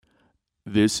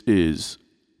This is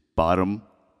Bottom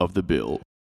of the Bill.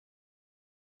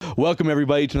 Welcome,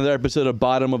 everybody, to another episode of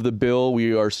Bottom of the Bill.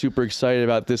 We are super excited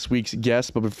about this week's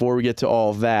guest, but before we get to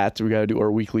all that, we got to do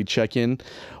our weekly check-in.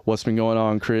 What's been going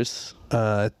on, Chris?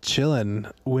 Chilling.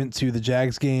 Went to the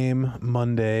Jags game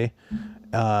Monday.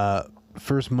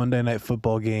 First Monday Night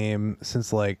Football game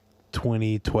since like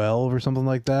 2012 or something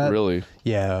like that. Really?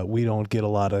 Yeah, we don't get a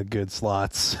lot of good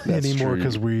slots anymore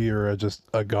because we are just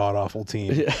a god-awful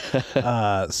team.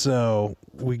 So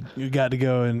we got to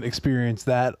go and experience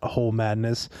that whole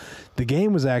madness. The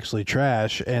game was actually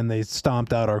trash, and they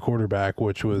stomped out our quarterback,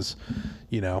 which was,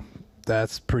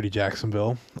 that's pretty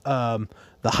Jacksonville. The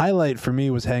highlight for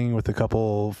me was hanging with a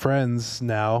couple friends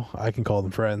now. I can call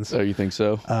them friends. Oh, you think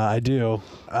so? I do.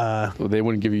 Well, they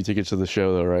wouldn't give you tickets to the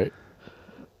show, though, right?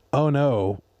 Oh,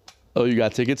 no. Oh, you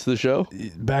got tickets to the show?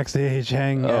 Backstage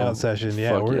hangout session.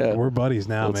 Yeah, we're buddies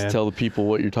now, man. Let's tell the people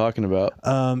what you're talking about.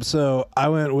 So I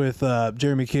went with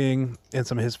Jeremy King and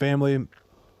some of his family,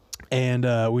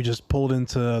 and we just pulled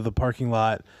into the parking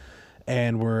lot,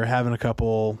 and we're having a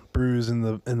couple brews in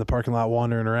the parking lot,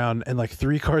 wandering around, and like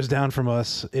 3 cars down from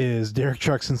us is Derek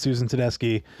Trucks and Susan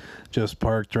Tedeschi, just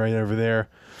parked right over there.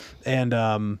 And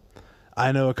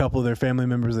I know a couple of their family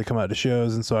members that come out to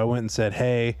shows, and so I went and said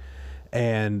hey,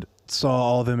 and saw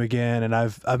all of them again. And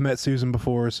I've met Susan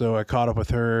before, so I caught up with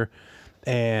her,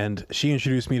 and she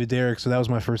introduced me to Derek. So that was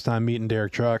my first time meeting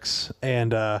Derek Trucks,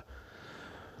 and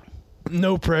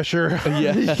no pressure.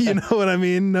 Yeah. You know what I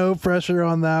mean? No pressure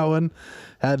on that one.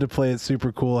 Had to play it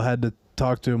super cool. Had to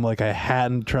talk to him like I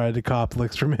hadn't tried to cop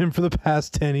licks from him for the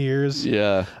past 10 years.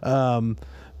 Yeah.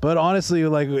 But honestly,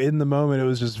 like in the moment, it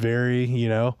was just very,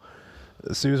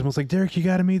 Susan was like, Derek, you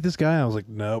got to meet this guy. I was like,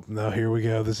 nope, no, here we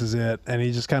go. This is it. And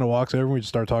he just kind of walks over and we just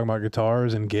start talking about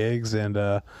guitars and gigs, and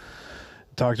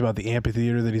talked about the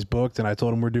amphitheater that he's booked. And I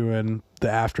told him we're doing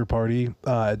the after party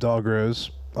at Dog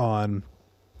Rose on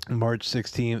March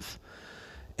 16th.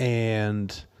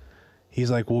 And he's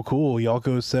like, well, cool. Y'all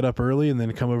go set up early and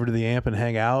then come over to the amp and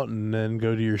hang out and then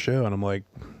go to your show. And I'm like,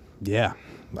 yeah,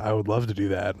 I would love to do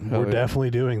that. We're definitely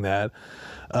doing that.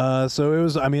 So it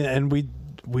was, and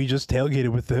we just tailgated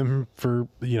with them for,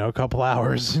 a couple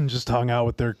hours and just hung out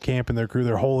with their camp and their crew.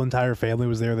 Their whole entire family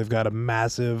was there. They've got a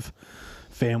massive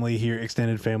family here,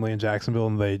 extended family in Jacksonville,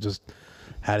 and they just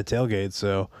had a tailgate.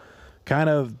 So kind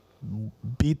of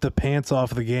beat the pants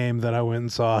off the game that I went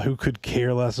and saw. Who could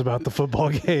care less about the football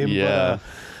game? Yeah.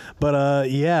 But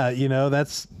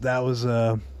that was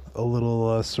a little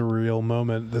surreal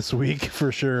moment this week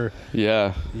for sure.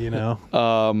 Yeah.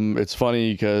 It's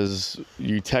funny because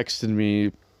you texted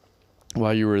me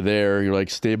while you were there. You're like,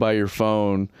 stay by your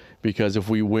phone because if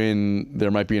we win,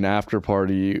 there might be an after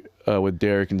party with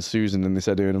Derek and Susan. And they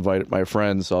said they would invite my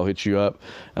friends, so I'll hit you up.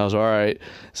 And I was all right.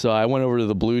 So I went over to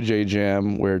the Blue Jay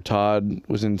Jam where Todd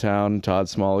was in town, Todd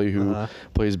Smalley, who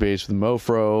plays bass with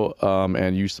Mofro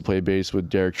and used to play bass with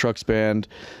Derek Trucks Band.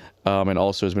 And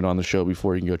also has been on the show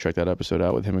before. You can go check that episode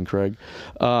out with him and Craig.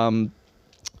 So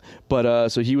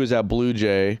he was at Blue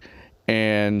Jay,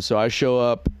 and so I show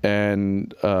up,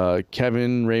 and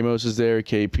Kevin Ramos is there,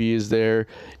 KP is there,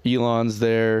 Elon's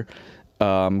there,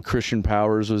 Christian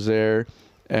Powers was there,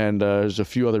 and there's a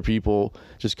few other people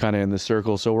just kind of in the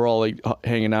circle. So we're all like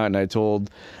hanging out, and I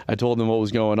told them what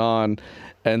was going on.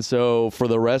 And so for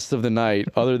the rest of the night,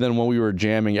 other than when we were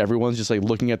jamming, everyone's just like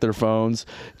looking at their phones,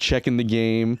 checking the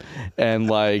game, and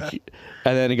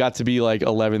then it got to be like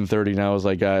 11:30, and I was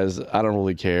like, guys, I don't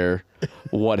really care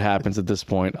what happens at this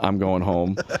point. I'm going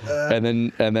home.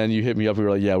 And then you hit me up. We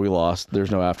were like, yeah, we lost. There's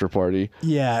no after party.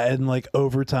 Yeah, and like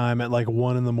overtime at like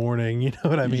 1 a.m. You know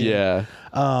what I mean? Yeah.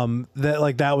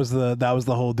 That was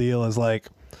the whole deal. Is like,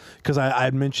 because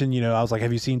I'd mentioned, I was like,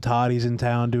 have you seen Todd? He's in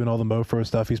town doing all the Mofro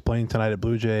stuff. He's playing tonight at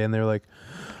Blue Jay. And they're like,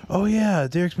 oh, yeah,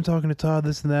 Derek's been talking to Todd,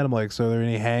 this and that. I'm like, so are there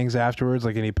any hangs afterwards,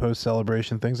 like any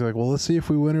post-celebration things? They're like, well, let's see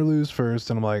if we win or lose first.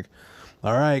 And I'm like,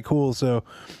 all right, cool. So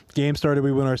game started.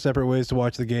 We went our separate ways to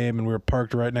watch the game, and we were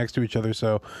parked right next to each other.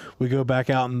 So we go back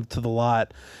out into the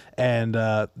lot, and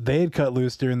they had cut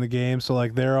loose during the game. So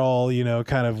like they're all,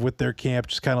 kind of with their camp,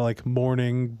 just kind of like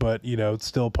mourning, but,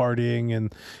 still partying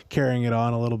and carrying it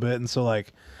on a little bit. And so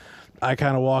like I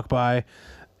kind of walk by,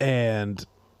 and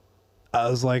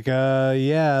I was like,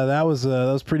 yeah, that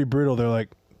was pretty brutal. They're like,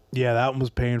 yeah, that one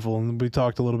was painful. And we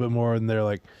talked a little bit more, and they're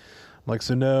like, I'm like,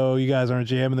 so no, you guys aren't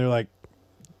jamming. They're like,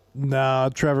 nah,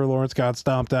 Trevor Lawrence got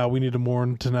stomped out. We need to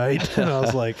mourn tonight. And I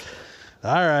was like,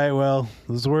 all right, well,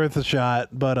 it was worth a shot.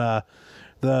 But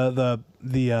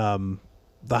the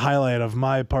highlight of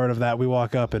my part of that, we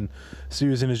walk up and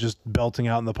Susan is just belting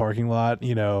out in the parking lot,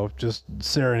 just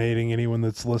serenading anyone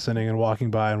that's listening and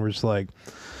walking by, and we're just like,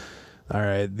 All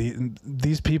right,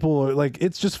 these people are like,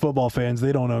 it's just football fans.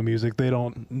 They don't know music. They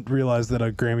don't realize that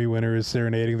a Grammy winner is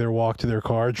serenading their walk to their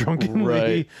car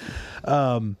drunkenly.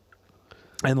 Right.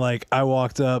 And like I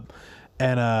walked up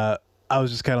and I was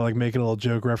just kind of like making a little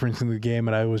joke referencing the game,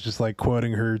 and I was just like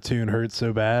quoting her tune "Hurt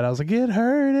So Bad." I was like, it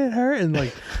hurt, and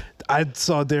like I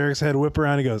saw Derek's head whip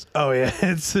around. He goes, "Oh yeah,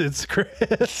 it's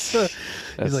Chris."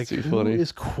 He's like, too "Who funny.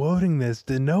 is quoting this?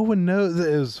 Did no one know?"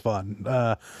 It was fun.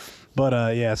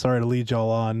 But yeah, sorry to lead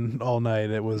y'all on all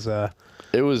night. It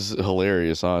was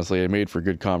hilarious, honestly. It made for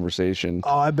good conversation.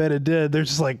 oh, I bet it did. They're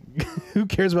just like, who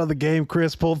cares about the game?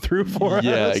 Chris pulled through for us.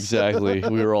 Yeah, exactly.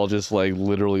 We were all just like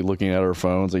literally looking at our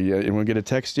phones. Like, yeah, anyone get a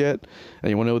text yet? And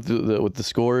you want to know what the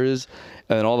score is?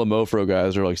 And then all the Mofro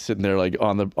guys are like sitting there like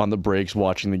on the breaks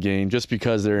watching the game just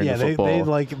because they're into football. They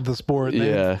like the sport.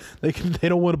 Yeah. They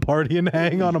don't want to party and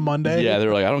hang on a Monday. Yeah,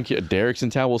 they're like, I don't care. Derek's in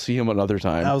town. We'll see him another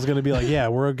time. I was gonna be like, yeah,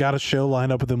 we're got a show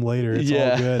lined up with him later. It's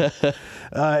all good.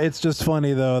 It's just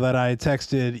funny though that I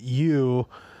texted you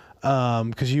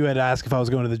because you had asked if I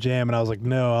was going to the jam, and I was like,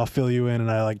 no, I'll fill you in,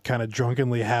 and I like kind of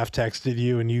drunkenly half texted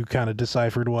you, and you kind of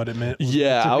deciphered what it meant.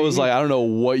 Yeah, I was like, I don't know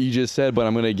what you just said, but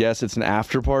I'm gonna guess it's an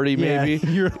after party, maybe.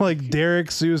 Yeah, you're like Derek,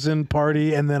 Susan,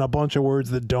 party, and then a bunch of words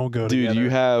that don't go together. Dude,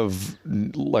 you have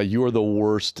like, you are the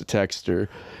worst texter.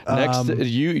 Next,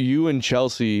 you and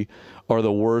Chelsea are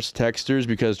the worst texters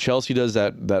because Chelsea does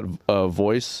that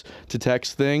voice to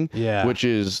text thing, Yeah. which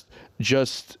is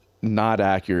just not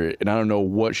accurate, and I don't know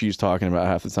what she's talking about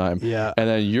half the time. Yeah. And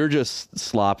then you're just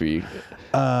sloppy.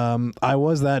 I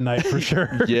was that night for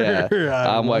sure. Yeah.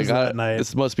 I'm like, that night.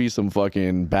 this must be some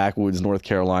fucking backwoods North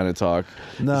Carolina talk.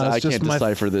 No, I it's just can't my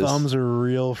decipher this. thumbs are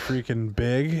real freaking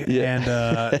big,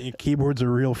 Yeah. and keyboards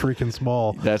are real freaking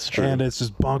small. That's true. And it's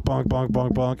just bonk, bonk, bonk,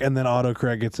 bonk, bonk, and then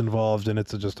autocorrect gets involved, and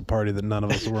it's just a party that none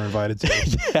of us were invited to.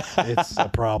 It's a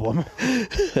problem.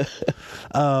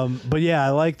 But yeah, I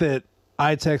like that.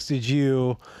 I texted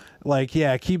you, like,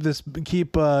 yeah, keep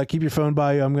your phone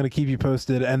by you. I'm gonna keep you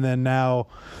posted. And then now,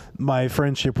 my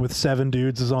friendship with 7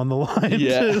 dudes is on the line.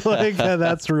 Yeah. Like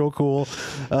that's real cool.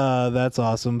 That's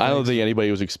awesome. I don't Thanks. think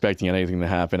anybody was expecting anything to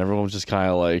happen. Everyone was just kind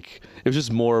of like, it was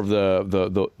just more of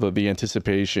the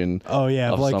anticipation. Oh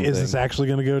yeah, of like, something. is this actually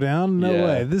gonna go down? No Yeah.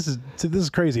 way. This is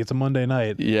crazy. It's a Monday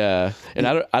night. Yeah, and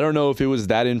I don't know if it was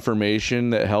that information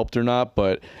that helped or not,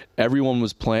 but everyone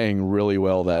was playing really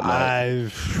well that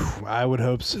night. I would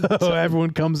hope so.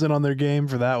 Everyone comes in on their game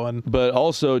for that one. But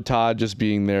also Todd just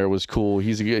being there was cool.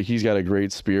 He's got a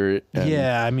great spirit. And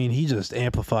Yeah, I mean, he just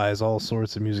amplifies all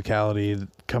sorts of musicality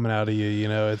coming out of you. You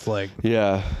know, it's like,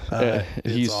 Yeah,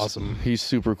 it's awesome. He's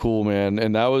super cool, man.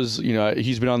 And that was,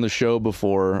 he's been on the show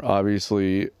before,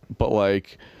 obviously, but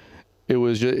like, it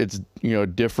was just, it's,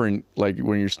 different, like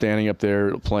when you're standing up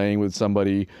there playing with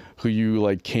somebody who you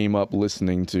like came up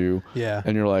listening to. Yeah.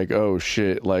 And you're like, oh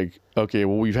shit, like, okay,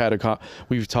 well,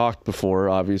 we've talked before,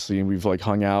 obviously, and we've like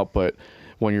hung out, but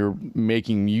when you're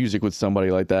making music with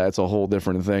somebody like that, it's a whole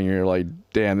different thing. You're like,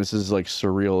 damn, this is like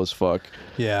surreal as fuck.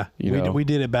 Yeah, we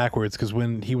did it backwards because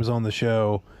when he was on the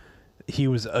show, he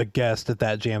was a guest at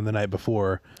that jam the night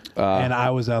before, and I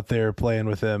was out there playing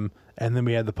with him, and then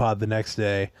we had the pod the next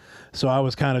day. So I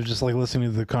was kind of just like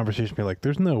listening to the conversation, be like,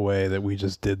 "There's no way that we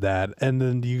just did that." And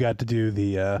then you got to do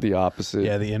the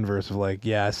opposite, the inverse of like,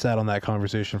 "Yeah, I sat on that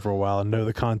conversation for a while and know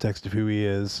the context of who he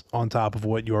is on top of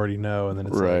what you already know," and then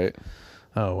it's right. like,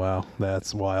 oh wow,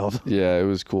 that's wild. Yeah, it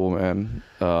was cool, man.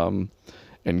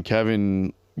 And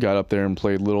Kevin got up there and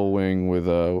played Little Wing with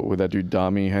that dude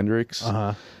Dami Hendrix.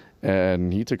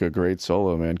 And he took a great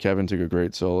solo, man. Kevin took a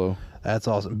great solo. That's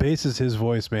awesome. Bass is his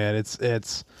voice, man.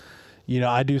 It's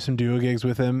I do some duo gigs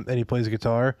with him, and he plays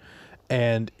guitar.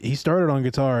 And he started on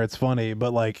guitar. It's funny,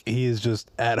 but like he is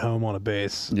just at home on a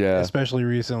bass. Yeah. Especially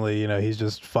recently, he's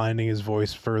just finding his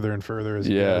voice further and further as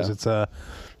he goes.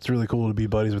 It's really cool to be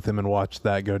buddies with him and watch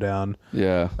that go down.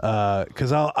 Yeah.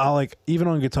 Because I'll like, even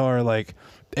on guitar, like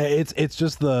it's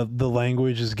just the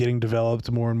language is getting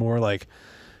developed more and more. Like,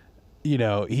 he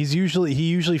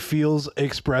usually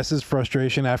expresses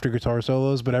frustration after guitar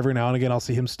solos, but every now and again I'll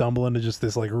see him stumble into just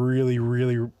this like really,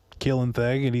 really killing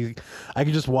thing, and I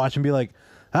can just watch him be like,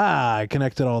 I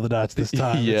connected all the dots this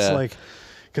time. Yeah. It's like,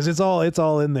 because it's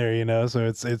all in there, so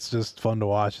it's just fun to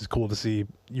watch. It's cool to see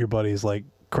your buddies like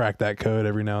crack that code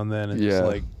every now and then and just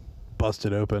like bust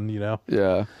it open.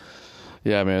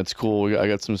 Yeah, man, it's cool. I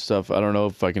got some stuff. I don't know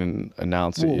if I can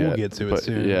announce it yet. We'll get to it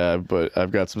soon. Yeah, but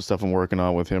I've got some stuff I'm working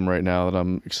on with him right now that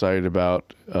I'm excited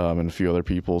about, and a few other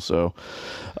people. So,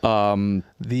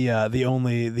 the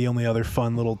only other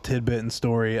fun little tidbit and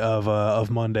story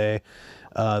of Monday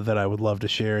that I would love to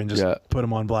share and just put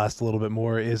him on blast a little bit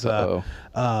more is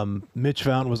Mitch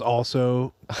Fountain was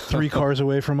also 3 cars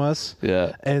away from us.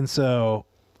 Yeah. And so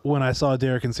when I saw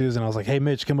Derek and Susan, I was like, hey,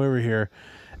 Mitch, come over here.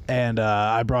 And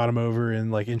I brought him over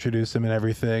and like introduced him and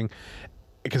everything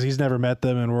because he's never met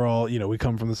them. And we're all, we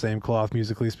come from the same cloth,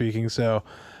 musically speaking. So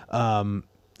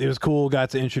it was cool. Got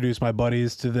to introduce my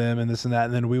buddies to them and this and that.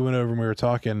 And then we went over and we were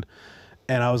talking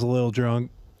and I was a little drunk.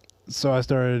 So I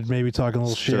started maybe talking a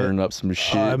little Stirring shit. up some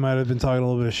shit. I might have been talking a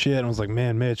little bit of shit. And I was like,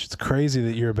 man, Mitch, it's crazy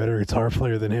that you're a better guitar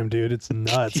player than him, dude. It's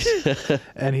nuts.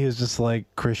 And he was just like,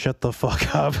 Chris, shut the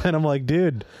fuck up. And I'm like,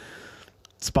 dude,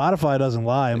 Spotify doesn't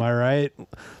lie. Am I right?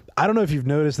 I don't know if you've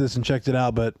noticed this and checked it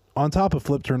out, but on top of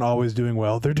Flipturn always doing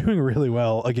well, they're doing really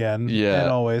well again. Yeah.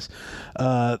 And always.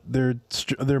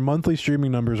 Their monthly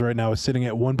streaming numbers right now is sitting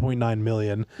at 1.9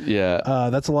 million. Yeah.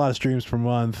 That's a lot of streams per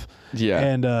month. Yeah.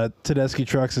 And Tedeschi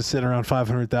Trucks is sitting around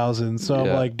 500,000. So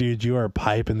I'm like, dude, you are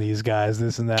piping these guys,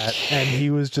 this and that. And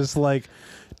he was just like,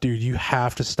 dude, you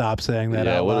have to stop saying that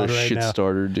out loud right now. What a shit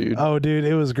starter, dude. Oh, dude,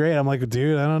 it was great. I'm like,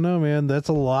 dude, I don't know, man. That's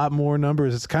a lot more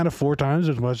numbers. It's kind of 4 times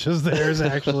as much as theirs,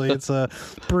 actually. It's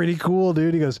pretty cool,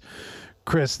 dude. He goes,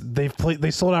 Chris, they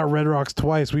sold out Red Rocks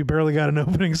twice. We barely got an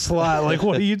opening slot. Like,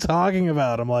 what are you talking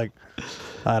about? I'm like,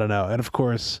 I don't know. And of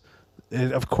course,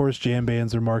 jam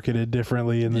bands are marketed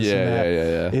differently and this and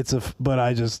that. Yeah.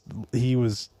 But he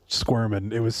was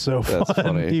squirming. It was so fun. That's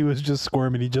funny. He was just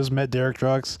squirming. He just met Derek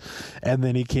Trucks, and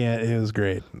then it was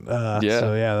great. So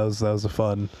yeah, that was a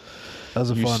fun. That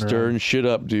was a fun. You stirring shit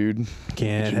up, dude.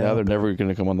 Can't. Now they're never going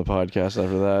to come on the podcast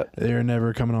after that. They're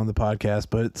never coming on the podcast,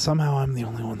 but somehow I'm the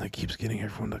only one that keeps getting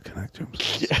everyone to connect to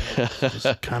themselves. It's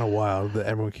just kind of wild that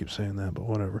everyone keeps saying that, but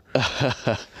whatever.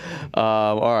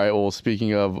 All right. Well,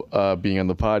 speaking of being on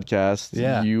the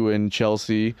podcast, you and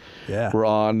Chelsea were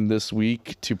on this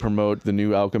week to promote the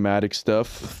new Alchematic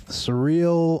stuff.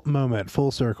 Surreal moment,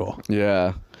 full circle.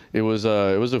 Yeah. It was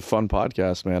a fun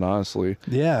podcast, man, honestly.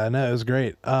 Yeah, no, it was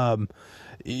great.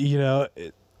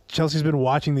 Chelsea's been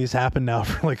watching these happen now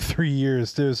for like 3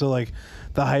 years too. So like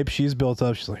the hype she's built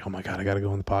up, she's like, oh my God, I got to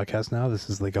go on the podcast now. This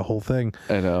is like a whole thing.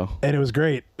 I know. And it was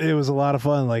great. It was a lot of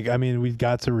fun. Like, I mean, we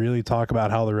got to really talk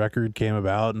about how the record came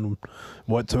about and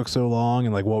what took so long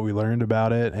and like what we learned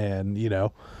about it. And,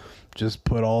 just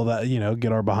put all that,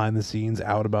 get our behind the scenes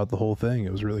out about the whole thing. It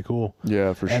was really cool.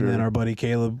 Yeah, for sure. And then our buddy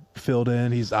Caleb filled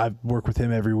in. I work with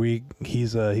him every week.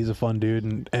 He's a fun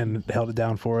dude and held it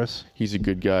down for us. He's a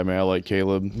good guy, man. I like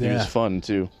Caleb. He was fun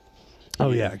too.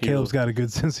 Oh yeah, Caleb's got a good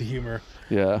sense of humor.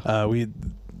 Yeah.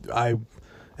 I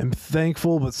am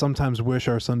thankful, but sometimes wish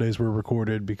our Sundays were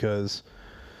recorded because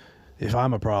if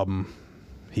I'm a problem,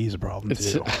 he's a problem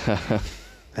too.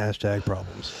 Hashtag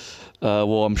problems.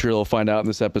 Well, I'm sure they'll find out in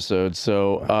this episode.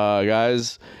 So,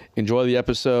 guys, enjoy the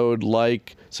episode.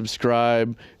 Like,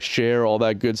 subscribe, share, all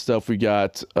that good stuff. We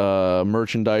got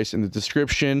merchandise in the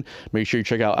description. Make sure you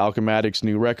check out Alchematic's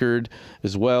new record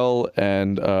as well.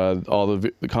 And all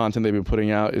the content they've been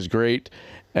putting out is great.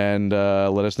 And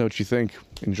let us know what you think.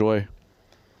 Enjoy.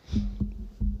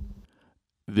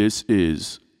 This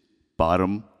is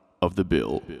Bottom of the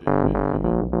Bill.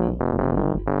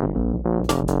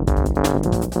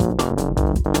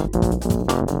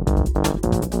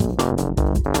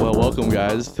 Well, welcome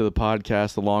guys to the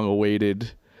podcast, the long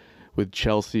awaited, with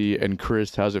Chelsea and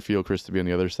Chris. How's it feel, Chris, to be on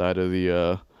the other side of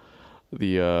the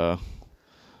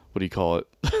what do you call it?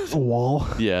 A wall.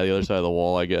 Yeah, the other side of the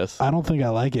wall, I guess. I don't think I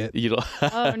like it. You know,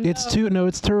 oh, no.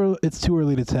 It's too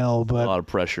early to tell, but a lot of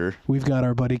pressure. We've got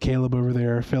our buddy Caleb over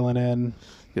there filling in.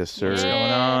 Yes, sir. What's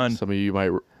going on? Some of you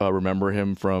might remember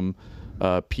him from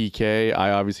PK.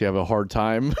 I obviously have a hard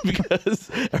time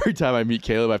because every time I meet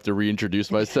Caleb, I have to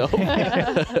reintroduce myself.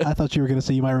 I thought you were going to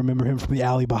say you might remember him from the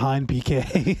alley behind PK.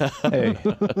 Hey,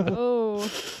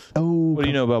 Oh. what do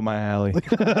you know about my alley?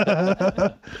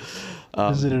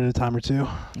 Visited a time or two.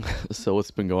 So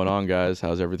what's been going on, guys?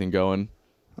 How's everything going?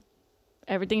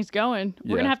 Everything's going.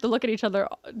 We're gonna have to look at each other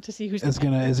to see who's. Is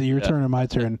it your turn or my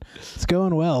turn? It's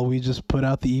going well. We just put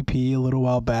out the EP a little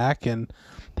while back and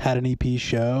had an EP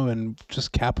show and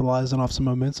just capitalizing off some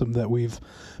momentum that we've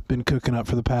been cooking up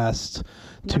for the past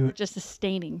We're just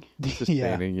sustaining.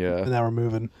 Sustaining, yeah. And now we're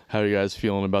moving. How are you guys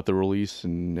feeling about the release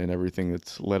and everything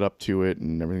that's led up to it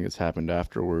and everything that's happened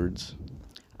afterwards?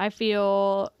 I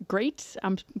feel great.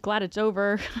 I'm glad it's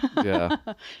over. Yeah.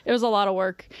 It was a lot of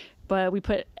work, but we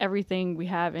put everything we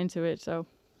have into it. So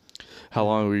how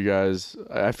long were you guys?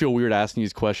 I feel weird asking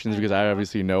these questions because I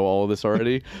obviously know all of this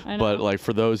already. But like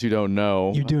for those who don't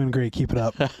know, you're doing great. Keep it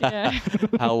up. Yeah.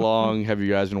 How long have you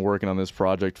guys been working on this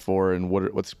project for, and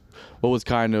what was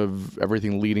kind of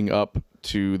everything leading up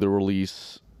to the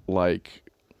release like?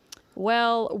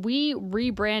 Well, we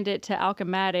rebranded to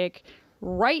Alchematic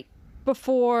right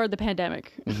before the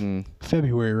pandemic.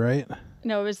 February, right?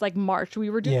 No, it was like March.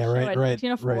 We were doing Yeah, a show right, at right,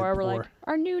 1904. right We're like, before.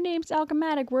 our new name's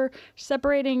Alchematic. We're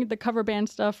separating the cover band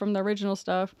stuff from the original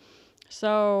stuff.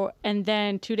 So, and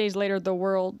then 2 days later, the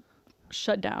world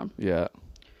shut down. Yeah.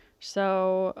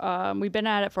 So we've been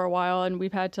at it for a while, and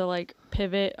we've had to like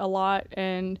pivot a lot.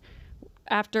 And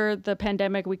after the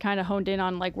pandemic, we kind of honed in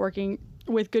on like working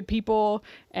with good people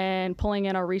and pulling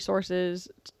in our resources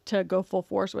to go full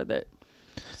force with it.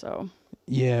 So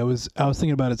Yeah, it was. I was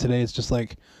thinking about it today. It's just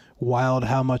like wild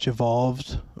how much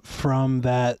evolved from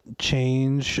that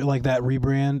change, like that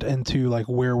rebrand, into like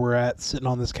where we're at sitting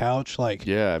on this couch. Like,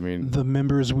 Yeah, I mean, the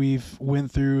members we've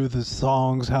went through, the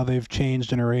songs, how they've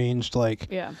changed and arranged. Like,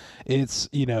 yeah, it's,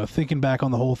 you know, thinking back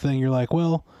on the whole thing, you're like,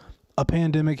 well, a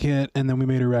pandemic hit and then we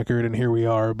made a record and here we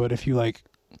are. But if you like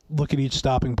look at each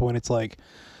stopping point, it's like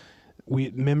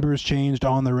members changed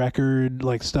on the record,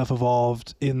 like stuff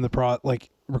evolved in the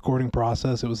recording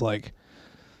process. It was like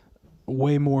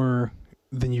way more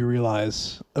than you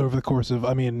realize over the course of,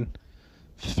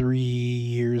 3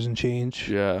 years and change.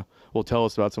 yeah. Well, tell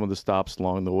us about some of the stops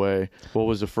along the way. What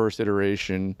was the first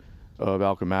iteration of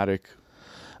Alchematic?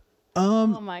 oh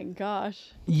my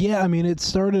gosh. Yeah, it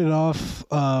started off,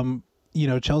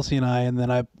 Chelsea and I, and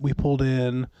then we pulled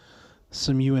in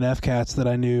some UNF cats that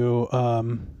I knew,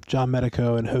 John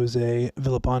Medico and Jose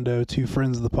Villapando, two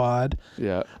friends of the pod.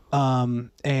 Yeah.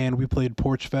 And we played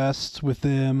Porch Fest with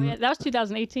them. Oh, yeah, that was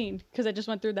 2018 because I just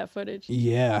went through that footage.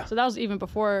 Yeah. So that was even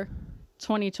before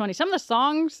 2020. Some of the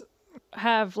songs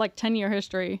have like 10-year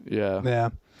history. Yeah. Yeah.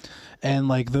 And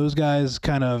like those guys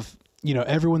kind of,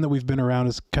 everyone that we've been around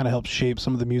has kind of helped shape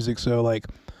some of the music. So like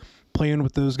playing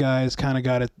with those guys kind of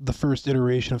got the first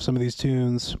iteration of some of these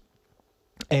tunes.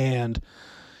 And,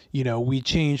 we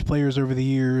changed players over the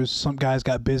years. Some guys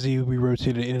got busy. We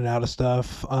rotated in and out of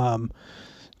stuff.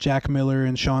 Jack Miller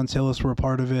and Sean Tillis were a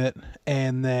part of it.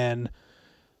 And then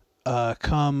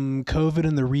come COVID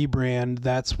and the rebrand,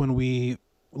 that's when we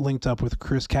linked up with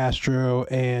Chris Castro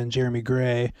and Jeremy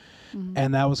Gray. Mm-hmm.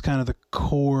 And that was kind of the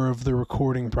core of the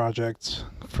recording project.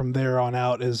 From there on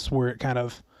out is where it kind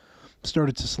of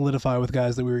started to solidify with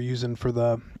guys that we were using for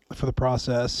the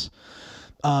process.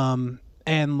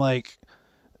 And like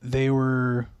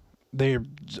they're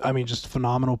just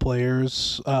phenomenal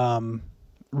players,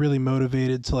 really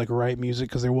motivated to like write music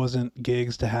because there wasn't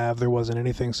gigs to have, there wasn't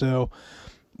anything. So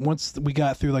once we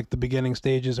got through like the beginning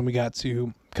stages and we got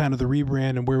to kind of the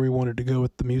rebrand and where we wanted to go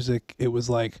with the music, it was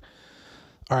like,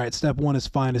 all right, step one is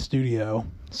find a studio.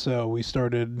 So we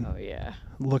started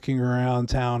looking around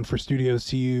town for studios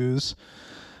to use,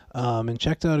 and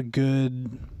checked out a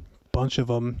good bunch of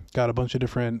them, got a bunch of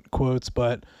different quotes,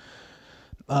 but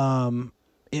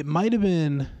it might have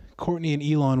been Courtney and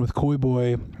Elon with Coy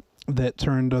Boy that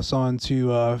turned us on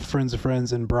to Friends of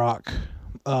Friends and Brock.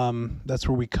 That's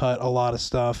where we cut a lot of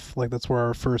stuff. Like that's where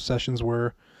our first sessions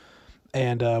were.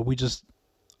 And I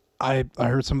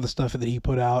heard some of the stuff that he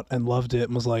put out and loved it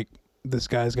and was like, this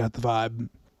guy's got the vibe.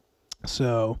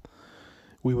 So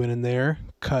we went in there,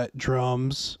 cut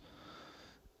drums,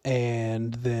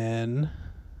 and then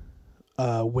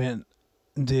went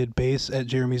and did bass at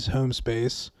Jeremy's home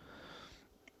space.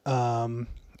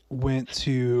 Went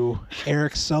to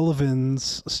Eric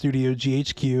Sullivan's studio,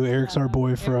 GHQ. Eric's our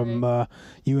boy from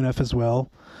UNF as well.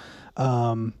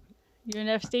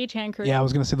 UNF stagehand crew. Yeah, I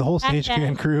was gonna say the whole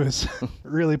stagehand crew is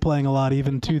really playing a lot,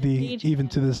 even to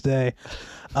this day.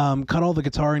 Cut all the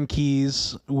guitar and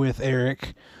keys with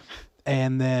Eric,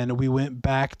 and then we went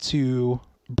back to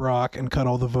Brock and cut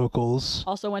all the vocals.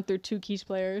 Also went through two keys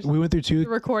players. We went through the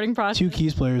recording process. Two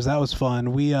keys players. That was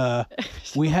fun. We had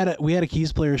a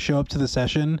keys player show up to the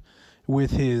session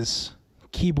with his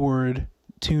keyboard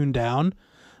tuned down,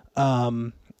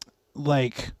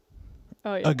 like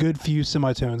a good few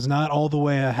semitones, not all the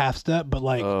way a half step, but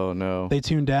like they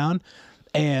tuned down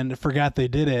and forgot they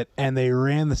did it, and they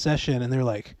ran the session and they're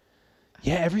like,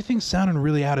 yeah, everything's sounding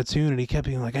really out of tune, and he kept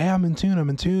being like, hey, I'm in tune,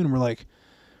 and we're like,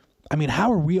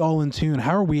 how are we all in tune?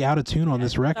 How are we out of tune on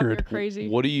this record? Crazy.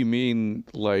 What do you mean,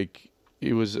 like,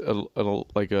 it was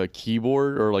like a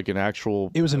keyboard or like an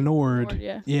actual... It was a Nord.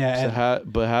 Yeah. So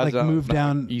but how's like that moved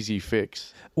down... easy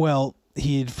fix? Well,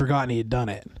 he had forgotten he had done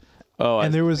it. Oh,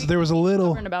 and there was a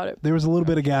little about it. There was a little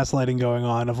bit of gaslighting going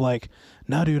on of like,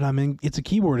 no, dude, it's a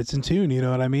keyboard. It's in tune. You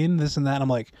know what I mean? This and that. And I'm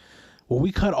like, well,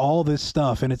 we cut all this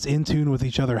stuff and it's in tune with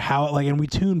each other. And we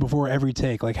tune before every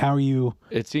take. Like, how are you?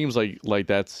 It seems like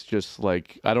that's just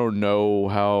like, I don't know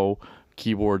how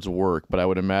keyboards work, but I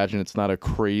would imagine it's not a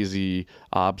crazy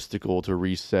obstacle to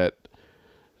reset.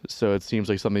 So it seems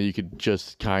like something you could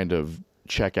just kind of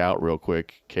check out real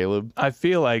quick, Caleb? I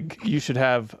feel like you should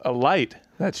have a light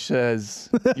that says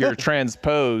you're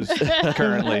transposed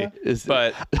currently.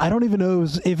 But I don't even know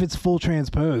if it's full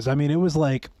transpose. I mean, it was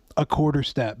like a quarter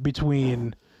step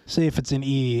between, say, if it's an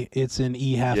E, it's an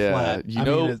E half flat. You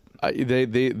know,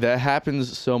 that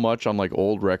happens so much on like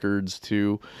old records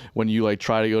too. When you like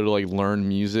try to go to like learn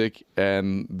music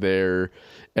and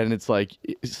it's like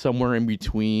somewhere in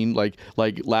between, like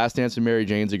Last Dance of Mary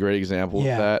Jane's a great example of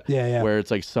that. Yeah. Where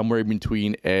it's like somewhere in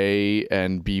between A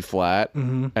and B flat,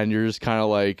 and you're just kind of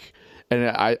like,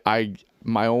 and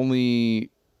my only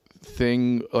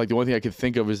thing, like the only thing I could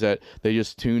think of is that they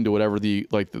just tuned to whatever the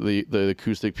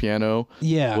acoustic piano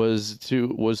was to,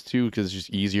 because it's just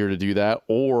easier to do that,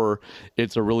 or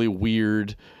it's a really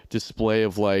weird display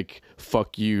of like,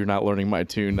 fuck you, you're not learning my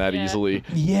tune that easily.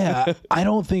 I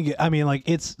don't think, I mean, like,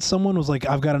 it's someone was like,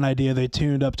 I've got an idea, they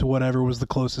tuned up to whatever was the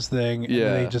closest thing, and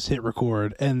they just hit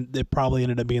record, and it probably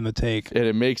ended up being the take. And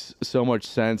it makes so much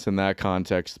sense in that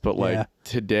context, but like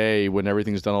today when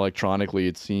everything's done electronically,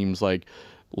 it seems like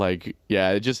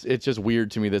it's just weird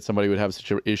to me that somebody would have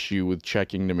such an issue with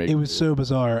checking to make it. Was so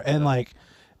bizarre, and like,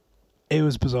 it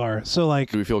was bizarre. So like,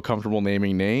 do we feel comfortable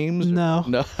naming names?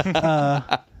 No.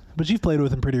 But you've played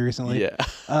with him pretty recently.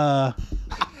 Yeah.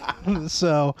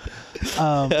 So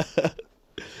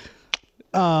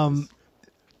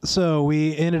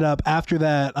we ended up after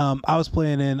that. I was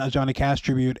playing in a Johnny Cash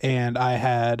tribute, and I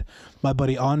had my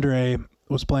buddy Andre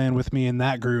was playing with me in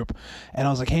that group, and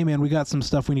I was like, hey man, we got some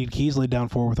stuff we need keys laid down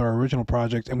for with our original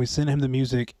project, and we sent him the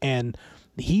music, and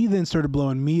he then started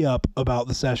blowing me up about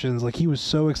the sessions. Like, he was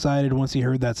so excited once he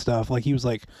heard that stuff. Like, he was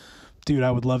like, dude,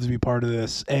 I would love to be part of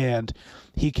this. And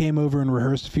he came over and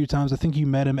rehearsed a few times. I think you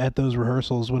met him at those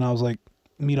rehearsals when I was like,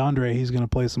 meet Andre, he's going to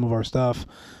play some of our stuff.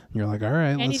 And you're like, all right,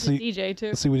 and let's he's see. a DJ too.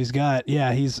 Let's see what he's got.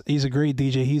 Yeah, he's a great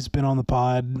DJ. He's been on the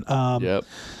pod.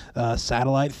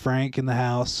 Satellite Frank in the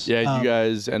house. Yeah, you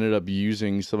guys ended up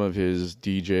using some of his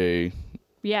DJ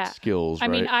skills, right?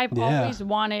 I mean, I've always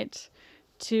wanted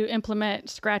to implement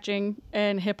scratching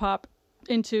and hip hop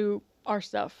into our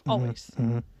stuff, always.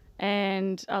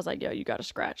 And I was like, yo, you got to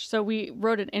scratch. So we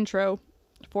wrote an intro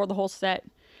for the whole set,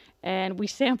 and we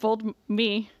sampled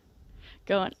me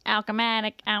going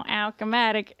Alchematic,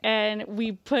 Alchematic, and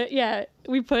we put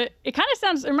it kind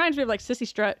of reminds me of like Sissy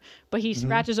Strut, but he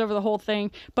scratches over the whole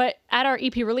thing. But at our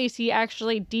EP release, he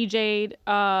actually DJ'd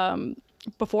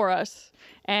before us,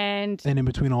 and in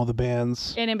between all the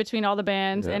bands, and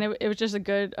it was just a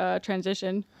good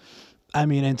transition. I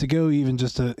mean, and to go even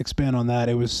just to expand on that,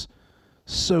 it was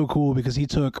so cool because he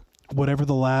took whatever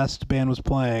the last band was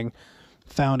playing,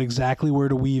 found exactly where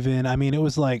to weave in. I mean, it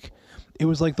was like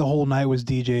the whole night was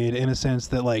DJ'd in a sense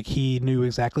that like he knew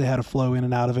exactly how to flow in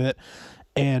and out of it,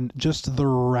 and just the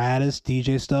raddest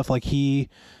DJ stuff. Like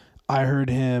I heard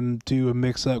him do a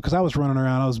mix up because I was running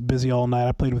around. I was busy all night.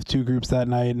 I played with 2 groups that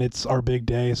night, and it's our big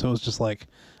day, so it was just like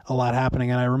a lot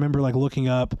happening. And I remember like looking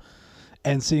up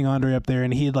and seeing Andre up there,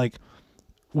 and he had like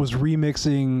was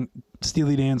remixing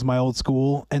Steely Dan's My Old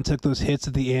School and took those hits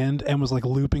at the end and was like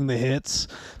looping the hits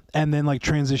and then like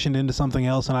transitioned into something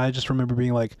else. And I just remember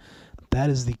being like, that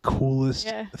is the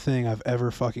coolest thing I've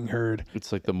ever fucking heard.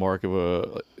 It's like the mark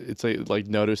of it's like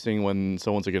noticing when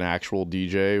someone's like an actual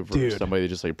DJ versus somebody that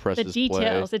just like presses the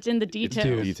details. play. It's in the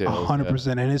details. Dude, 100%.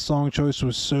 And his song choice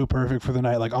was so perfect for the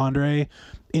night. Like Andre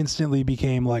instantly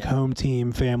became like home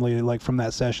team family, like from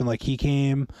that session. Like he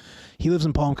lives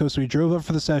in Palm Coast, so he drove up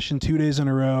for the session 2 days in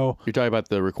a row. You're talking about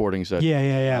the recording session.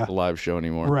 Yeah. Not the live show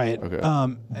anymore. Right.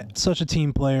 Okay. Such a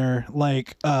team player.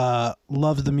 Like,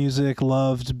 loved the music,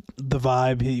 loved the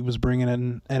vibe he was bringing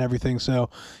in and everything. So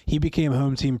he became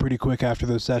home team pretty quick after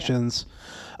those sessions.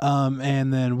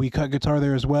 And then we cut guitar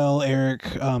there as well. Eric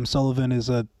Sullivan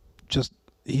is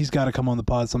he's got to come on the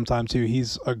pod sometime too.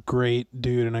 He's a great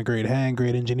dude and a great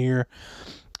engineer.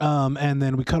 And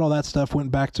then we cut all that stuff,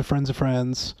 went back to Friends of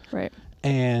Friends, right,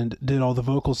 and did all the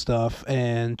vocal stuff.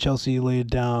 And Chelsea laid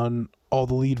down all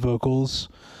the lead vocals.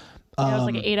 It was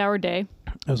like an 8-hour day.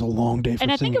 It was a long day for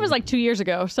and I think singing. it was like 2 years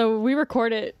ago. So we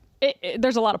recorded it.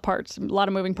 There's a lot of parts, a lot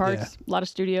of moving parts, a lot of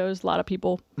studios, a lot of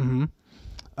people.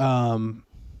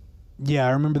 Yeah,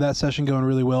 I remember that session going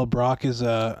really well. Brock is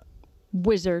a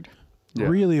wizard.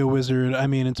 Really a wizard. I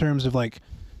mean, in terms of like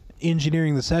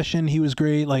engineering the session, he was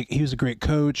great. Like, he was a great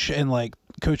coach and like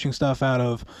coaching stuff out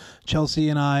of Chelsea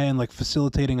and I and like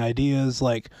facilitating ideas.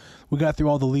 Like, we got through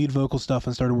all the lead vocal stuff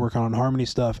and started working on harmony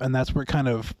stuff, and that's where kind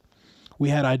of we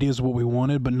had ideas of what we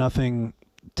wanted, but nothing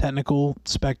technical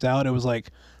spec'd out. It was like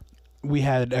we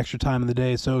had extra time in the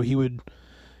day, so he would,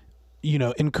 you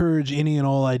know, encourage any and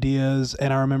all ideas.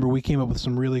 And I remember we came up with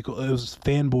some really cool, it was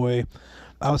Fanboy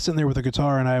I was sitting there with a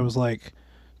guitar and I was like,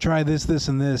 try this, this,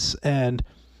 and this. And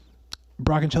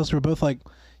Brock and Chelsea were both like,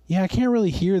 yeah, I can't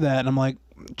really hear that. And I'm like,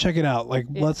 check it out. Like,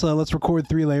 let's record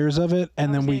 3 layers of it.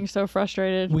 And then getting so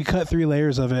frustrated. We cut 3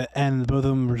 layers of it, and both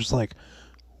of them were just like,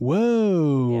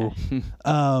 whoa.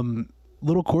 Yeah.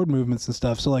 Little chord movements and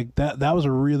stuff. So like that was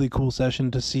a really cool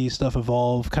session to see stuff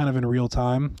evolve kind of in real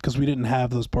time, because we didn't have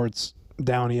those parts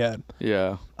down yet.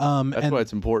 Yeah. That's why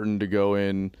it's important to go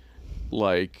in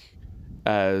like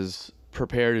as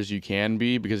prepared as you can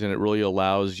be, because then it really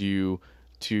allows you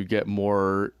to get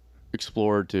more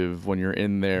explorative when you're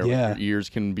in there. Yeah. Your ears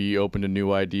can be open to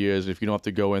new ideas if you don't have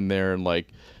to go in there and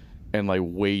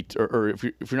wait, or if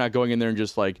you're not going in there and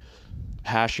just like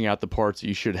hashing out the parts that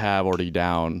you should have already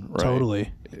down, right?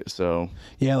 Totally. So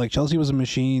yeah, like Chelsea was a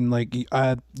machine. Like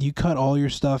you cut all your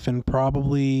stuff in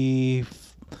probably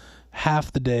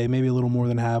half the day, maybe a little more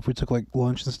than half. We took like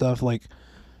lunch and stuff, like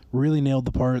really nailed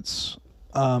the parts.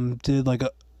 Did like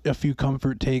a few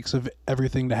comfort takes of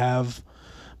everything to have,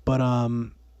 but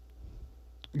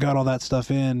got all that stuff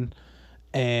in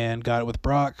and got it with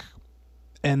Brock.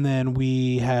 And then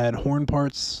we had horn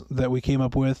parts that we came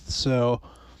up with, so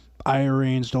I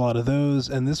arranged a lot of those,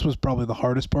 and this was probably the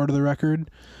hardest part of the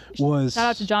record. Shout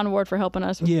out to John Ward for helping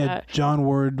us with that. John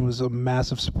Ward was a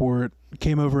massive support.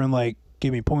 Came over and like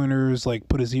gave me pointers, like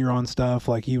put his ear on stuff.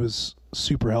 Like he was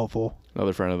super helpful.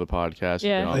 Another friend of the podcast.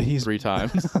 Yeah. He's 3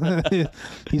 times.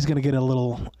 He's gonna get a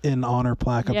little in honor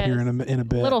plaque up here in a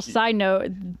bit. Little side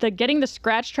note: getting the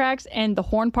scratch tracks and the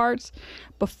horn parts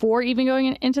before even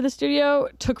going into the studio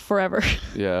took forever.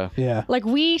 Yeah. Yeah. Like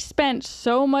we spent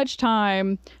so much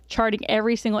time charting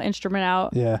every single instrument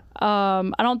out. Yeah.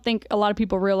 I don't think a lot of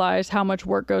people realize how much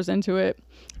work goes into it.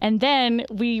 And then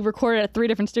we recorded at 3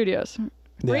 different studios.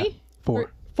 3? Yeah.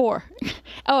 4. 4.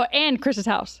 Oh, and Chris's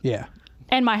house. Yeah.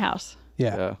 And my house.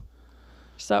 Yeah.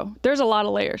 So there's a lot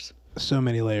of layers. So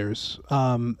many layers.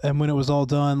 And when it was all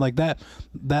done, like that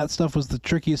stuff was the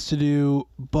trickiest to do.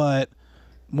 But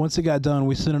once it got done,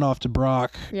 we sent it off to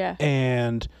Brock. Yeah.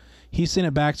 And he sent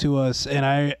it back to us. And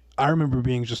I remember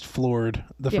being just floored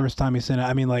the first time he sent it.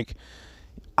 I mean, like,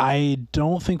 I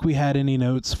don't think we had any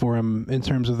notes for him in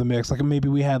terms of the mix. Like maybe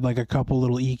we had like a couple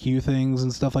little EQ things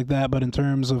and stuff like that. But in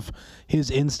terms of his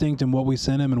instinct and what we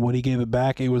sent him and what he gave it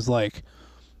back, it was like,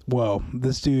 whoa,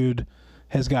 this dude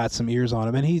has got some ears on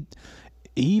him. And he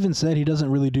even said he doesn't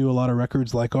really do a lot of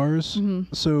records like ours.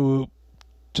 Mm-hmm. So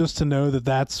just to know that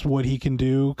that's what he can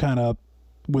do kind of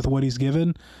with what he's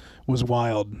given was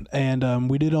wild. And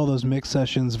we did all those mix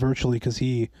sessions virtually because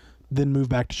he then moved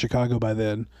back to Chicago by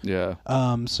then. Yeah.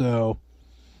 So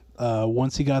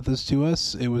once he got this to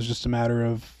us, it was just a matter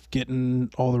of getting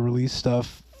all the release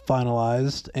stuff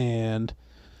finalized and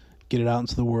get it out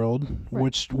into the world,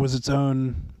 which was its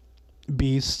own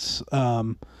beast.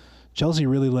 Chelsea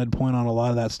really led point on a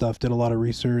lot of that stuff, did a lot of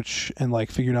research, and like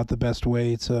figured out the best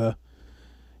way to,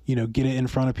 get it in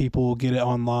front of people, get it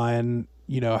online.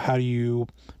 How do you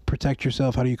protect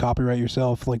yourself? How do you copyright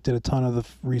yourself? Like, did a ton of the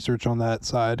research on that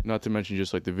side. Not to mention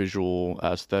just like the visual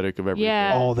aesthetic of everything.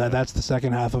 Yeah. All that's the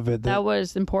second half of it. That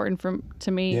was important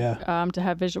to me. Yeah. To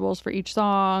have visuals for each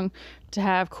song, to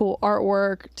have cool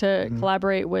artwork, to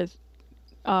collaborate with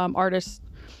artists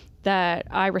that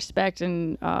I respect,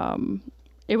 and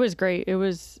it was great. It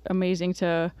was amazing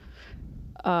to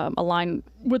align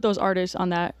with those artists on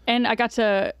that. And I got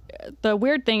to. The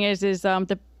weird thing is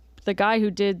the guy who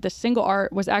did the single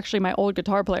art was actually my old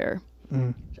guitar player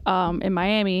in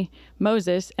Miami,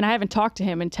 Moses, and I haven't talked to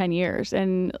him in 10 years.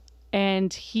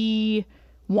 And he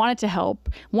wanted to help.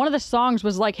 One of the songs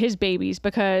was like his babies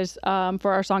because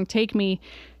for our song Take Me,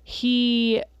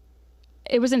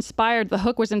 it was inspired, the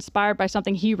hook was inspired by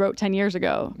something he wrote 10 years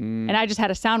ago. And I just had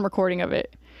a sound recording of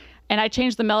it. And I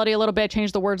changed the melody a little bit,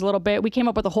 changed the words a little bit. We came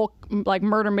up with a whole like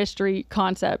murder mystery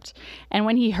concept. And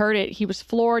when he heard it, he was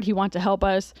floored. He wanted to help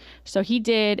us. So he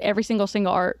did every single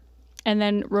art. And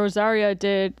then Rosaria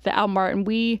did the album art. And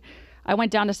I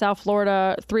went down to South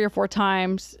Florida 3 or 4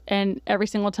 times. And every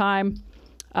single time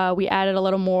we added a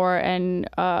little more. And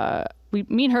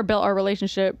me and her built our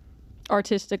relationship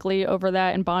artistically over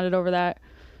that and bonded over that.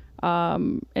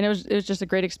 And it was just a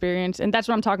great experience. And that's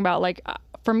what I'm talking about. Like,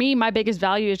 for me, my biggest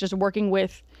value is just working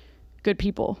with good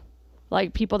people,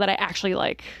 like people that I actually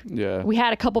like. Yeah. We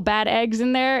had a couple bad eggs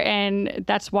in there, and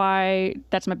that's my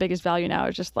biggest value now.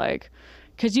 It's just like,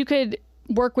 because you could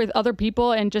work with other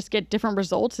people and just get different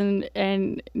results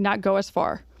and not go as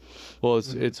far. Well,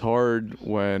 it's hard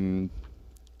when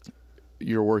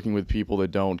you're working with people that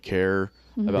don't care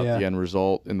about the end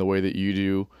result in the way that you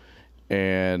do,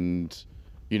 and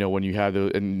when you have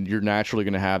and you're naturally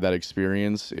going to have that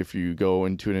experience if you go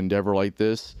into an endeavor like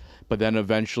this, but then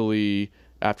eventually,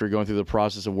 after going through the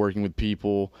process of working with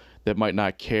people that might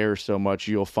not care so much,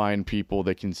 you'll find people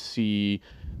that can see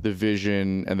the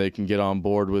vision and they can get on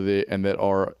board with it, and that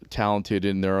are talented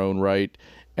in their own right,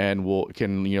 and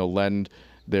can lend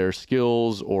their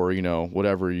skills or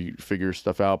whatever, you figure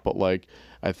stuff out. But like,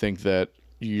 I think that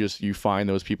you find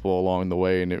those people along the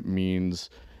way, and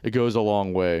it goes a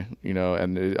long way,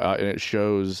 and it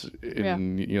shows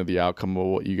in the outcome of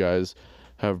what you guys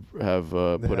have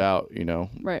put out,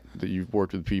 Right. that you've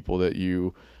worked with people that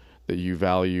you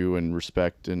value and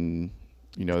respect, and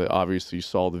that obviously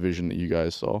saw the vision that you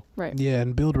guys saw. Right. Yeah,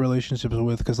 and build relationships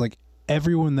with, because like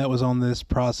everyone that was on this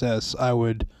process I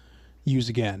would use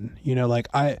again. Like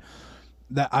I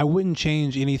wouldn't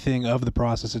change anything of the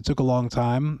process. It took a long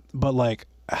time, but like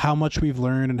how much we've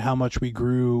learned and how much we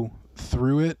grew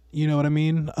through it, you know what I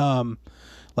mean?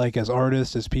 Like as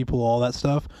artists, as people, all that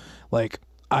stuff. Like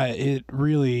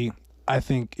I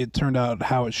think it turned out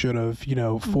how it should have,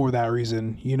 for that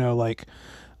reason. Like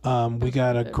we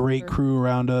got a great crew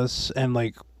around us, and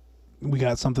like we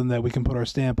got something that we can put our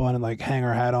stamp on and like hang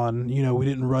our hat on. We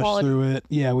didn't rush through it.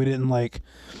 Yeah, we didn't like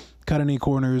cut any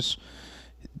corners.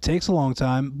 It takes a long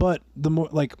time, but the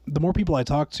more people I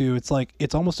talk to, it's like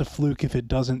it's almost a fluke if it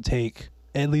doesn't take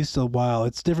at least a while.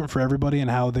 It's different for everybody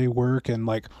and how they work and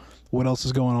like what else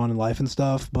is going on in life and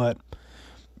stuff. But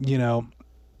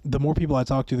the more people I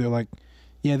talk to, they're like,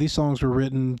 yeah, these songs were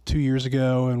written 2 years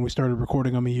ago and we started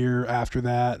recording them a year after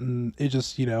that. And it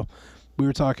just, we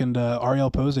were talking to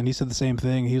Ariel Posen. He said the same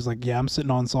thing. He was like, yeah, I'm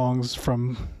sitting on songs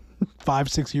from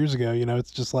 5-6 years ago. It's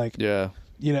just like, yeah.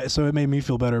 So it made me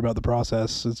feel better about the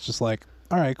process. It's just like,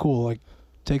 all right, cool. Like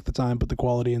take the time, put the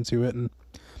quality into it, and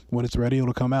when it's ready,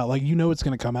 it'll come out. Like, it's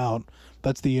going to come out.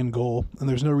 That's the end goal. And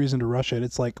there's no reason to rush it.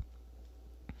 It's like,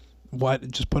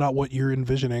 just put out what you're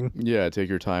envisioning. Yeah, take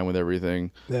your time with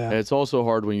everything. Yeah. And it's also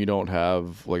hard when you don't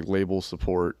have like label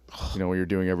support, when you're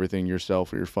doing everything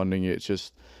yourself or you're funding it. It's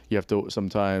just, you have to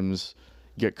sometimes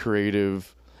get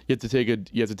creative. You have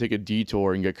to take a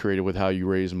detour and get creative with how you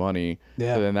raise money.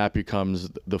 Yeah. And then that becomes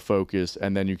the focus,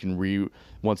 and then you can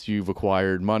once you've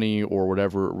acquired money or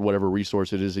whatever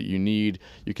resource it is that you need,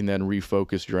 you can then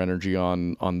refocus your energy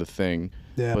on the thing.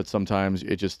 Yeah. But sometimes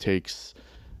it just takes,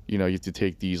 you have to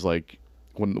take these, like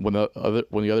when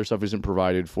the other stuff isn't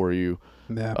provided for you.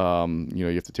 Yeah. You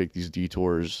have to take these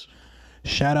detours.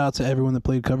 Shout out to everyone that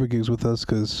played cover gigs with us,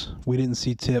 because we didn't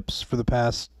see tips for the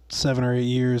past 7 or 8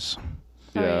 years.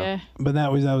 Oh, yeah. But that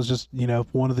was just,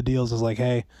 one of the deals is like,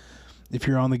 hey, if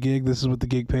you're on the gig, this is what the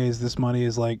gig pays. This money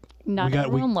is like, Not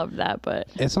everyone loved that, but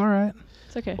it's all right.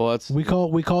 it's okay. Well,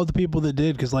 We called the people that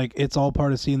did, because like it's all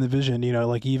part of seeing the vision.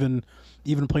 Like even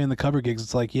playing the cover gigs,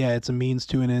 it's like, yeah, it's a means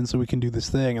to an end, so we can do this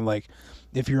thing. And like,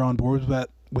 if you're on board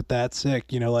with that, sick.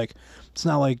 Like it's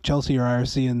not like Chelsea or I are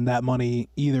seeing that money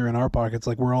either in our pockets.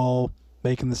 Like we're all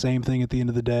making the same thing at the end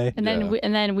of the day. And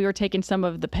then we were taking some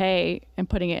of the pay and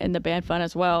putting it in the band fund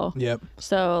as well. Yep.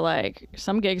 So like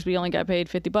some gigs we only got paid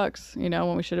 $50,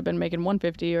 when we should have been making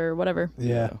 $150 or whatever.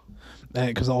 Yeah.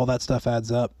 Because all that stuff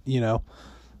adds up.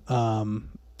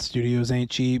 Studios ain't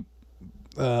cheap.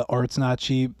 Art's not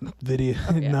cheap. Video,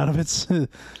 none of it's.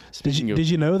 Did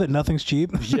you know that nothing's cheap?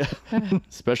 Yeah,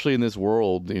 especially in this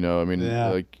world, Yeah.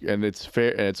 like, and it's fair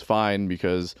and it's fine,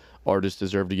 because artists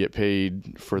deserve to get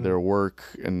paid for their work,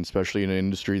 and especially in an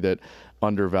industry that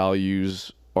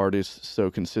undervalues artists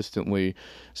so consistently.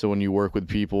 So when you work with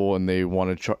people and they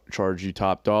want to charge you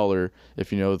top dollar,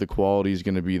 if the quality is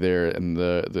going to be there and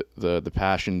the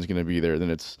passion is going to be there, then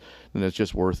it's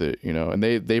just worth it, and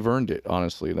they've earned it.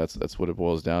 Honestly, that's what it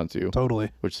boils down to. Totally.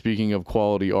 Which, speaking of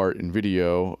quality art and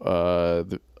video,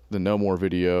 the No More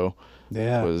video,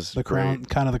 was the great.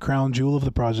 the crown jewel of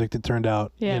the project, it turned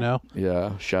out. Yeah.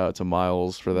 Yeah, shout out to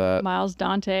Miles for that. Miles,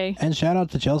 Dante. And shout out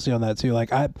to Chelsea on that too.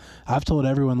 Like I've told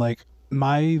everyone, like,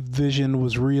 my vision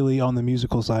was really on the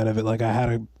musical side of it. Like I had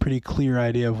a pretty clear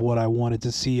idea of what I wanted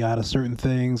to see out of certain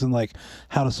things, and like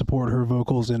how to support her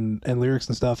vocals and lyrics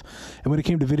and stuff. And when it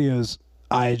came to videos,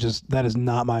 that is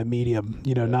not my medium,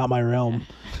 not my realm,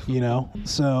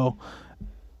 So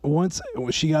once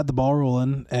she got the ball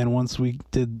rolling, and once we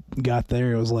got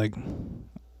there, it was like,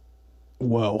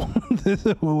 whoa,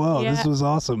 whoa, Yeah. this was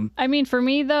awesome. I mean, for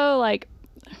me though, like,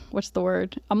 what's the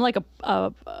word? I'm like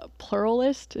a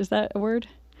pluralist. Is that a word?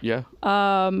 Yeah.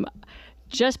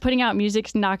 Just putting out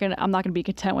music's I'm not gonna be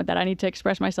content with that. I need to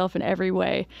express myself in every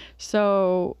way.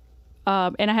 So,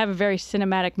 and I have a very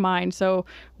cinematic mind. So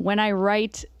when I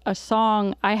write a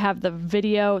song, I have the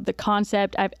video, the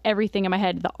concept, I have everything in my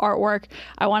head, the artwork.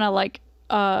 I want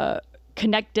to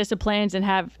connect disciplines and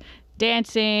have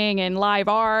dancing and live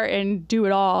art and do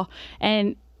it all.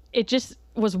 And it just,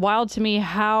 was wild to me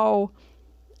how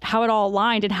it all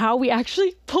aligned and how we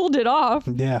actually pulled it off.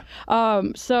 Yeah.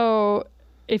 So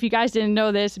if you guys didn't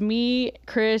know this, me,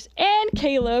 Chris, and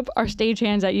Caleb are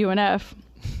stagehands at UNF.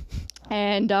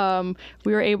 And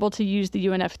we were able to use the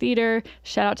UNF theater.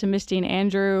 Shout out to Misty and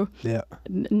Andrew. Yeah.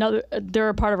 They're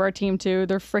a part of our team too.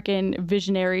 They're freaking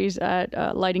visionaries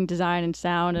at lighting design and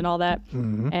sound and all that.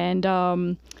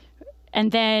 And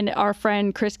then our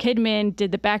friend Chris Kidman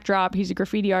did the backdrop. He's a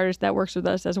graffiti artist that works with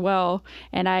us as well.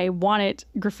 And I wanted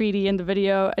graffiti in the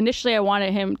video. Initially, I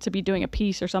wanted him to be doing a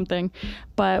piece or something,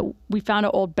 but we found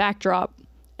an old backdrop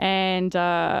and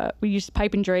we used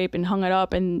pipe and drape and hung it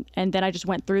up. And then I just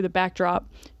went through the backdrop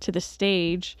to the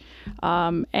stage.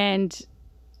 And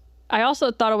I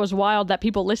also thought it was wild that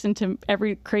people listened to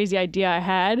every crazy idea I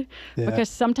had, because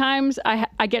sometimes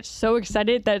I get so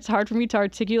excited that it's hard for me to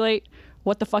articulate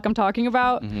what the fuck I'm talking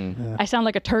about. I sound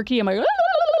like a turkey. I'm like,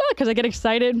 because I get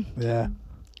excited. Yeah.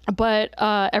 But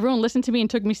everyone listened to me and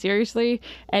took me seriously.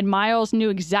 And Miles knew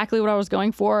exactly what I was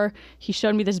going for. He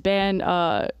showed me this band,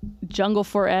 Jungle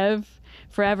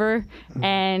Forever.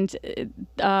 And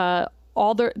they're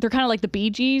kind of like the Bee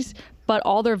Gees, but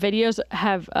all their videos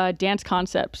have dance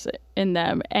concepts in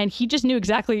them. And he just knew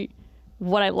exactly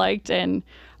what I liked. And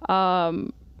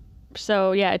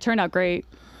so, yeah, it turned out great.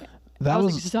 I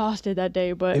was exhausted that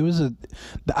day, but it was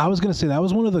I was gonna say that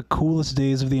was one of the coolest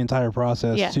days of the entire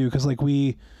process too, because like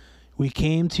we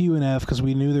came to UNF because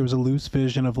we knew there was a loose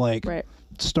vision of like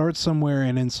start somewhere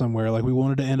and end somewhere. Like we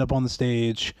wanted to end up on the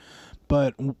stage,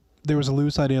 but there was a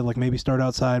loose idea of like maybe start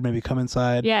outside, maybe come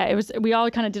inside. Yeah, it was. We all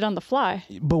kind of did on the fly.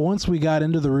 But once we got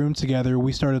into the room together,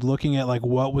 we started looking at like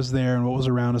what was there and what was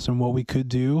around us and what we could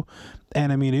do.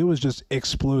 And I mean, it was just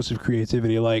explosive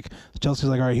creativity. Like Chelsea's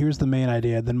like, all right, here's the main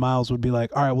idea. Then Miles would be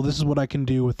like, all right, well, this is what I can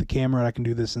do with the camera. And I can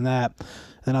do this and that.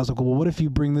 And I was like, well, what if you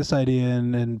bring this idea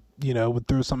in and, you know, would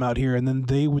throw something out here, and then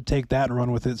they would take that and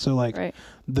run with it. So like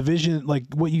the vision, like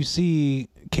what you see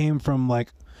came from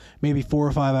like maybe 4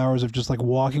 or 5 hours of just like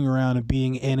walking around and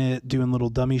being in it, doing little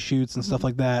dummy shoots and stuff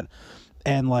like that.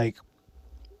 And like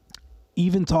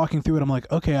even talking through it, I'm like,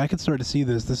 okay, I could start to see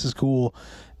this. This is cool.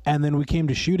 And then we came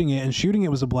to shooting it, and shooting it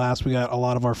was a blast. We got a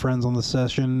lot of our friends on the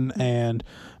session, and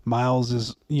Miles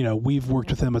is, you know, we've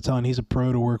worked with him a ton. He's a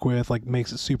pro to work with, like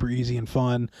makes it super easy and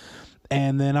fun.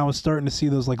 And then I was starting to see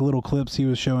those like little clips he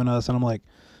was showing us, and I'm like,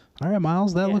 all right,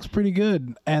 Miles, that looks pretty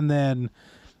good. And then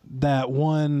that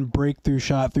one breakthrough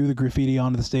shot through the graffiti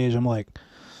onto the stage, I'm like,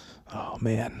 oh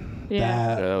man,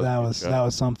 that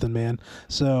was something, man.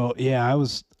 So yeah,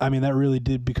 I mean, that really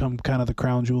did become kind of the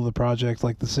crown jewel of the project.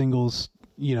 Like the singles,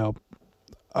 you know,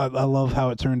 I love how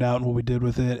it turned out and what we did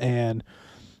with it, and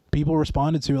people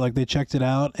responded to it. Like they checked it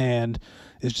out, and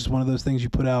it's just one of those things you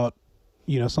put out,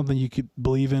 you know, something you could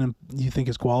believe in and you think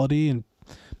is quality, and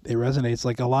it resonates.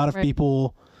 Like a lot of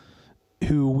people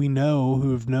who we know,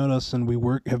 who have known us and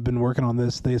have been working on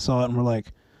this, they saw it and were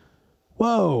like,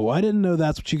 whoa, I didn't know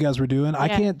that's what you guys were doing. I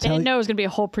can't tell you. They didn't know it was going to be a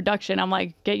whole production. I'm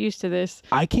like, get used to this.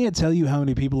 I can't tell you how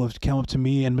many people have come up to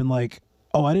me and been like,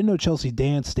 oh, I didn't know Chelsea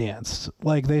danced.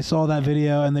 Like they saw that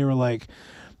video and they were like,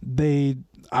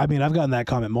 I mean, I've gotten that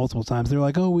comment multiple times. They're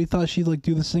like, oh, we thought she'd like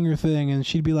do the singer thing and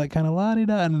she'd be like kind of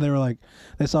la-di-da. And they were like,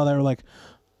 they saw that, were like,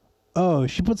 oh,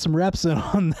 she put some reps in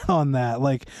on that.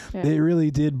 Like it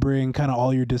really did bring kind of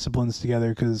all your disciplines together,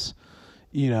 because,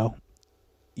 you know,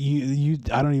 you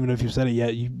I don't even know if you've said it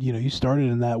yet. You know, you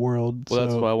started in that world. Well,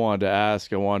 that's what I wanted to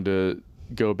ask. I wanted to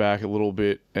go back a little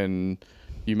bit, and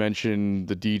you mentioned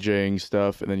the DJing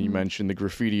stuff, and then you mentioned the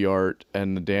graffiti art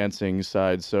and the dancing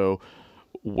side. So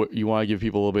what you want to give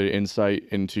people a little bit of insight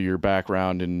into your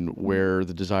background and where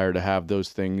the desire to have those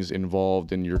things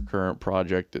involved in your current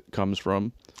project comes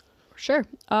from? Sure.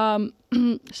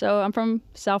 So I'm from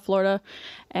South Florida,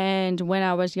 and when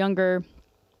I was younger,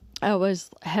 I was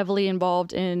heavily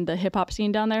involved in the hip hop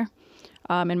scene down there,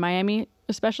 in Miami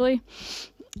especially.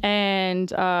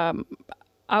 And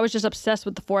I was just obsessed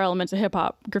with the 4 elements of hip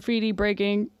hop: graffiti,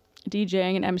 breaking,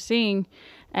 DJing, and MCing.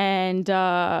 And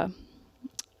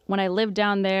when I lived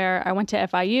down there, I went to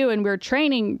FIU, and we were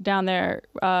training down there.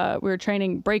 We were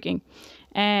training breaking.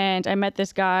 And I met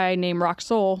this guy named Rock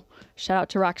Soul. Shout out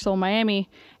to Rock Soul Miami.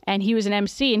 And he was an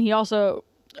MC, and he also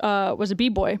was a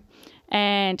B-boy.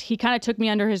 And he kind of took me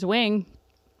under his wing,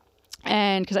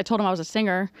 and because I told him I was a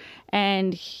singer,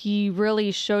 and he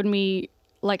really showed me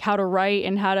like how to write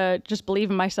and how to just believe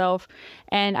in myself.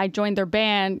 And I joined their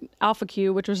band, Alpha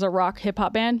Q, which was a rock hip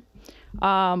hop band.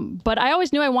 But I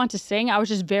always knew I wanted to sing. I was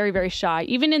just very, very shy.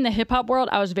 Even in the hip hop world,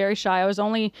 I was very shy. I was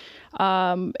only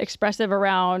expressive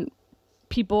around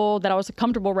people that I was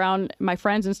comfortable around, my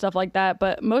friends and stuff like that.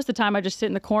 But most of the time I just sit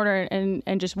in the corner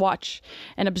and just watch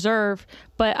and observe.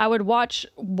 But I would watch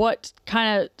what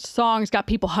kind of songs got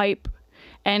people hype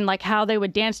and like how they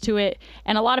would dance to it.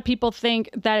 And a lot of people think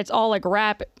that it's all like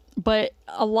rap, but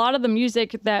a lot of the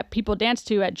music that people dance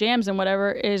to at jams and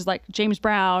whatever is like James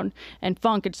Brown and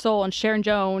funk and soul and Sharon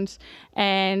Jones.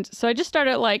 And so I just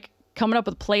started like coming up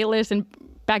with playlists and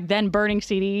back then burning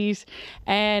CDs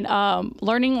and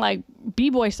learning like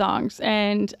b-boy songs.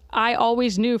 And I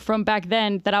always knew from back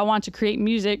then that I wanted to create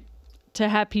music to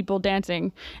have people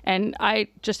dancing, and I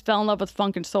just fell in love with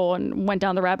funk and soul and went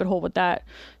down the rabbit hole with that.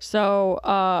 So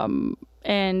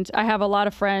and I have a lot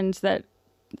of friends that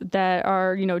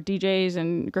are, you know, DJs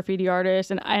and graffiti artists,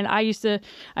 and I used to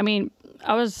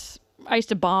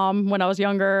bomb when I was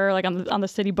younger, like on the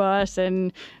city bus,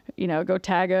 and you know, go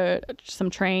tag some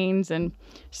trains. And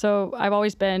so I've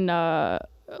always been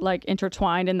like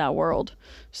intertwined in that world.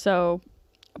 So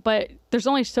but there's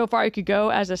only so far you could go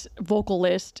as a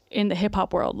vocalist in the hip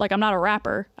hop world. Like, I'm not a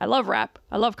rapper. I love rap.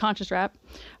 I love conscious rap.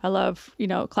 I love, you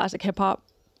know, classic hip hop.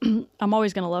 I'm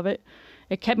always going to love it.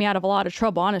 It kept me out of a lot of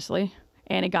trouble, honestly.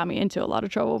 And it got me into a lot of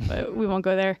trouble, but we won't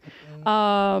go there.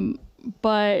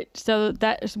 But so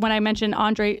that's when I mentioned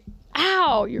Andre.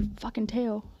 Ow, your fucking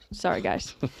tail. Sorry,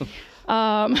 guys.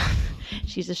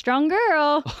 She's a strong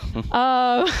girl.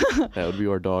 That would be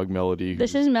our dog, Melody.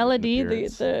 This is Melody,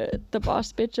 the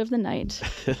boss bitch of the night.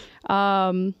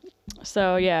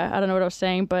 So yeah, I don't know what I was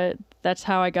saying, but that's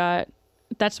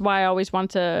why I always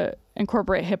wanted to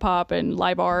incorporate hip hop and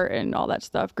live art and all that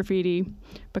stuff, graffiti,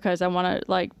 because I want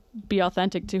to like be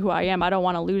authentic to who I am. I don't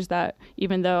want to lose that,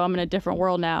 even though I'm in a different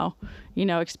world now, you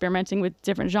know, experimenting with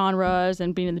different genres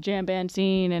and being in the jam band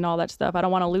scene and all that stuff. I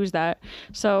don't want to lose that.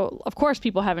 So of course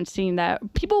people haven't seen that.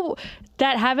 People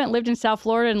that haven't lived in South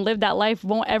Florida and lived that life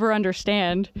won't ever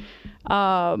understand.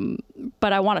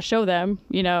 But I want to show them,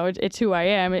 you know, it's who I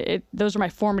am. Those are my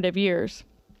formative years.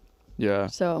 Yeah.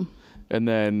 So. And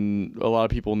then a lot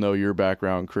of people know your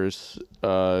background, Chris,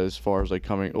 as far as like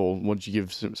coming. Well, why don't you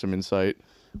give some insight?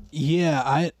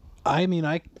 Yeah, I mean,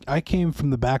 I came from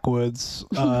the backwoods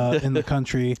in the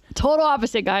country. Total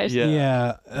opposite, guys.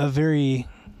 Yeah, a very,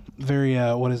 very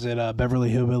what is it? Beverly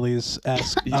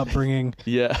Hillbillies-esque upbringing.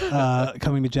 Yeah.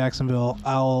 Coming to Jacksonville,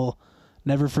 I'll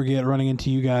never forget running into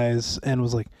you guys and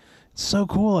was like, "It's so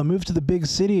cool! I moved to the big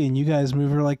city, and you guys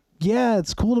moved." We're like, "Yeah,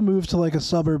 it's cool to move to like a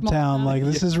suburb town. Like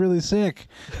this is really sick."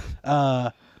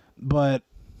 But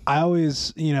I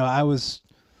always, you know, I was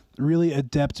really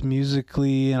adept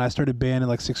musically, and I started band in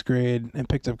like 6th grade and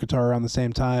picked up guitar around the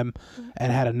same time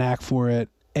and had a knack for it,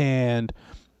 and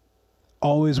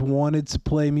always wanted to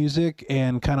play music,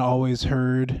 and kind of always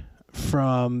heard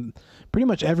from pretty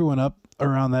much everyone up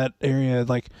around that area,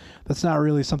 like that's not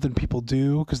really something people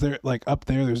do, because they're like up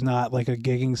there's not like a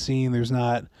gigging scene,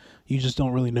 you just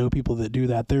don't really know people that do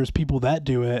that. There's people that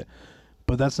do it,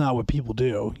 but that's not what people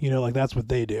do, you know, like that's what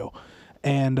they do.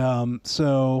 And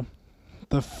so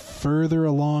the further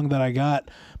along that I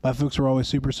got, my folks were always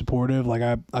super supportive. Like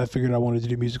I figured I wanted to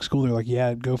do music school. They're like,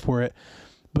 yeah, go for it.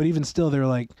 But even still, they're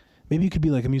like, maybe you could be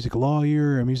like a music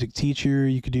lawyer or a music teacher.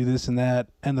 You could do this and that.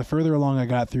 And the further along I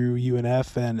got through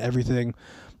UNF and everything,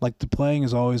 like the playing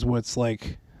is always what's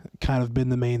like kind of been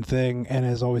the main thing and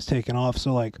has always taken off.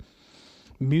 So like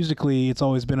musically, it's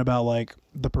always been about like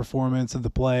the performance of the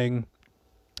playing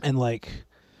and like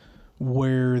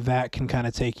where that can kind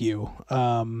of take you.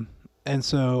 And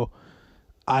so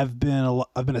I've been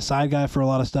a side guy for a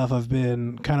lot of stuff. I've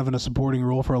been kind of in a supporting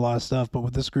role for a lot of stuff. But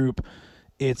with this group,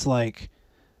 it's like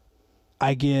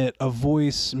I get a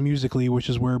voice musically, which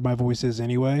is where my voice is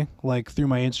anyway, like through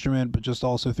my instrument, but just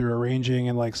also through arranging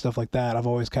and like stuff like that. I've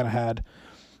always kind of had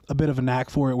a bit of a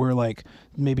knack for it, where like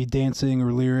maybe dancing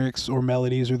or lyrics or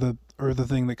melodies or the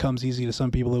thing that comes easy to some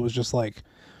people. It was just like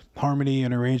harmony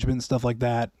and arrangement and stuff like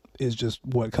that is just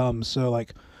what comes. So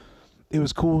like it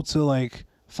was cool to like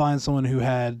find someone who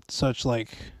had such like,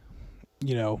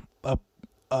 you know,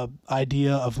 a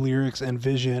idea of lyrics and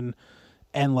vision,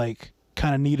 and like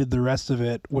kind of needed the rest of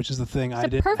it, which is the thing I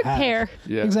didn't perfect have. pair.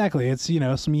 Yeah. Exactly. It's, you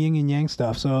know, some yin and yang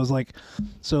stuff. So I was like,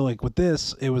 with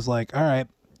this, it was like, all right,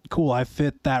 cool. I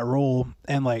fit that role,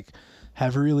 and like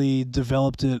have really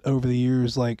developed it over the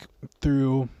years, like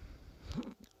through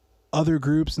other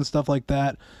groups and stuff like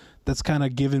that. That's kind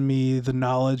of given me the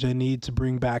knowledge I need to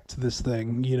bring back to this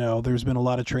thing. You know, there's been a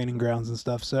lot of training grounds and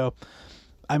stuff. So,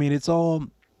 I mean, it's all,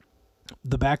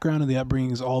 the background and the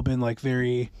upbringing has all been like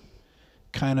very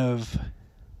kind of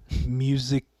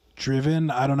music driven.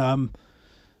 I don't know. I'm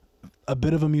a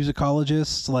bit of a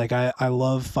musicologist. Like I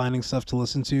love finding stuff to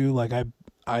listen to. Like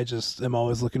I just am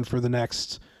always looking for the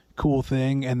next cool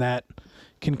thing, and that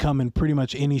can come in pretty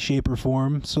much any shape or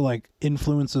form. So like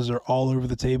influences are all over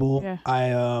the table. Yeah.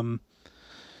 I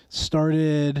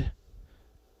started,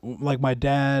 like, my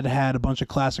dad had a bunch of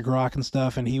classic rock and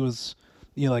stuff, and he was,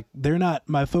 you know, like,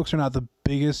 my folks are not the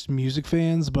biggest music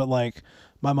fans, but like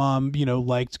my mom, you know,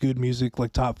 liked good music,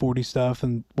 like top 40 stuff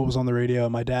and what was on the radio.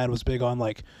 And my dad was big on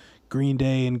like Green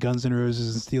Day and Guns N'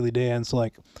 Roses and Steely Dan. So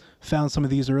like found some of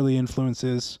these early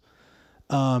influences.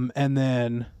 And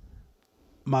then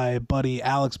my buddy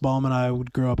Alex Baum and I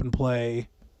would grow up and play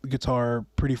guitar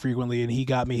pretty frequently, and he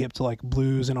got me hip to like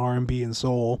blues and R&B and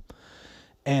soul.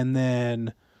 And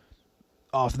then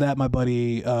off that, my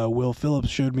buddy Will Phillips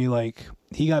showed me, like,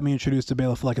 he got me introduced to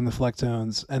Bela Fleck and the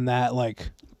Flecktones, and that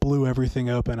like blew everything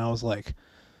open. I was like,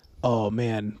 oh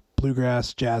man,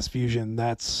 bluegrass jazz fusion,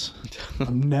 that's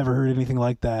I've never heard anything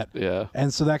like that. Yeah.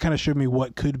 And so that kind of showed me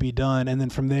what could be done. And then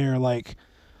from there, like,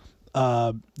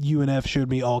 UNF showed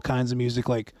me all kinds of music.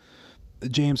 Like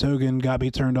James Hogan got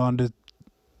me turned on to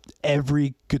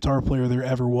every guitar player there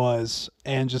ever was,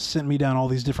 and just sent me down all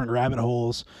these different rabbit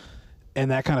holes.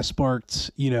 And that kind of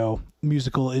sparked, you know,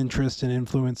 musical interest and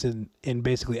influence in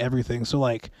basically everything. So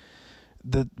like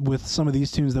with some of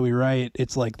these tunes that we write,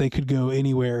 it's like they could go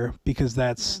anywhere because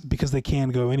because they can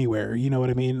go anywhere. You know what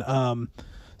I mean?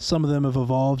 Some of them have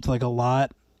evolved like a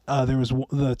lot. There was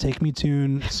the Take Me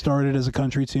tune started as a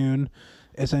country tune,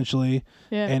 essentially,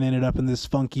 and ended up in this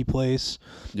funky place.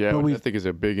 Yeah, which I think is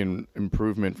a big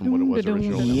improvement from what it was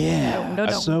originally. Yeah,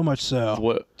 so much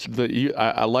so.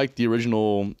 I like the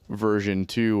original version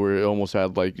too, where it almost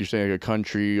had, like you're saying, like a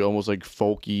country, almost like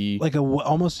folky, like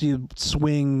almost a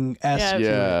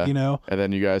swing-esque, you know. And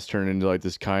then you guys turn into like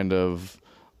this kind of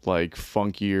like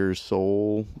funkier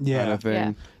soul kind of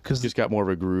thing, because it's got more of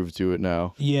a groove to it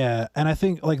now. Yeah, and I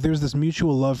think like there's this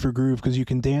mutual love for groove, because you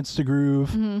can dance to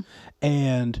groove,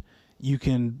 and you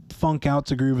can funk out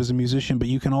to groove as a musician, but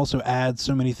you can also add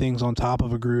so many things on top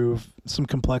of a groove, some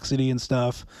complexity and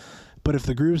stuff. But if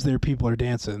the groove's there, people are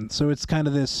dancing. So it's kind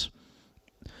of this.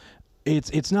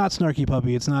 It's not Snarky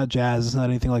Puppy, it's not jazz, it's not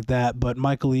anything like that. But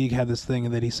Michael League had this thing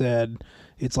that he said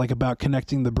it's like about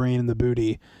connecting the brain and the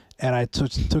booty. And I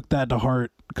took that to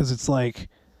heart, because it's like,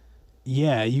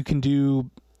 yeah, you can do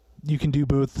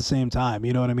both at the same time.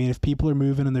 You know what I mean? If people are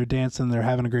moving and they're dancing and they're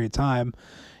having a great time,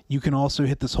 you can also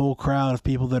hit this whole crowd of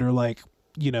people that are like,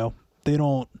 you know, they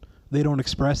don't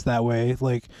express that way.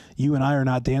 Like you and I are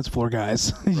not dance floor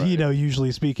guys, right. You know,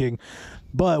 usually speaking,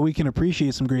 but we can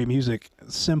appreciate some great music,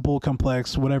 simple,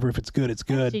 complex, whatever. If it's good, it's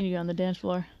good. I've seen you on the dance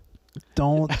floor.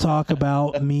 Don't talk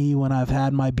about me when I've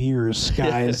had my beers,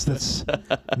 guys. That's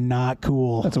not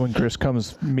cool. That's when Chris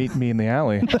comes meet me in the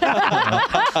alley.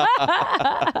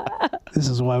 This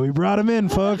is why we brought him in,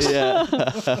 folks. Yeah.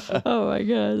 Oh my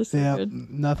god. This is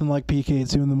good. Nothing like PK at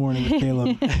 2 a.m. with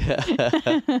Caleb.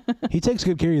 He takes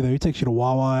good care of you, though. He takes you to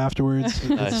Wawa afterwards.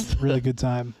 It's a really good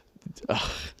time.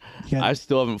 I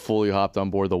still haven't fully hopped on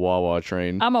board the Wawa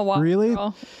train. I'm a Wawa Really?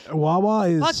 girl. Wawa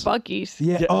is Fuck Buc-ee's.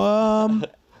 Yeah.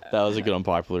 That was a good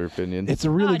unpopular opinion. It's a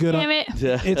really good. Damn it.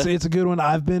 It's a good one.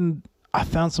 I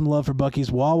found some love for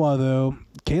Buc-ee's. Wawa, though.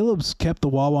 Caleb's kept the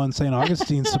Wawa in St.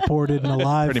 Augustine supported and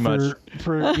alive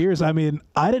for years. I mean,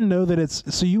 I didn't know that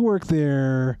it's. So you work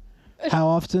there how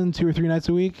often? 2 or 3 nights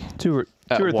a week? Two or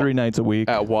three nights a week.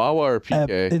 At Wawa or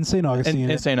PK? In St.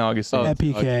 Augustine. In St. Augustine. At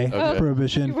PK. Okay.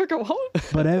 Prohibition. You work at Wawa?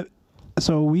 But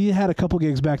so we had a couple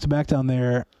gigs back to back down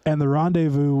there, and the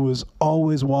rendezvous was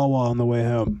always Wawa on the way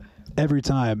home. Every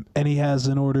time. And he has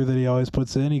an order that he always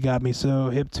puts in. He got me so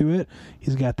hip to it.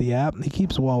 He's got the app. He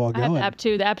keeps Wawa going. I have the app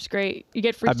too. The app's great. You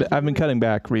get free. I've been cutting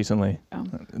back recently. I've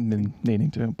been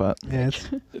needing to, but yeah,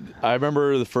 I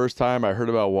remember the first time I heard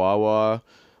about Wawa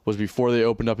was before they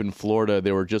opened up in Florida.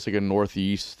 They were just like a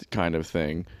Northeast kind of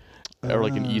thing, or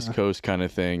like an East Coast kind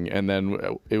of thing. And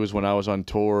then it was when I was on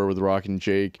tour with Rockin'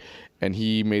 Jake, and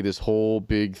he made this whole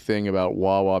big thing about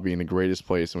Wawa being the greatest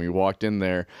place. And we walked in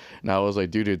there, and I was like,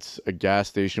 dude, it's a gas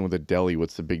station with a deli.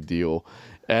 What's the big deal?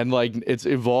 And like, it's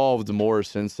evolved more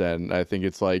since then. I think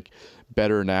it's like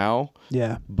better now.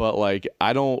 Yeah. But like,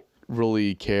 I don't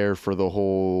really care for the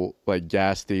whole like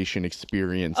gas station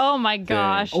experience. Oh my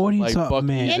gosh. What are you like talking,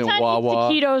 man? Buc-ee's and Anton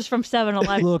Wawa. eats taquitos from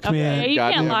 7-Eleven. Look, man. You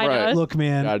can't lie to us. Look,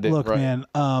 man.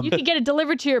 You can get it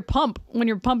delivered to your pump when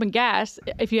you're pumping gas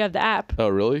if you have the app. Oh,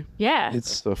 really? Yeah. It's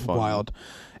so fun. wild.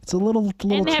 It's a little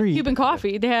and they treat. have Cuban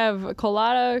coffee. They have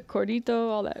colada, cordito,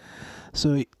 all that.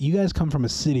 So you guys come from a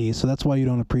city, so that's why you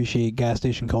don't appreciate gas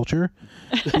station culture,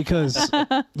 because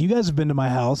you guys have been to my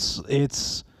house.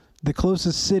 It's the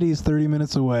closest city is 30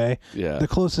 minutes away. Yeah. The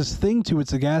closest thing to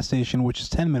it's a gas station, which is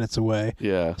 10 minutes away.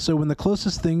 Yeah. So when the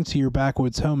closest thing to your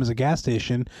backwoods home is a gas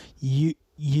station, you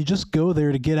you just go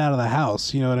there to get out of the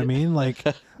house. You know what I mean? Like,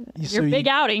 Your big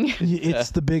outing.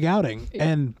 It's the big outing,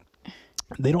 and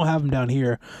they don't have them down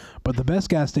here. But the best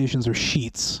gas stations are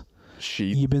Sheetz.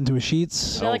 Sheet. You been to a Sheetz?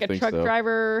 Is that like a think truck so.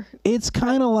 driver? It's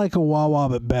kind of like a Wawa,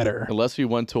 but better. Unless we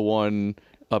went to one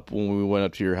up when we went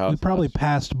up to your house. We probably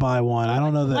passed by one. I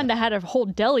don't know One that. that had a whole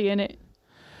deli in it.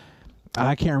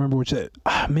 I can't remember which.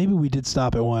 Maybe we did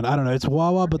stop at one. I don't know. It's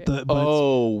Wawa, but the. But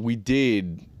Oh, we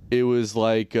did. It was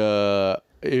like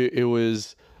it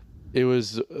was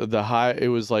the high. It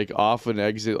was like off an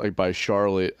exit like by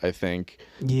Charlotte, I think.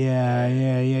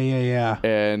 Yeah.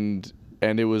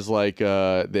 And it was like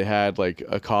they had like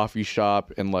a coffee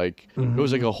shop and like it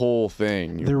was like a whole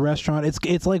thing. The restaurant.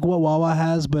 It's like what Wawa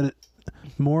has, but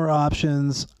more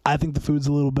options. I think the food's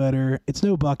a little better. It's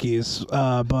no Buc-ee's,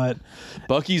 but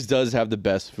Buc-ee's does have the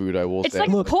best food, I will It's say. like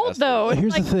a cult, though. It's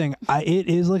here's like, the thing. It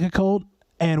is like a cult,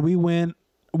 and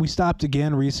we stopped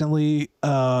again recently.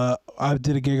 I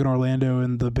did a gig in Orlando,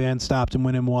 and the band stopped and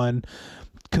went in one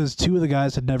because two of the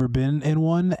guys had never been in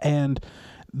one, and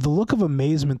the look of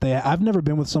amazement I've never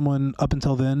been with someone up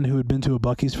until then who had been to a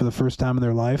Buc-ee's for the first time in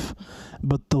their life,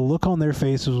 but the look on their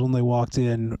faces when they walked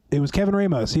in, it was Kevin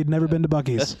Ramos. He had never been to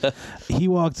Buc-ee's. He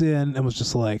walked in and was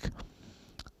just like,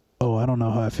 oh, I don't know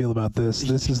how I feel about this.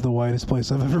 This is the whitest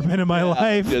place I've ever been in my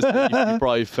life. Just, you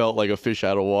probably felt like a fish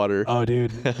out of water. Oh,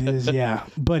 dude. Yeah.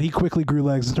 But he quickly grew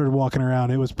legs and started walking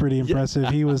around. It was pretty impressive.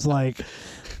 He was like,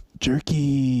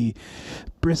 jerky,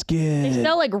 brisket. they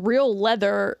sell like real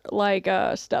leather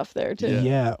stuff there too.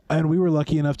 Yeah. And we were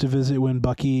lucky enough to visit when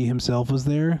Bucky himself was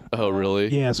there. Oh, really?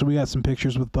 Yeah. So we got some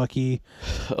pictures with Bucky.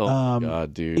 Oh, my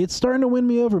God, dude. It's starting to win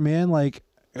me over, man. Like,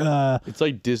 It's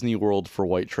like Disney World for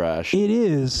white trash. it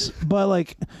is, but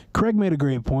like Craig made a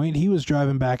great point. He was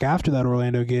driving back after that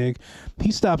Orlando gig.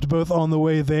 He stopped both on the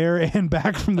way there and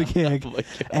back from the gig. Oh my God.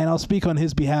 And I'll speak on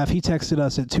his behalf. He texted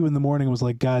us at 2 a.m. and was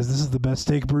like, "Guys, this is the best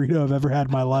steak burrito I've ever had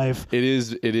in my life." It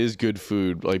is good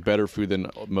food, like better food than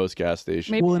most gas stations.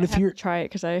 Maybe Well, and I if have you're- to try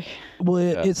it because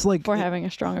It's like before having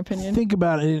a strong opinion. think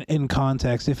about it in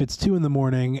context. If it's 2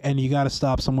 a.m. and you got to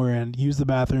stop somewhere and use the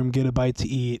bathroom, get a bite to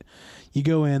eat. You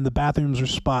go in, the bathrooms are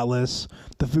spotless.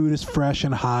 The food is fresh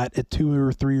and hot at 2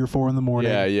 or 3 or 4 in the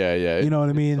morning. Yeah. You know what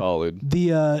I mean? Solid.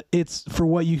 It's for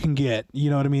what you can get. You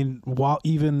know what I mean?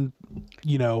 Even,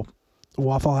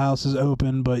 Waffle House is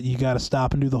open, but you got to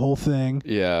stop and do the whole thing.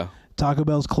 Yeah. Taco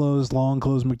Bell's closed, long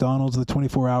closed. McDonald's, the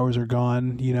 24 hours are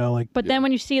gone. But then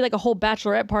when you see like a whole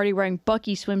bachelorette party wearing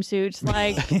Bucky swimsuits,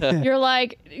 like you're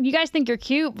like, you guys think you're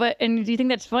cute, and do you think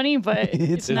that's funny? But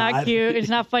it's not not. cute. It's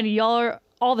not funny. Y'all are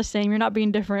all the same. You're not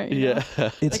being different. you know?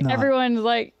 Yeah. it's Like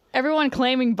not. everyone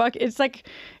claiming Bucky. It's like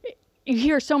you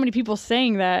hear so many people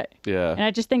saying that, Yeah. and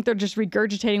I just think they're just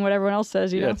regurgitating what everyone else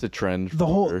says. You Yeah, know, it's a trend. The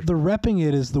repping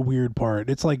it is the weird part.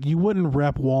 It's like you wouldn't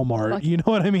rep Walmart. Like- You know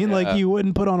what I mean? Yeah. Like you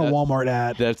wouldn't put on a Walmart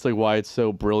ad. That's like why it's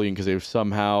so brilliant because they've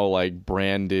somehow like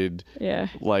branded yeah.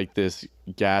 like this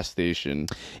gas station.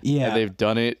 Yeah. And they've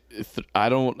done it.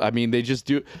 They just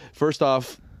do. First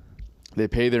off, they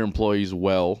pay their employees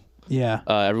well. Yeah.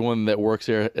 Everyone that works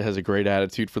there has a great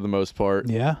attitude for the most part.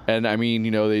 Yeah. And I mean,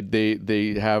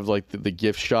 they have like the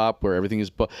gift shop where everything is.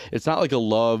 It's not like a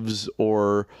Love's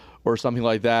or something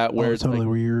like that where it's totally like,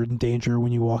 where you're in danger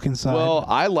when you walk inside. well,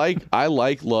 I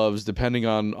like Love's depending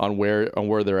on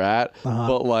where they're at,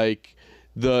 but like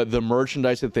the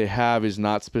merchandise that they have is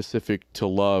not specific to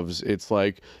Love's. It's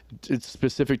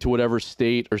specific to whatever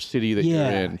state or city that you're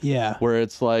in. Yeah. Where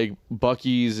it's like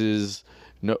Buc-ee's is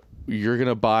no. You're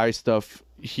gonna buy stuff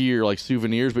here like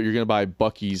souvenirs, but you're gonna buy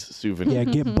Buc-ee's souvenirs. Yeah,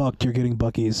 get bucked. You're getting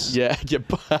Buc-ee's. Yeah,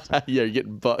 you're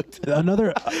getting bucked.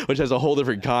 Another. Which has a whole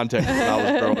different context than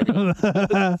I was growing up.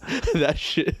 That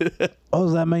shit. What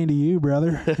does that mean to you,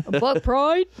 brother? Buck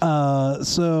pride.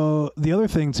 So the other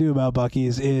thing too about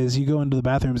Buc-ee's is you go into the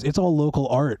bathrooms. It's all local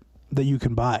art that you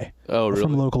can buy. Oh, really?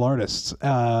 From local artists,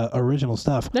 original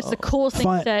stuff. That's the coolest thing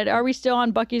you said. Are we still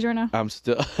on Bucky's right now? I'm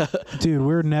still. Dude,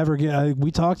 we're never getting.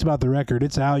 We talked about the record.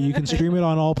 It's out. You can stream it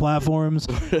on all platforms.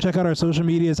 Check out our social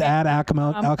medias at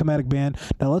Alchematic Band.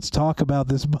 Now let's talk about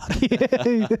this Bucky.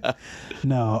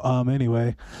 No.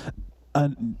 Anyway.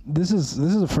 This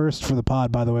is a first for the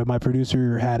pod, by the way. My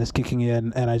producer hat is kicking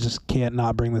in, and I just can't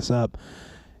not bring this up.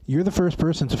 You're the first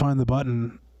person to find the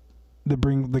button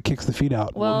that kicks the feet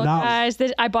out. Well, guys,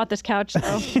 I bought this couch, so.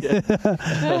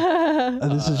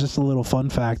 This is just a little fun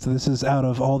fact. This is out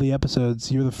of all the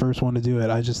episodes, you're the first one to do it.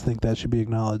 I just think that should be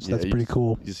acknowledged. Yeah, That's pretty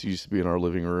cool. This used to be in our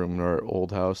living room in our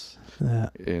old house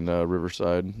in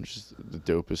Riverside, which is the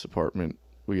dopest apartment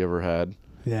we ever had.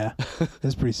 Yeah,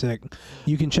 it's pretty sick.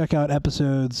 You can check out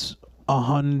episodes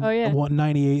yeah.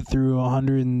 98 through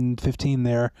 115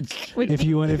 there. If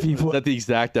you Is that the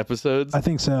exact episodes? I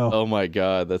think so. Oh my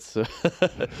God, that's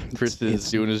Chris is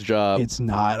doing his job. It's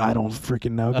not. I don't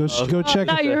freaking know. Go check.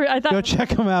 I thought Go check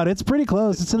them out. It's pretty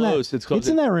close. It's in close. that. It's close. It's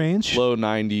in that range. Low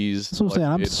 90s. That's what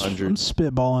I'm saying. I'm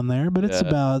spitballing there, but it's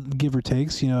about give or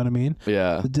takes. You know what I mean?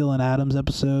 Yeah. The Dylan Adams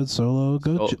episode, Solo.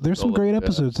 There's some great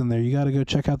episodes in there. You got to go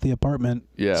check out the apartment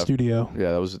studio.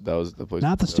 Yeah, that was the place.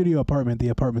 Not the studio apartment. The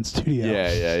apartment studio.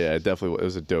 Yeah. Definitely, it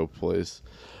was a dope place.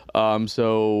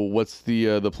 So what's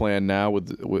the plan now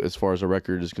with as far as the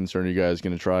record is concerned? Are you guys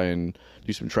going to try and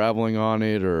do some traveling on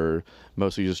it, or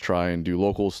mostly just try and do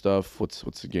local stuff? What's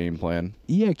the game plan?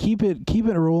 Yeah, keep it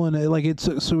rolling. Like it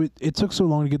took so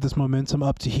long to get this momentum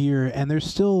up to here, and there's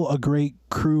still a great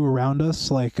crew around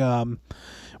us. Like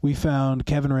we found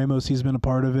Kevin Ramos, he's been a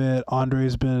part of it.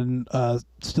 Andre's been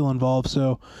still involved.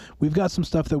 So we've got some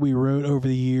stuff that we wrote over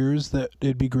the years that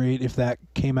it'd be great if that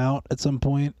came out at some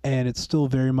point. And it's still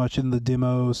very much in the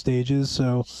demo stages.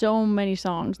 So many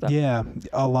songs, though. Yeah,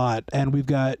 a lot. And we've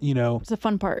got, it's the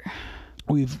fun part.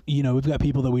 We've got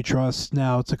people that we trust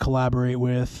now to collaborate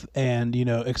with and,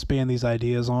 expand these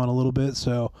ideas on a little bit.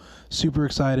 So super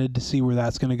excited to see where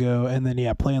that's going to go. And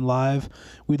then, playing live.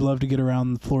 We'd love to get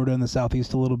around Florida and the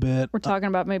Southeast a little bit. We're talking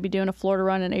about maybe doing a Florida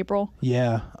run in April.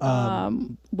 Yeah.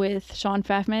 With Sean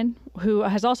Pfaffman, who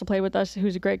has also played with us,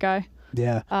 who's a great guy.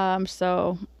 Yeah.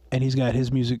 And he's got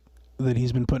his music that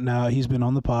he's been putting out. He's been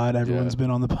on the pod. Everyone's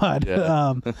been on the pod.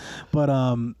 Yeah.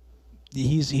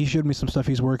 He showed me some stuff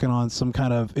he's working on, some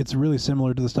kind of, it's really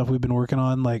similar to the stuff we've been working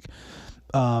on, like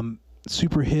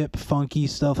super hip, funky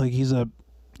stuff. Like he's a,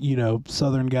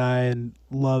 Southern guy and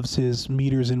loves his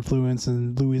Meters influence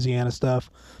and Louisiana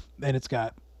stuff. And it's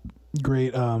got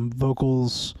great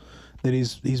vocals that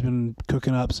he's been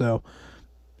cooking up. So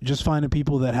just finding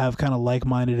people that have kind of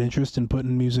like-minded interest in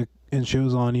putting music and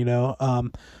shows on,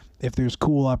 if there's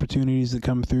cool opportunities that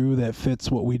come through that fits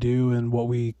what we do and what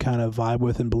we kind of vibe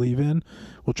with and believe in,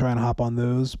 we'll try and hop on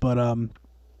those. But,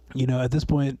 at this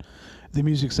point, the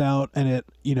music's out and it,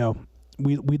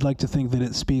 we'd like to think that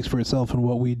it speaks for itself and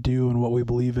what we do and what we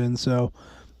believe in. So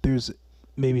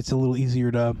maybe it's a little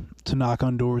easier to knock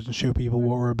on doors and show people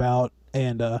what we're about.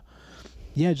 And,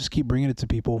 just keep bringing it to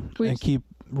people and keep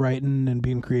writing and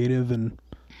being creative and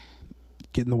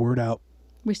getting the word out.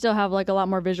 We still have like a lot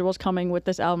more visuals coming with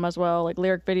this album as well, like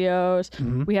lyric videos.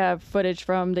 Mm-hmm. We have footage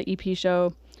from the EP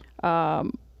show.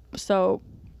 So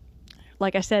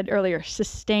like I said earlier,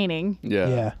 sustaining.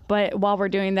 Yeah. But while we're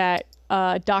doing that,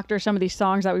 doctor some of these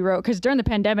songs that we wrote. Because during the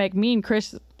pandemic, me and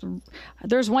Chris,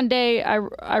 there's one day I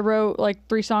wrote like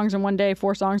 3 songs in one day,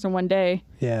 4 songs in one day.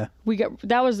 Yeah. We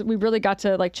really got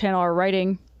to like channel our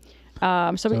writing.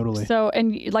 Totally.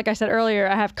 And like I said earlier,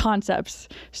 I have concepts.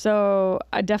 So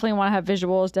I definitely want to have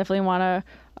visuals, definitely want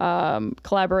to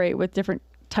collaborate with different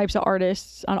types of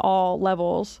artists on all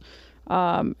levels,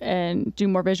 and do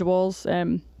more visuals.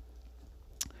 And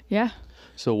yeah.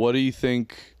 So what do you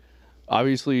think,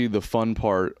 obviously the fun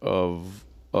part of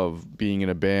being in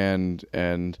a band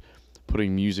and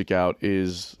putting music out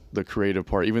is the creative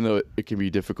part, even though it can be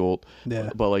difficult,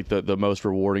 but like the most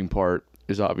rewarding part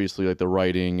is obviously like the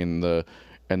writing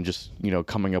and just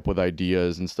coming up with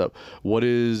ideas and stuff. What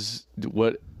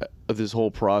this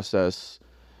whole process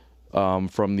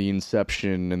from the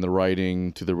inception and the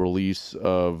writing to the release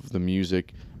of the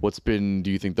music, what's been,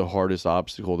 do you think, the hardest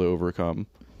obstacle to overcome?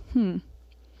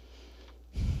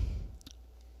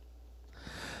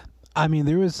 I mean,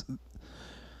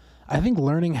 I think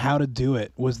learning how to do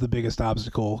it was the biggest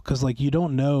obstacle, because like you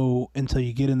don't know until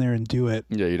you get in there and do it.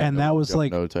 Yeah, you don't and know, that was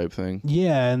like no type thing.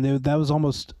 Yeah, and that was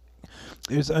almost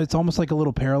it's almost like a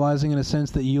little paralyzing in a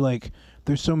sense that you like.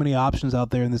 There's so many options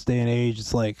out there in this day and age.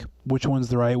 It's like which one's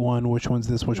the right one, which one's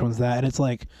this, which one's that, and it's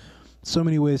like so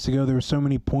many ways to go. There were so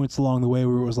many points along the way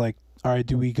where it was like, all right,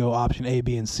 do we go option A,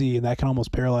 B, and C, and that can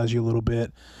almost paralyze you a little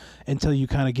bit until you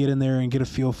kind of get in there and get a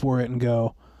feel for it and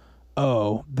go,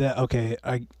 oh,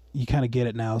 you kind of get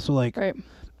it now. So like, right.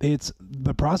 It's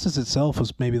the process itself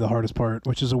was maybe the hardest part,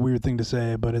 which is a weird thing to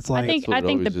say, but it's like I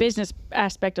think the business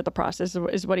aspect of the process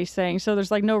is what he's saying. So there's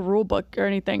like no rule book or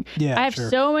anything. Yeah, I have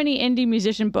so many indie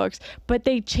musician books, but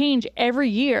they change every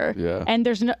year. Yeah. And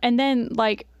then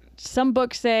like some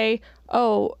books say,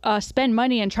 spend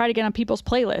money and try to get on people's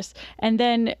playlists. And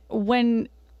then when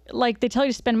like they tell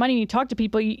you to spend money and you talk to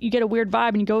people, you get a weird vibe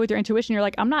and you go with your intuition. You're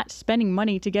like, I'm not spending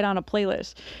money to get on a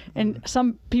playlist. And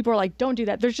some people are like, don't do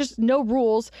that. There's just no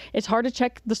rules. It's hard to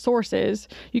check the sources.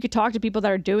 You could talk to people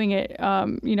that are doing it.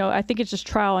 I think it's just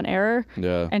trial and error.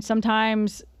 Yeah. And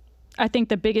sometimes I think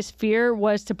the biggest fear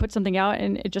was to put something out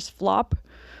and it just flop.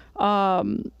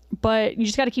 but you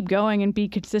just got to keep going and be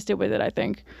consistent with it, I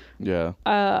think. Yeah.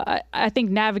 I think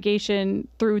navigation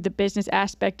through the business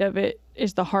aspect of it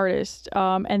is the hardest.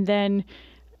 And then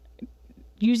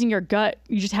using your gut,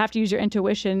 you just have to use your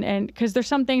intuition. And because there's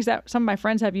some things that some of my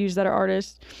friends have used that are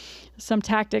artists, some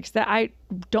tactics that I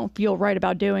don't feel right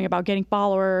about doing, about getting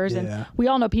followers. And we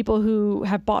all know people who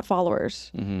have bought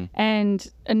followers. And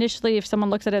initially, if someone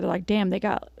looks at it, they're like, damn, they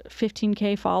got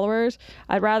 15K followers.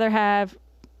 I'd rather have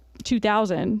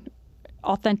 2,000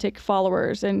 authentic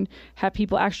followers and have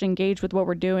people actually engage with what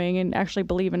we're doing and actually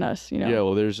believe in us, Yeah,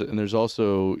 well, there's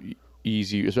also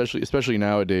easy, especially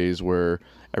nowadays, where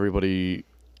everybody,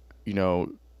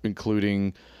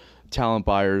 including talent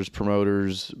buyers,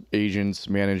 promoters, agents,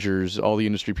 managers, all the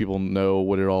industry people know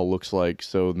what it all looks like.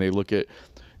 So when they look at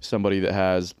somebody that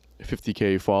has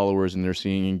 50K followers and they're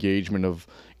seeing engagement of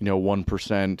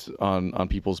 1% on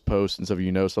people's posts and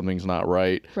stuff, something's not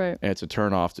right, and it's a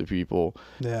turnoff to people.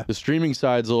 The streaming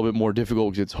side's a little bit more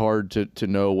difficult because it's hard to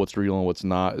know what's real and what's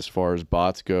not as far as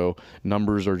bots go.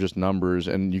 Numbers are just numbers,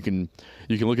 and you can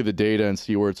look at the data and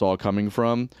see where it's all coming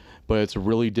from, but it's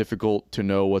really difficult to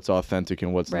know what's authentic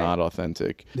and what's not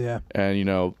authentic.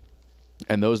 And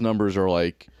and those numbers are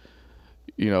like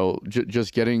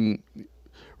just getting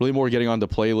onto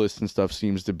playlists and stuff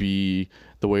seems to be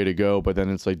the way to go. But then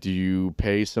it's like, do you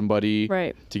pay somebody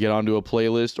to get onto a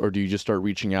playlist, or do you just start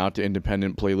reaching out to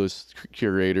independent playlist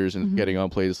curators and getting on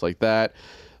playlists like that?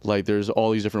 Like, there's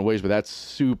all these different ways, but that's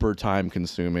super time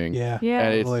consuming.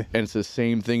 And it's the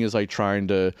same thing as it's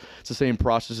the same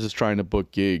process as trying to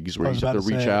book gigs, where you just have to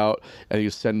reach out and you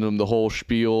send them the whole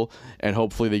spiel, and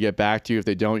hopefully they get back to you. If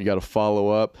they don't, you got to follow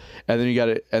up, and then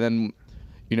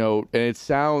and it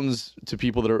sounds to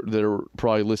people that are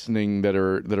probably listening that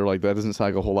are like, that doesn't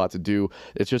sound like a whole lot to do.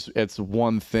 It's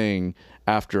one thing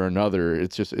after another.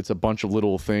 It's a bunch of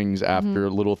little things after a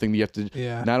little thing that you have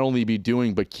to not only be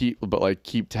doing, but keep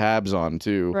tabs on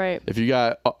too. If you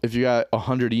got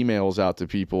 100 emails out to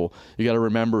people, you got to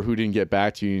remember who didn't get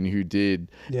back to you and who did,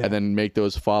 and then make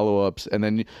those follow-ups.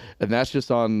 And that's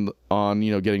just on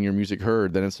getting your music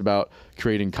heard. Then it's about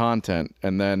creating content,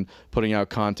 and then putting out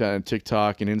content on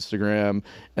TikTok and Instagram,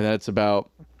 and then it's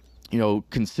about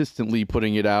consistently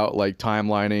putting it out, like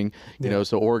timelining,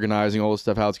 so organizing all this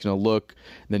stuff, how it's going to look.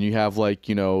 And then you have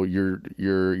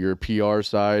your PR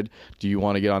side. Do you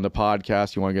want to get on the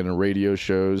podcast? Do you want to get on radio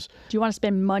shows? Do you want to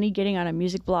spend money getting on a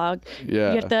music blog? You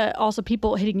have to also,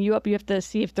 people hitting you up, you have to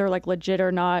see if they're like legit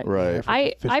or not.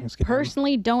 I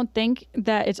personally don't think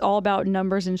that it's all about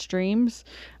numbers and streams.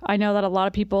 I know that a lot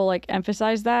of people like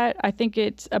emphasize that. I think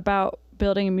it's about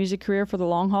building a music career for the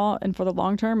long haul and for the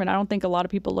long term, and I don't think a lot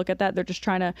of people look at that. They're just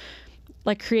trying to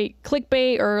like create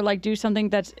clickbait or like do something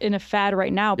that's in a fad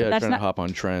right now, but that's trying not to hop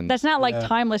on trends. That's not like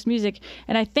timeless music.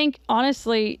 And I think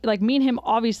honestly, like, me and him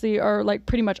obviously are like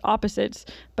pretty much opposites,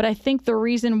 but I think the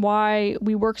reason why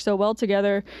we work so well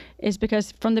together is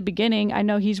because from the beginning, I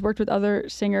know he's worked with other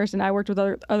singers and I worked with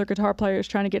other guitar players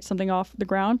trying to get something off the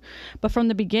ground, but from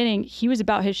the beginning he was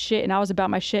about his shit and I was about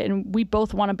my shit, and we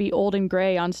both want to be old and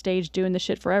gray on stage doing the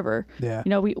shit forever.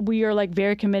 We are like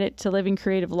very committed to living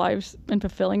creative lives and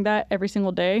fulfilling that every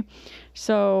single day.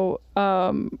 So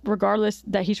regardless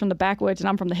that he's from the backwoods and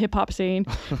I'm from the hip hop scene,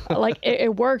 like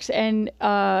it works. And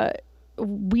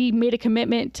we made a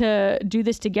commitment to do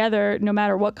this together no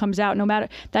matter what comes out,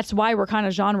 that's why we're kind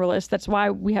of genreless. That's why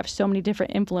we have so many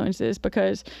different influences,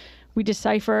 because we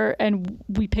decipher and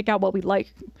we pick out what we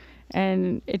like,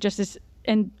 and it just is,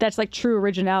 and that's like true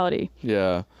originality.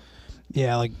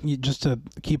 Yeah, like just to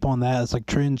keep on that, it's like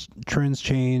trends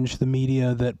change, the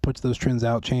media that puts those trends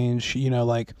out change,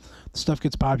 like stuff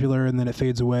gets popular and then it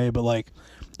fades away, but like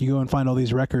you go and find all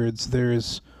these records,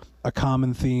 there's a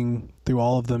common thing through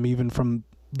all of them, even from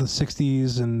the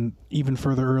 60s and even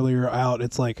further earlier out.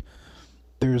 It's like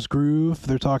there's groove,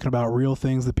 they're talking about real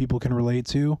things that people can relate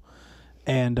to,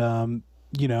 and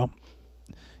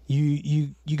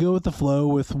You go with the flow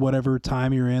with whatever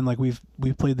time you're in. Like we've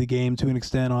played the game to an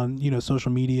extent on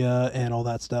social media and all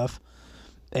that stuff,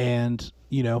 and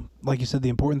like you said, the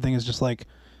important thing is just like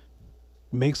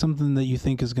make something that you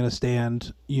think is going to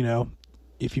stand.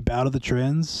 If you bow to the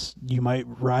trends, you might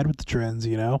ride with the trends.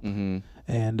 And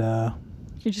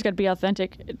you just got to be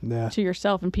authentic to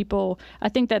yourself, and people. I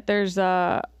think that there's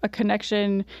a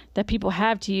connection that people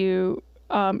have to you.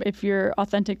 If you're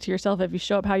authentic to yourself, if you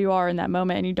show up how you are in that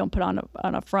moment and you don't put on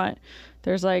a front,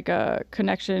 there's like a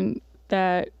connection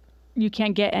that you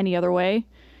can't get any other way.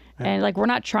 And like, we're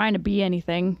not trying to be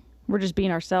anything. We're just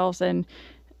being ourselves. And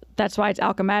that's why it's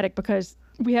Alchematic, because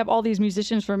we have all these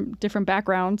musicians from different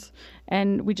backgrounds,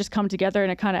 and we just come together,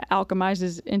 and it kind of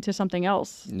alchemizes into something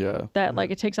else. Yeah. That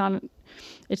like it takes on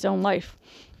its own life.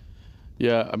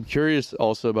 Yeah, I'm curious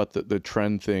also about the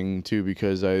trend thing too,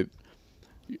 because I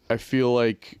feel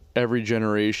like every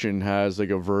generation has like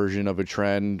a version of a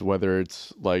trend, whether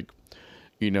it's like,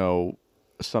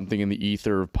 something in the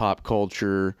ether of pop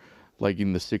culture. Like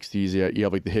in the 60s, you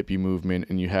have like the hippie movement,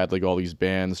 and you had like all these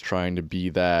bands trying to be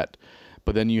that.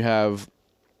 But then you have,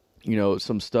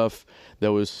 some stuff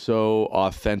that was so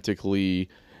authentically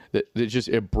that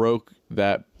it broke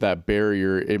that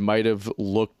barrier. It might have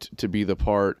looked to be the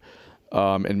part,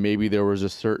 and maybe there was a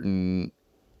certain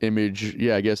image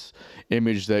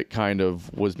that kind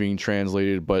of was being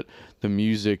translated, but the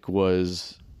music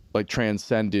was like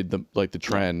transcended the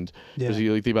trend. Because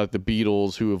you think about the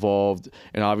Beatles, who evolved,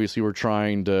 and obviously were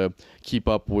trying to keep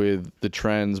up with the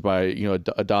trends by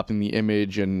adopting the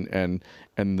image and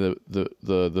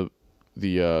the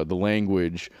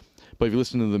language. But if you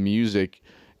listen to the music,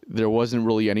 there wasn't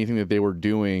really anything that they were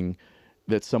doing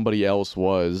that somebody else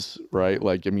was, right?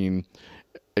 Like, I mean,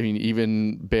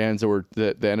 even bands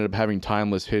that ended up having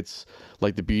timeless hits,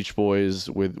 like the Beach Boys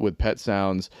with Pet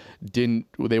Sounds,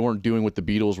 they weren't doing what the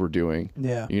Beatles were doing.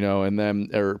 Yeah. And then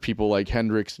there are people like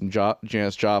Hendrix and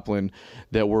Janis Joplin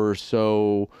that were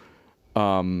so,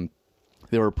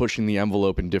 they were pushing the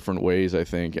envelope in different ways, I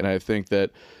think. And I think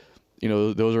that,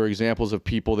 those are examples of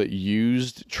people that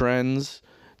used trends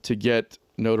to get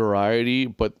notoriety,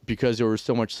 but because there was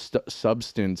so much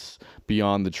substance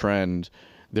beyond the trend,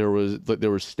 there was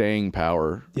staying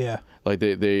power. Yeah. Like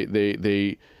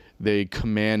they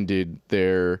commanded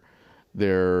their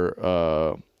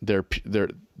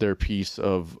piece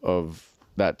of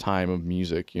that time of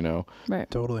music,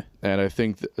 Right. Totally. And I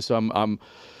think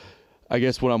I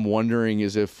guess what I'm wondering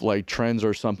is if like trends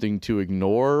are something to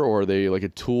ignore, or are they like a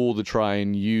tool to try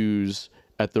and use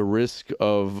at the risk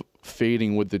of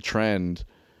fading with the trend.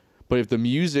 But if the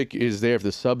music is there, if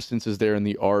the substance is there in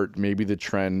the art, maybe the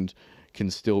trend can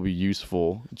still be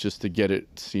useful just to get it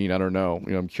seen. I don't know.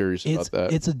 I'm curious about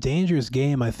that. It's a dangerous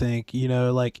game, I think.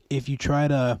 Like if you try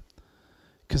to,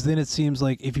 because then it seems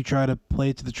like if you try to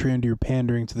play to the trend, you're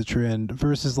pandering to the trend,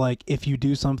 versus like if you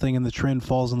do something and the trend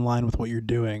falls in line with what you're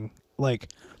doing. Like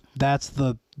that's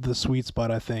the sweet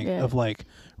spot, I think, of like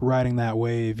riding that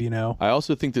wave. I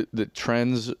also think that the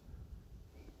trends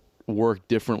work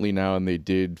differently now than they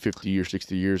did 50 or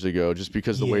 60 years ago, just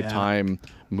because the way time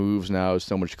moves now is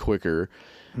so much quicker.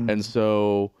 And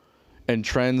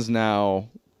trends now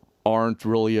aren't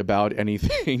really about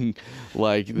anything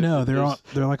like they're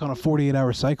like on a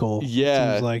 48-hour cycle.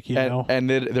 Yeah, it seems like, and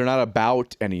they're not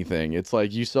about anything. It's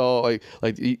like you saw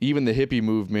like even the hippie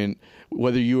movement,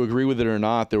 whether you agree with it or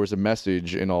not, there was a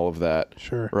message in all of that.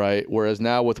 Sure. Right. Whereas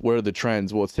now, what are the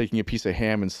trends? Well, it's taking a piece of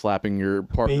ham and slapping your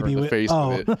partner in the face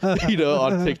with it,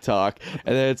 on TikTok,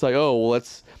 and then it's like, oh well,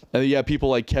 and you have people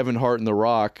like Kevin Hart and The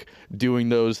Rock doing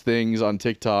those things on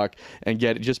TikTok and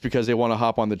get it just because they want to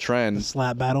hop on the trend. The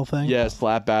slap battle thing? Yeah,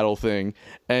 slap battle thing.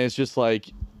 And it's just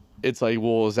like,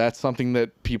 well, is that something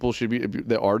that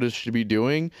that artists should be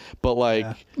doing? But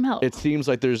like, No. It seems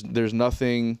like there's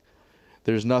nothing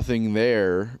there. There's nothing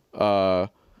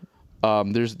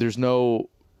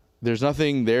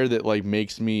there that like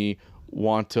makes me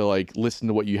want to like listen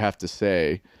to what you have to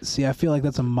say. See, I feel like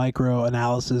that's a micro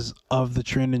analysis of the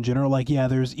trend in general. Like, yeah,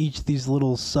 there's these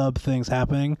little sub things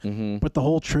happening, but the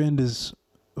whole trend is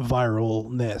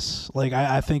viralness. Like,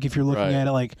 I think if you're looking at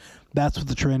it, like that's what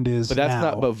the trend is. But that's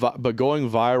not. But going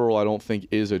viral, I don't think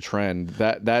is a trend.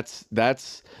 That's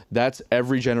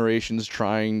every generation's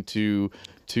trying to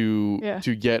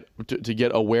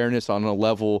get awareness on a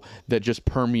level that just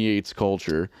permeates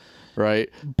culture. Right.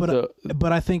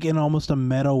 But I think in almost a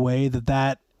meta way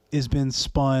that has been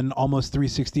spun almost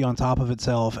 360 on top of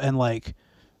itself, and like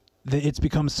it's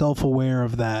become self-aware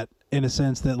of that in a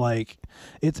sense that like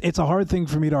it's a hard thing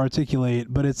for me to articulate,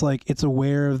 but it's like it's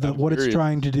aware of what it's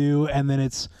trying to do, and then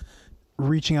it's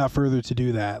reaching out further to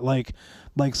do that. Like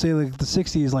say like the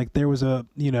 60s, like there was a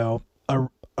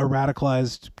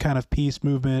radicalized kind of peace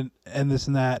movement and this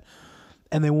and that,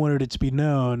 and they wanted it to be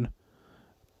known.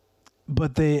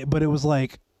 But it was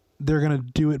like they're gonna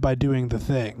do it by doing the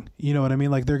thing. You know what I mean?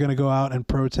 Like they're gonna go out and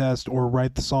protest or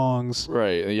write the songs,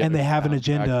 right? And they have an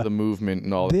agenda. The movement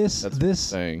and all this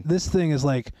thing is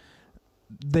like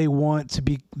they want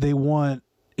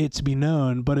it to be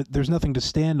known, but there's nothing to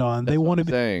stand on. They want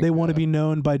to be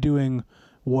known by doing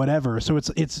whatever. So it's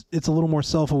a little more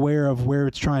self-aware of where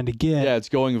it's trying to get. Yeah, it's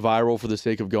going viral for the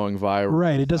sake of going viral.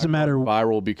 Right. It doesn't matter.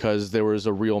 Viral because there was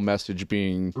a real message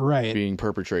being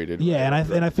perpetrated. Yeah,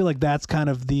 and I feel like that's kind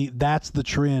of that's the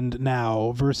trend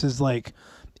now versus like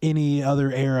any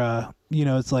other era. You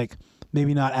know, it's like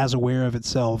maybe not as aware of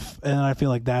itself, and I feel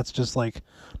like that's just like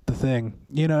the thing,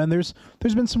 you know. And there's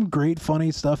been some great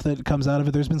funny stuff that comes out of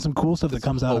it. There's been some cool stuff that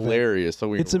comes out of it. Hilarious.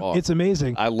 So it's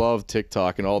amazing. I love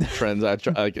TikTok and all the trends.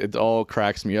 Like it all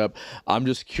cracks me up. I'm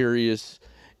just curious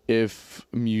if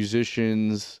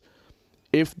musicians,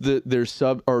 if there's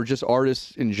sub or just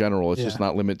artists in general. It's just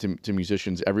not limited to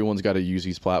musicians. Everyone's got to use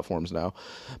these platforms now.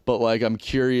 But like, I'm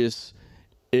curious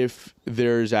if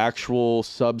there's actual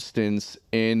substance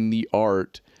in the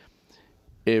art,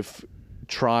 if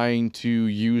trying to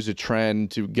use a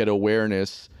trend to get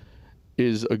awareness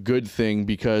is a good thing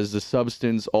because the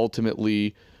substance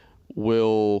ultimately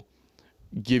will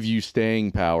give you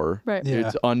staying power. Right. Yeah.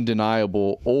 It's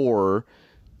undeniable. Or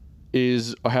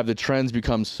have the trends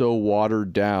become so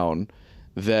watered down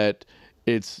that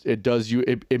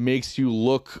it makes you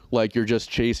look like you're just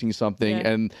chasing something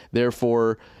and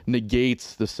therefore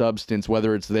negates the substance,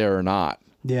 whether it's there or not.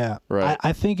 Yeah. Right.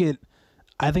 I think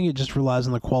it just relies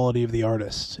on the quality of the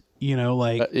artist, you know,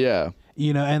 like,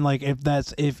 you know, and like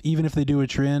even if they do a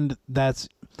trend,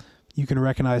 you can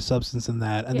recognize substance in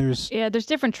that. And there's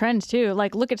different trends too.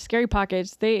 Like look at Scary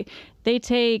Pockets. They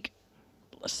take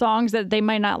songs that they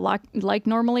might not like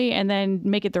normally and then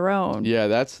make it their own. Yeah,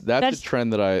 that's a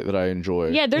trend that I enjoy.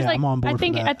 Yeah, there's like I'm on board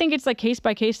for that. I think it's like case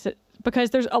by case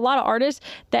because there's a lot of artists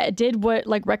that did what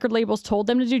like record labels told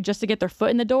them to do just to get their foot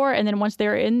in the door, and then once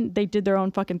they're in, they did their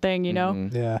own fucking thing, you know?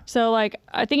 Mm-hmm. Yeah. So like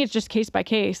I think it's just case by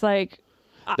case. Like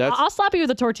I'll slap you with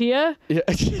a tortilla. Yeah.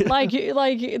 like You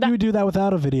would do that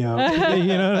without a video.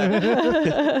 You know what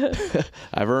I mean?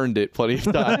 I've earned it plenty of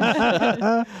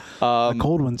times. A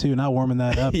cold one too, not warming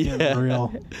that up. Yeah. For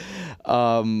real.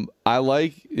 I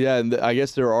like, and I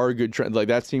guess there are good trends. Like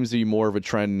that seems to be more of a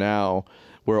trend now,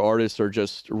 where artists are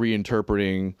just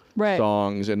reinterpreting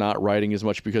songs and not writing as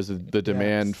much because of the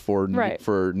demand for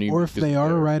new. Or if they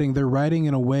are writing, they're writing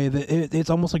in a way that it's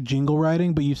almost like jingle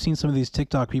writing. But you've seen some of these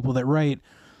TikTok people that write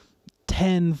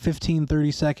 10, 15,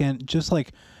 30 second, just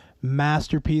like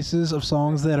masterpieces of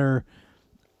songs that are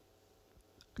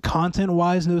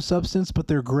content-wise no substance, but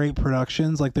they're great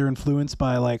productions. Like they're influenced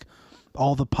by like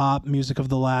all the pop music of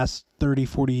the last 30,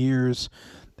 40 years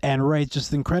and write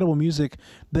just incredible music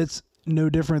that's no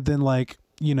different than like,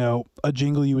 you know, a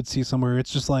jingle you would see somewhere.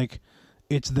 It's just like,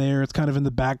 it's there. It's kind of in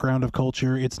the background of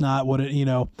culture. It's not what it, you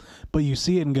know, but you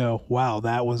see it and go, wow,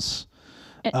 that was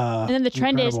and then the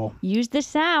trend incredible. is use this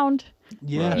sound.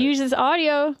 Yeah. Use this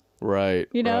audio. Right.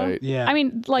 You know? Right. Yeah. I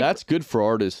mean, like that's good for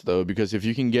artists though, because if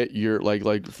you can get your like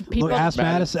people, look, ask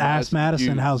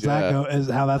Madison how's that go? Is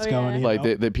how that's going. You like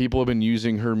know? the people have been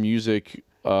using her music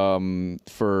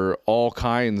for all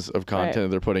kinds of content that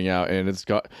they're putting out, and it's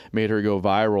made her go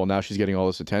viral. Now she's getting all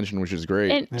this attention, which is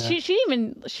great. And she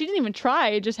didn't even try.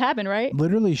 It just happened, right?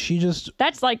 Literally, she just.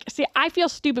 That's like, see, I feel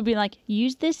stupid being like,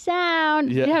 use this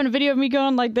sound. Yeah. You're having a video of me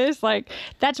going like this, like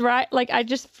that's right. Like I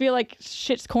just feel like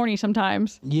shit's corny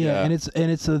sometimes. Yeah. And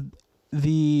it's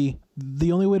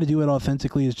the only way to do it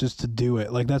authentically is just to do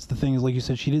it. Like that's the thing, is like you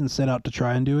said, she didn't set out to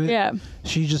try and do it. Yeah.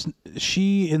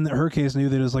 She in her case knew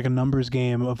that it was like a numbers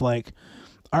game of like,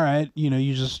 all right, you know,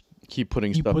 you just keep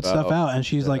putting you put stuff out, and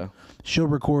she's like, she'll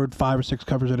record 5 or 6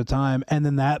 covers at a time, and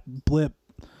then that blip,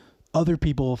 other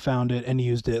people found it and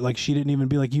used it. Like she didn't even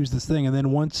be like, use this thing, and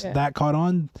then once that caught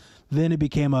on, then it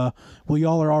became well,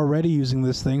 y'all are already using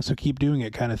this thing, so keep doing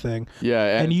it kind of thing.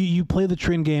 Yeah. And you play the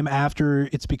trend game after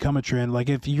it's become a trend. Like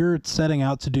if you're setting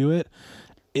out to do it,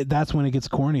 that's when it gets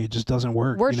corny. It just doesn't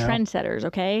work. We're trendsetters,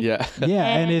 okay? Yeah. Yeah,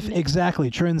 and if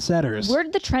exactly trendsetters. We're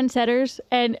the trendsetters,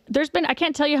 and I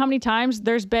can't tell you how many times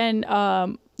there's been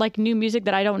like new music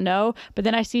that I don't know, but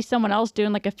then I see someone else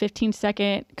doing like a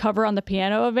 15-second cover on the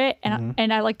piano of it, and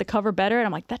and I like the cover better, and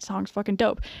I'm like, that song's fucking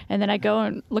dope. And then I go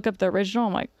and look up the original.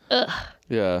 I'm like, ugh.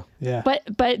 Yeah. Yeah.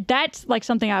 But that's like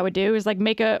something I would do, is like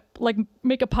make a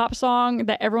pop song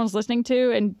that everyone's listening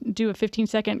to and do a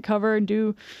 15-second cover and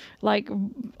do like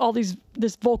all this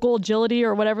vocal agility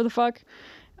or whatever the fuck.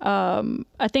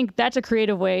 I think that's a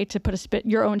creative way to put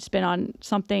your own spin on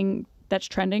something that's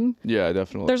trending. Yeah,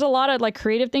 definitely. There's a lot of like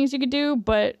creative things you could do,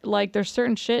 but like there's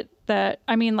certain shit that,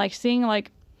 I mean, like seeing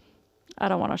like, I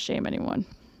don't want to shame anyone.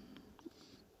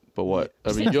 But what?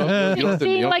 I mean, you don't have to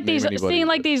seeing name anybody. seeing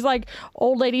like these like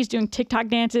old ladies doing TikTok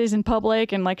dances in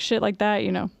public and like shit like that,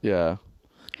 you know. Yeah.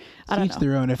 I don't Each know.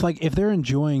 their own. If they're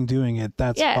enjoying doing it,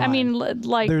 that's Yeah, I fine. mean,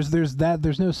 like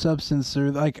there's no substance,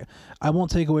 or like I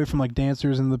won't take away from like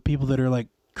dancers and the people that are like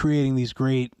creating these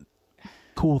great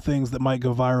cool things that might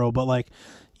go viral, but like,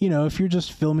 if you're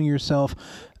just filming yourself,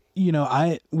 you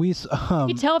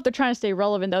can tell if they're trying to stay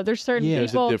relevant though. There's certain Yeah.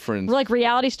 There's a people difference. like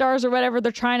reality stars or whatever.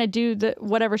 They're trying to do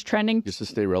whatever's trending. Just to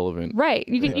stay relevant. Right.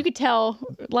 You could tell.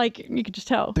 Like you could just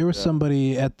tell. there was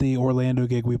somebody at the Orlando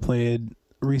gig we played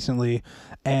recently,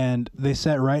 and they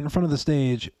sat right in front of the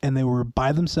stage, and they were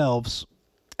by themselves,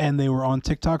 and they were on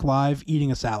TikTok live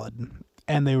eating a salad,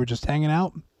 and they were just hanging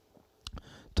out,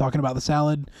 talking about the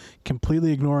salad,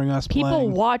 completely ignoring us People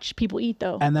playing. watch people eat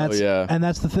though. And that's yeah. and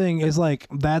that's the thing is like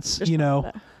that's There's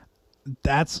that.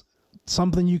 that's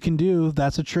something you can do.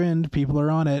 That's a trend. People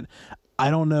are on it. I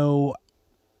don't know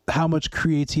how much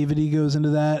creativity goes into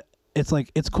that. It's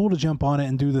like it's cool to jump on it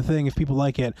and do the thing if people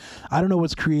like it. I don't know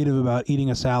what's creative about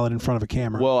eating a salad in front of a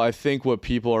camera. Well, I think what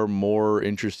people are more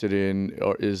interested in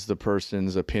is the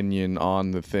person's opinion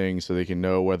on the thing, so they can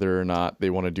know whether or not they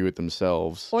want to do it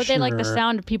themselves. Or they like the Sure.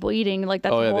 sound of people eating. Like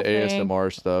that's Oh the yeah, whole the thing.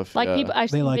 ASMR stuff. Like yeah. people, I've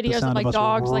they seen like the videos of sound like of us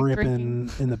dogs like drinking. ripping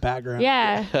in the background.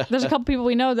 Yeah, there's a couple people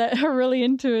we know that are really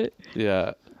into it.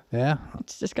 Yeah. Yeah. Uh,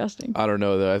 It's disgusting. I don't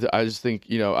know though. I just think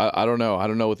I don't know. I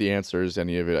don't know what the answer is to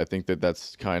any of it. I think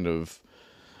that's kind of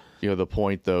the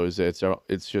point though is it's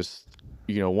just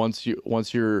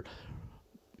once you're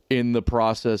in the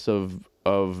process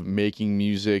of making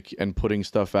music and putting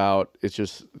stuff out, it's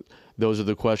just those are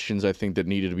the questions I think that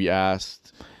needed to be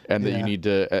asked, and that Yeah. you need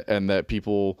to and that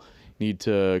people need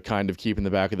to kind of keep in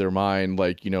the back of their mind,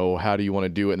 like how do you want to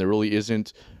do it? And there really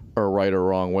isn't a right or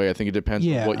wrong way. I think it depends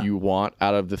Yeah. on what you want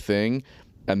out of the thing,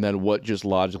 and then what just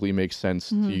logically makes sense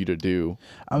to you to do.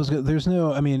 There's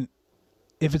no, I mean,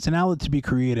 if it's an outlet to be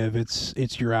creative, it's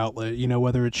your outlet,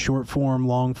 whether it's short form,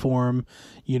 long form,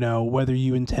 whether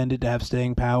you intend it to have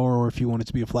staying power or if you want it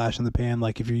to be a flash in the pan,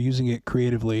 like if you're using it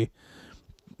creatively,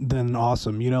 then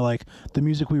awesome. Like the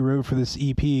music we wrote for this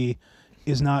EP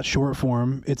is not short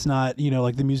form. It's not,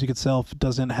 like the music itself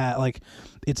doesn't have, like,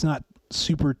 it's not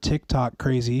super TikTok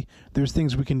crazy. There's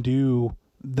things we can do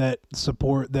that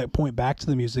point back to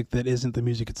the music that isn't the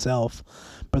music itself,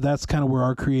 but that's kind of where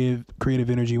our creative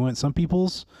energy went. Some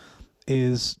people's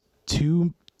is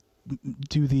to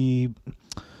do the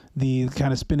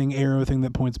kind of spinning arrow thing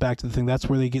that points back to the thing. That's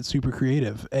where they get super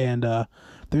creative, and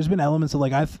there's been elements of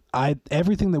like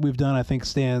everything that we've done I think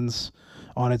stands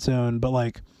on its own, but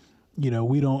like we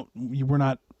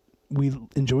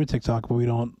enjoy TikTok, but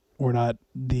we're not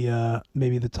the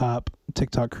maybe the top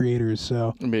TikTok creators,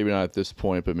 so Maybe not at this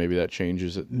point, but maybe that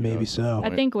changes it. maybe so. I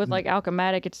think with like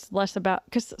Alchematic, it's less about,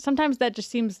 because sometimes that just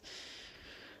seems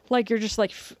like you're just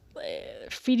like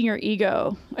feeding your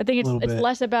ego. I think Little it's bit.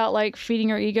 less about like feeding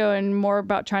your ego and more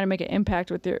about trying to make an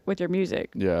impact with your music.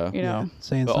 Yeah. You know,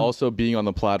 saying But something. also being on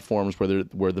the platforms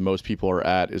where the most people are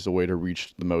at is a way to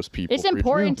reach the most people. it's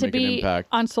important to make an be impact.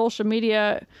 on social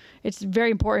media. It's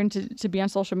very important to be on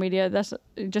social media. That's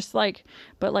just like,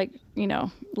 but like,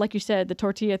 like you said, the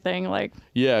tortilla thing, like,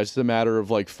 Yeah, it's a matter of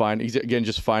like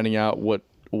just finding out what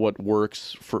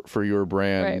works for your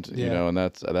brand, Right. Yeah. and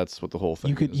that's what the whole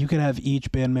thing is. You could have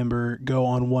each band member go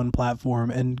on one platform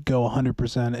and go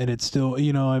 100%, and it's still,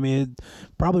 it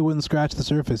probably wouldn't scratch the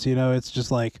surface. It's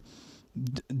just like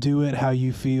do it how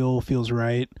you feels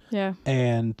right, yeah.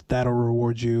 and that'll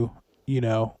reward you.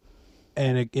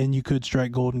 And you could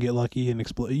strike gold and get lucky and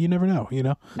explode. You never know.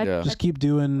 Yeah. Just keep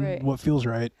doing Right. what feels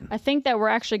right. I think that we're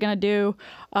actually going to do,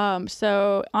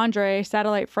 so Andre,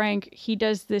 Satellite Frank, he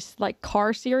does this like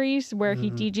car series where he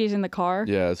DJs in the car.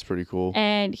 Yeah, it's pretty cool.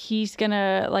 And he's going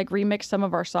to like remix some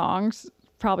of our songs,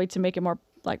 probably to make it more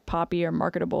like poppy or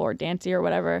marketable or dancey or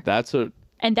whatever.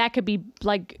 And that could be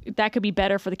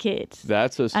better for the kids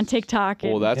That's on TikTok.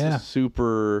 Well, and- that's Yeah. a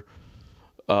super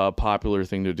popular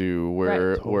thing to do,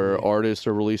 where Right. where artists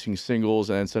are releasing singles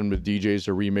and then send them to DJs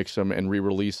to remix them and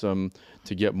re-release them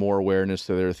to get more awareness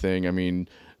to their thing. I mean,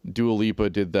 Dua Lipa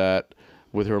did that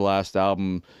with her last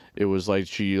album. It was like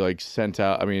she like sent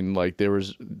out. I mean, like there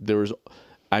was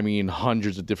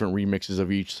hundreds of different remixes of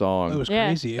each song. It was Yeah.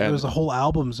 crazy. It And- was the whole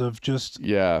albums of just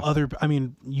Yeah. other. I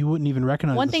mean, you wouldn't even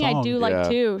recognize One the thing song. I do like Yeah.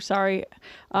 too, sorry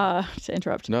to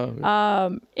interrupt,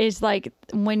 No. is like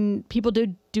when people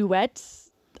do duets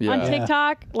on Yeah.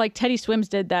 TikTok, like Teddy Swims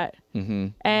did that. Mm-hmm.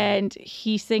 And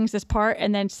he sings this part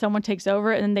and then someone takes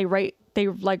over and then they write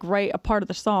a part of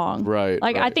the song. Right,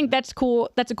 Like, I right. think that's cool.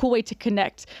 That's a cool way to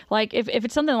connect. Like if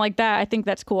it's something like that, I think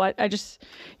that's cool. I just,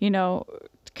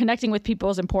 connecting with people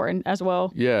is important as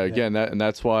well. Yeah, again,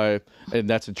 that's why, and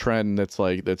that's a trend. That's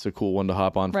a cool one to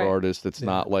hop on for Right. artists. It's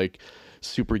not like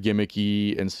super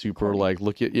gimmicky and super like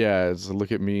look at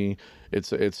me.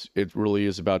 It really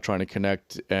is about trying to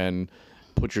connect and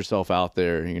put yourself out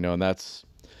there, you know, and that's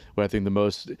what I think the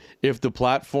most. If the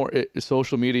platform,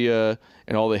 social media,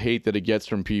 and all the hate that it gets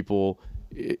from people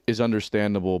is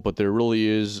understandable, but there really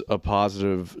is a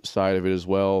positive side of it as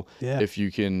well. Yeah. If you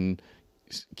can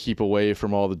keep away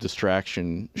from all the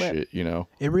distraction shit, you know.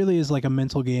 It really is like a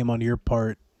mental game on your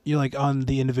part. You're like on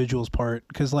the individual's part,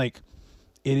 because like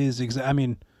it is. I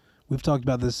mean, we've talked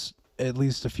about this at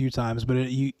least a few times, but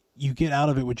you get out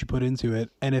of it what you put into it,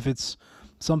 and if it's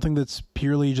something that's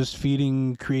purely just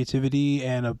feeding creativity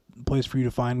and a place for you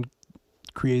to find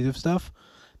creative stuff,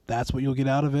 that's what you'll get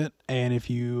out of it. And if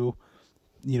you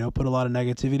put a lot of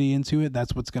negativity into it,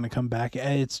 that's what's going to come back.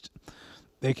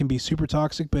 It can be super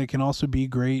toxic, but it can also be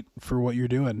great for what you're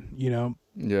doing, you know?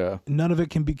 Yeah. None of it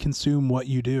can consume what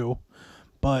you do,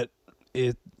 but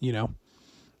I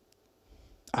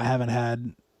haven't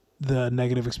had the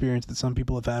negative experience that some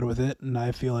people have had with it. And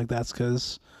I feel like that's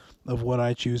because of what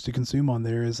I choose to consume on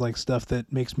there is like stuff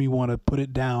that makes me want to put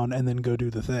it down and then go do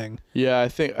the thing. Yeah. I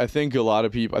think a lot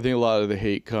of the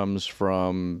hate comes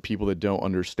from people that don't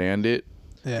understand it.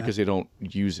 Yeah. Because they don't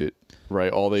use it,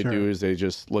 right? All they do is they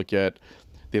just look at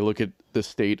the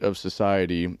state of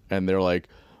society, and they're like,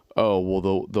 oh,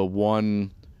 well,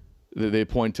 they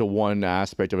point to one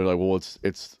aspect of it, like, well,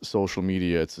 it's social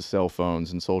media, it's the cell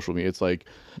phones and social media. It's like,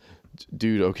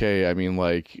 dude, okay, I mean,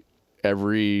 like,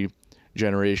 every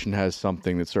generation has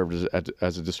something that served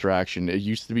as a distraction. It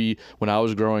used to be, when I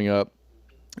was growing up,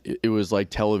 it was like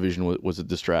television was a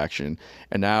distraction,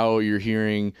 and now you're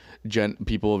hearing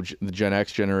people of the Gen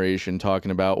X generation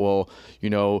talking about, well, you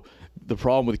know, the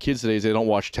problem with kids today is they don't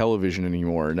watch television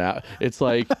anymore. Now it's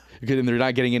like and they're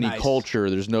not getting any culture.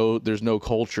 There's no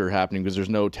culture happening because there's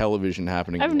no television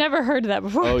happening. I've never heard that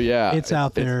before. Oh yeah, it's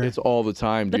out there. It's all the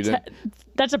time, dude.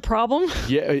 That's a problem.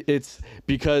 Yeah, it's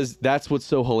because that's what's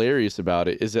so hilarious about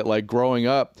it is that, like, growing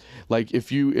up, like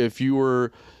if you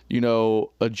were, you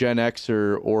know, a Gen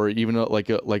Xer or even like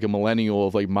a millennial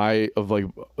of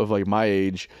my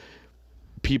age,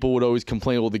 people would always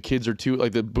complain, well, the kids are too,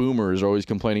 like the boomers are always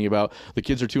complaining about the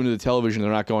kids are too into the television,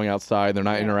 they're not going outside, they're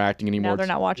not interacting anymore. Now they're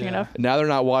not watching enough. Now they're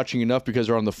not watching enough because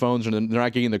they're on the phones, and they're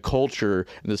not getting the culture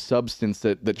and the substance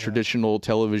that traditional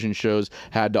television shows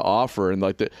had to offer, and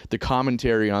like the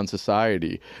commentary on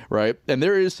society, right? And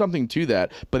there is something to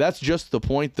that, but that's just the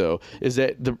point, though, is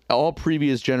that all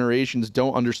previous generations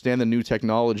don't understand the new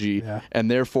technology and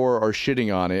therefore are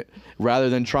shitting on it, rather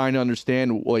than trying to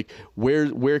understand, like,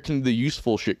 where can the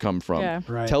useful shit come from. Yeah.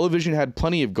 Right. Television had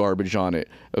plenty of garbage on it,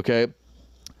 okay,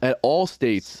 at all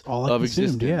states of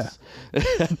existence.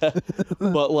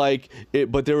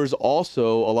 But there was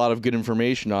also a lot of good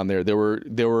information on there. There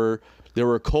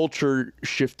were culture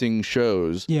shifting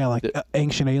shows. Yeah, like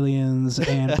Ancient Aliens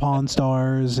and Pawn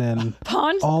Stars and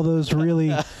all those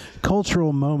really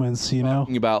cultural moments, you know.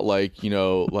 Talking about, like, you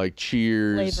know, like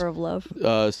Cheers. Flavor of Love.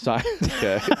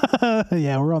 Okay.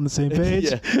 Yeah, we're on the same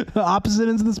page. Opposite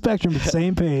ends of the spectrum, but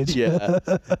same page. Yeah.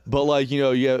 But, like, you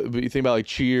know, but you think about, like,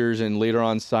 Cheers and later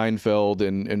on Seinfeld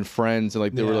and Friends, and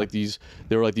like there were like these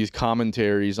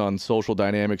commentaries on social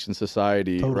dynamics in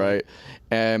society, right?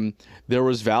 And there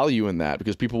was value in that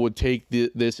because people would take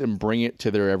this and bring it to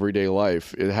their everyday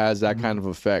life. It has that kind of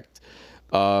effect.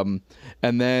 And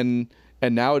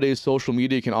nowadays social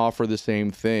media can offer the same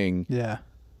thing. Yeah.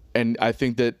 And I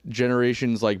think that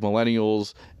generations like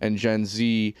millennials and Gen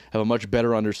Z have a much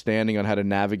better understanding on how to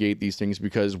navigate these things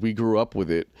because we grew up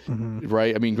with it,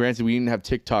 right? I mean, granted, we didn't have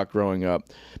TikTok growing up,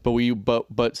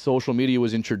 but social media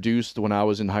was introduced when I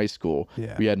was in high school.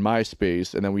 Yeah. We had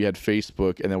MySpace, and then we had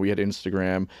Facebook, and then we had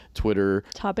Instagram, Twitter.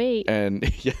 Top 8. And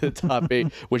the top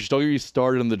 8, which don't get me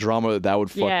started on the drama that would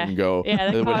fucking go.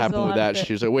 Yeah, that what happened with that?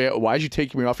 She's like, wait, why'd you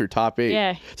take me off your top 8?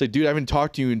 Yeah. It's like, dude, I haven't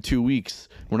talked to you in 2 weeks.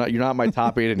 You're not my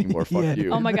top 8 anymore. Fuck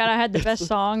you. Oh my God, I had the best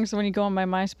songs when you go on my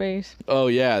MySpace. Oh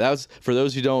yeah, that was, for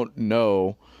those who don't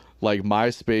know, like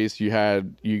MySpace,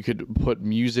 you could put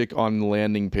music on the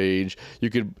landing page. You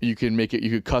could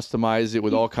customize it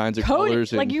with all kinds of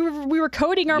colors. Like we were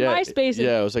coding our MySpace.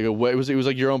 Yeah, it was like it was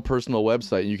like your own personal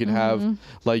website. You can have,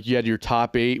 like, you had your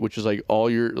top 8, which was like all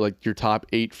your top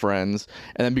 8 friends,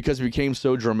 and then because it became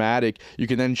so dramatic, you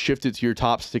can then shift it to your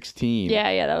top 16.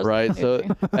 Yeah, that was right. So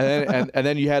and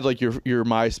then you had like your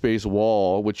MySpace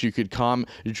wall, which you could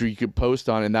post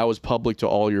on, and that was public to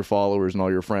all your followers and all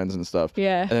your friends and stuff.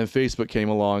 Yeah. And then Facebook came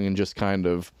along and just kind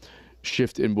of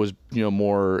shift and was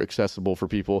more accessible for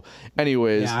people.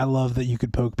 Anyways, Yeah, I love that you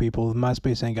could poke people.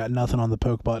 MySpace ain't got nothing on the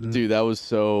poke button. dude, that was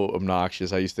so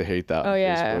obnoxious. I used to hate that. Oh, on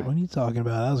yeah. Facebook. What are you talking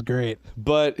about? That was great.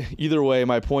 But either way,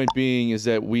 my point being is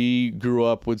that we grew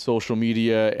up with social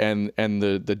media and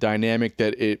the dynamic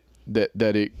that it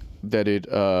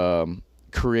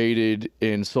created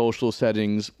in social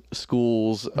settings,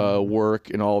 schools, work,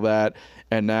 and all that.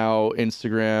 And now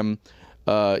Instagram,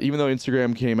 even though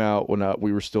Instagram came out when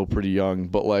we were still pretty young,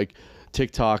 but like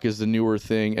TikTok is the newer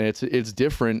thing, and it's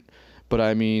different. But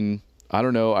I mean, I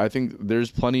don't know. I think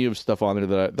there's plenty of stuff on there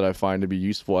that I find to be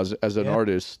useful as an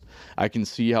artist. I can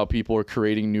see how people are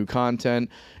creating new content,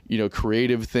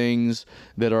 creative things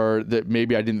that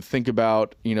maybe I didn't think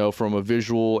about, from a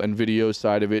visual and video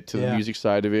side of it to the music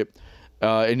side of it.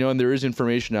 And there is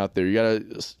information out there. You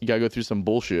gotta go through some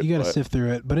bullshit. You gotta sift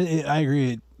through it. But I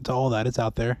agree to all that. It's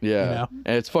out there. Yeah,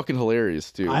 and it's fucking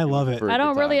hilarious too. I love it. I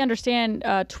don't really understand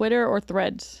Twitter or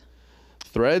Threads.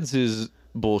 Threads is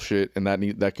bullshit, and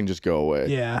that can just go away.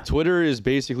 Yeah. Twitter is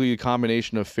basically a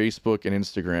combination of Facebook and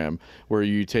Instagram, where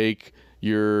you take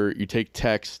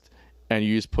text and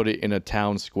you just put it in a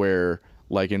town square.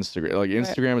 Like Instagram,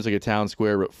 Instagram is like a town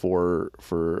square, but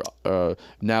for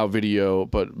now video,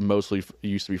 but mostly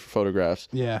used to be for photographs.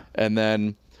 Yeah. And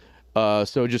then,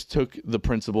 so it just took the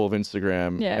principle of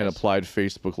Instagram and applied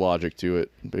Facebook logic to it,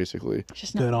 basically.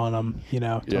 Just Good on them,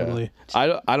 totally.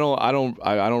 Yeah. I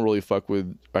don't really fuck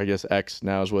with, I guess X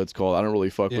now is what it's called. I don't really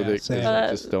fuck with it. 'Cause I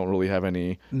just don't really have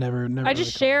any. Never. I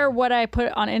just share what I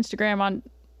put on Instagram on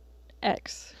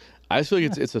X. I just feel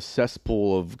like it's a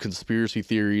cesspool of conspiracy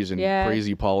theories and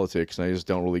crazy politics, and I just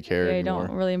don't really care anymore. I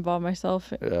don't really involve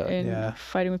myself in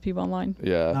fighting with people online.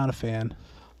 Yeah. Not a fan.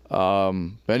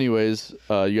 But anyways,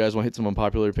 you guys want to hit some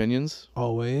unpopular opinions?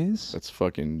 Always. Let's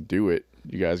fucking do it.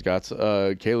 You guys got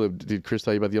Caleb, did Chris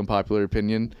tell you about the unpopular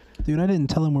opinion? Dude, I didn't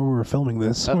tell him where we were filming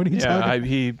this. What are you talking about?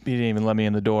 He didn't even let me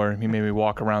in the door. He made me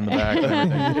walk around the back and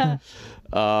everything.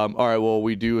 All right, well,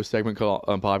 we do a segment called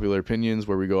Unpopular Opinions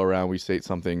where we go around, we state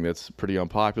something that's pretty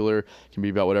unpopular. It can be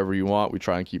about whatever you want. We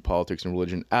try and keep politics and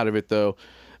religion out of it, though.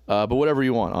 But whatever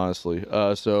you want, honestly.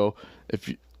 So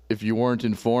if you weren't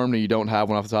informed and you don't have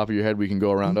one off the top of your head, we can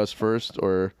go around us first,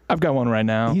 or... I've got one right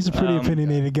now. He's a pretty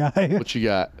opinionated guy. What you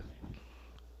got?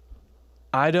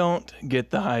 I don't get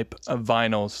the hype of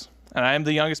vinyls. And I am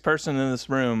the youngest person in this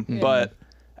room, but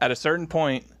at a certain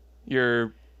point,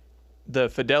 the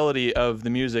fidelity of the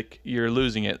music, you're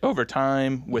losing it over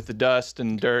time with the dust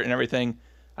and dirt and everything.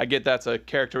 I get that's a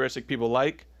characteristic people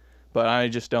like, but I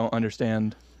just don't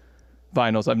understand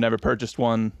vinyls. I've never purchased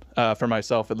one for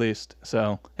myself, at least.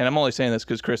 So, and I'm only saying this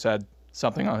because Chris had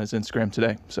something on his Instagram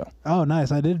today. So. Oh,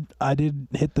 nice. I did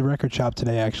hit the record shop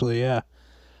today, actually. Yeah.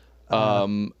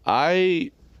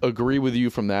 I agree with you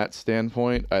from that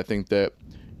standpoint. I think that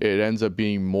it ends up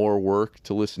being more work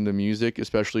to listen to music,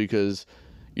 especially because,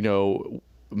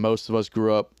 most of us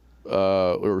grew up,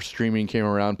 or streaming came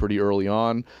around pretty early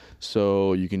on.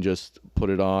 So you can just put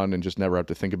it on and just never have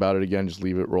to think about it again. Just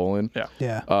leave it rolling. Yeah.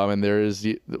 Yeah. And there is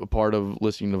the part of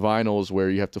listening to vinyls where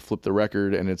you have to flip the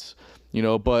record, and it's,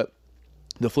 but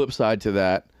the flip side to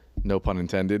that, no pun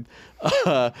intended,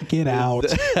 Get out.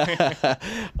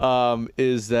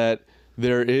 is that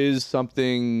there is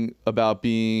something about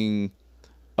being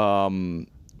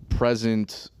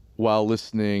present while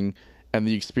listening and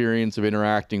the experience of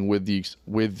interacting with the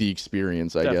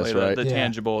experience, I Definitely guess, right? The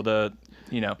tangible,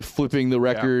 flipping the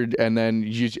record, and then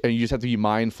you just have to be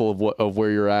mindful of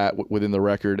where you're at within the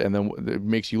record, and then it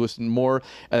makes you listen more.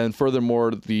 And then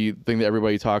furthermore, the thing that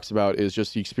everybody talks about is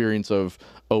just the experience of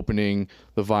opening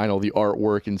the vinyl, the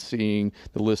artwork, and seeing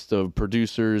the list of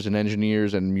producers and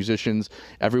engineers and musicians,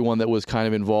 everyone that was kind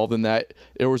of involved in that.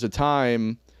 There was a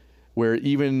time where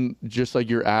even just like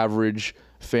your average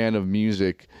fan of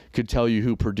music could tell you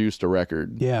who produced a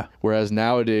record. Yeah. Whereas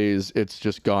nowadays it's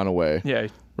just gone away. Yeah.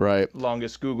 Right.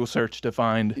 Longest Google search to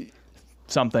find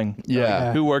something.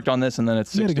 Yeah. Who worked on this, and then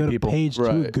it's You 60 gotta go people. to page 2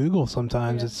 Right. of Google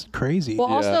sometimes. It's crazy. Well,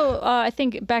 also, I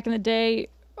think back in the day,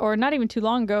 or not even too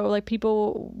long ago, like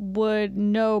people would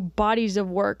know bodies of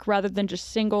work rather than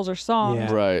just singles or songs.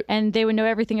 Yeah. Right. And they would know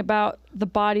everything about the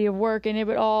body of work, and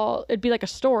it'd be like a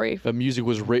story. The music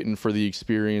was written for the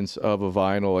experience of a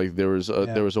vinyl. Like there was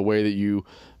a way that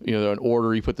an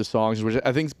order you put the songs, which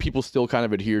I think people still kind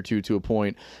of adhere to a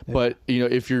point. Yeah. But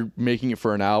if you're making it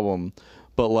for an album,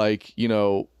 but like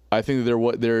I think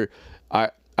that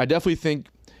I definitely think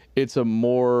it's a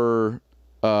more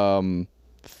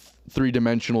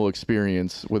three-dimensional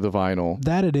experience with a vinyl.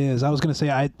 That it is. I was gonna say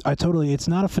I totally. It's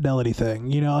not a fidelity thing.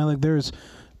 Like there's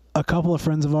a couple of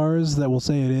friends of ours that will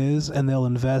say it is, and they'll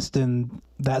invest in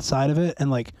that side of it, and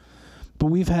like But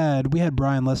we had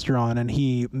Brian Lester on, and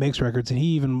he makes records, and he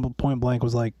even point blank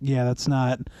was like, yeah, that's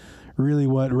not really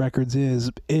what records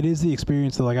is. It is the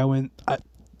experience though. Like I went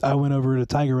over to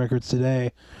Tiger Records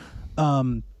today.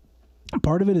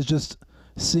 Part of it is just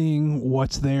seeing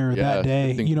what's there that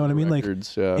day. You know what I mean?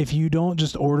 Records, like if you don't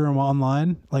just order them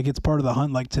online, like it's part of the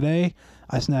hunt. Like today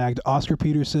I snagged Oscar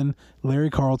Peterson,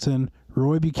 Larry Carlton,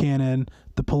 Roy Buchanan,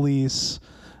 The Police,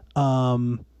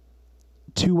 2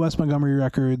 West Montgomery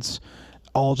records,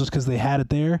 all just because they had it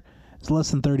there. It's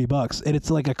less than $30, and it's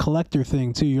like a collector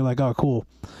thing too. You're like, oh, cool.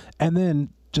 And then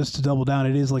just to double down,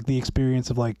 it is like the experience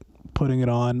of like putting it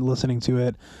on, listening to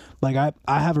it. Like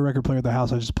I have a record player at the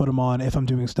house. I just put them on if I'm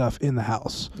doing stuff in the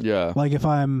house. Yeah. Like if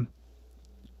I'm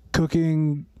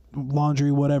cooking,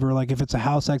 laundry, whatever. Like if it's a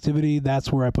house activity,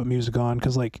 that's where I put music on,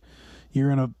 because like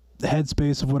you're in a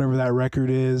headspace of whatever that record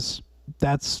is.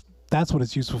 That's what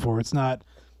it's useful for. It's not.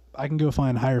 I can go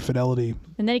find higher fidelity.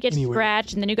 And then it gets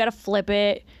scratched, and then you got to flip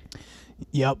it.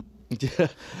 Yep.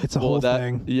 It's a whole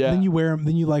thing. Yeah. Then you wear them.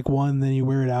 Then you like one. Then you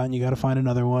wear it out, and you got to find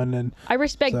another one. And I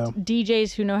respect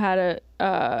DJs who know how to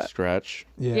scratch.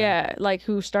 Yeah. Like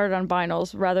who started on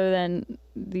vinyls rather than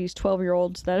these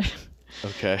 12-year-olds that.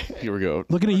 Okay, here we go.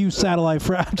 Looking at you, satellite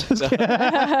frat.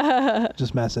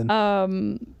 Just messing.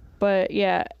 But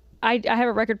yeah, I have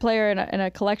a record player and a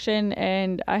collection,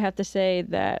 and I have to say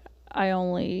that I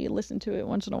only listen to it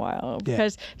once in a while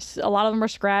because a lot of them are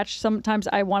scratched. Sometimes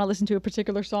I want to listen to a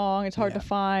particular song. It's hard to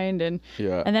find, and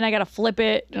then I got to flip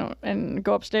it and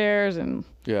go upstairs and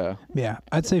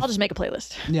I'd say I'll just make a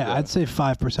playlist. I'd say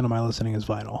 5% of my listening is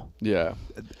vinyl. Yeah,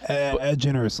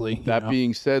 generously. That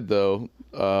being said, though,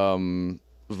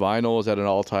 vinyl is at an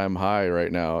all-time high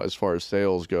right now as far as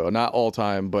sales go. Not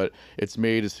all-time, but it's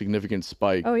made a significant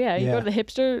spike. Oh yeah, you go to the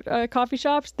hipster coffee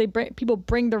shops. People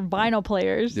bring their vinyl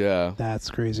players. Yeah,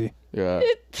 that's crazy. Yeah.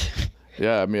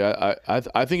 Yeah, I mean,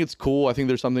 I think it's cool. I think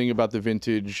there's something about the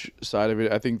vintage side of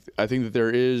it. I think that there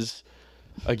is.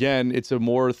 Again, it's a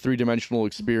more three-dimensional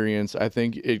experience. I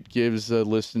think it gives the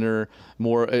listener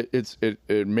more.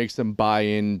 It makes them buy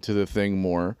into the thing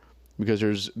more, because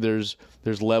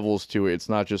there's levels to it. It's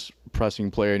not just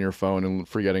pressing play on your phone and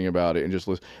forgetting about it and just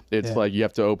listen. It's like you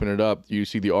have to open it up. You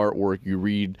see the artwork. You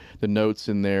read the notes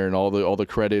in there and all the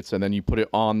credits, and then you put it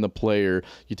on the player.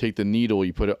 You take the needle.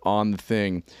 You put it on the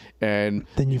thing, and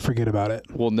then you forget about it.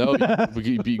 Well, no,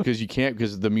 because you can't,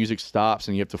 because the music stops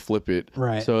and you have to flip it.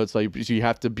 Right. So it's like, so you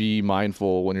have to be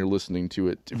mindful when you're listening to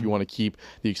it if you want to keep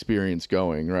the experience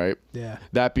going. Right. Yeah.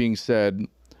 That being said,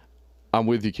 I'm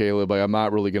with you, Caleb. Like, I'm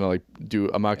not really gonna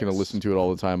I'm not gonna listen to it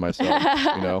all the time myself.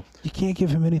 You know, you can't give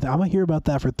him anything. I'm gonna hear about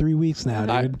that for 3 weeks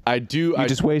now, dude. I do. You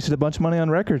just wasted a bunch of money on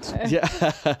records. Yeah,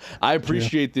 I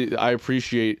appreciate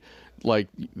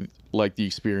like the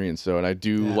experience though, and I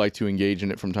do like to engage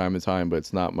in it from time to time, but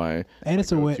it's not my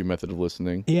go-to method of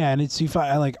listening. Yeah, and it's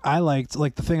I liked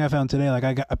the thing I found today. Like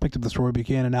I picked up this Roy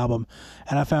Buchanan album,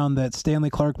 and I found that Stanley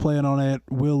Clarke playing on it,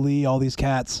 Will Lee, all these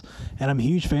cats, and I'm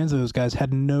huge fans of those guys.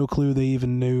 Had no clue they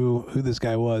even knew who this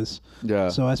guy was. Yeah.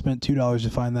 So I spent $2 to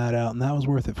find that out, and that was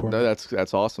worth it for me. No,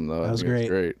 that's awesome though. That was great.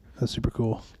 Great. That's super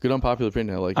cool. Good unpopular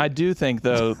opinion. I do think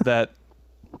though that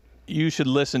you should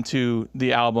listen to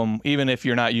the album even if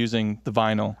you're not using the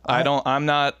vinyl.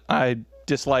 I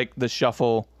dislike the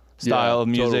shuffle style of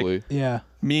music. Totally. Yeah.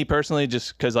 Me personally,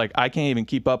 just because like I can't even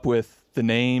keep up with the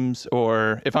names,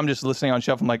 or if I'm just listening on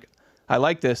shuffle, I'm like, I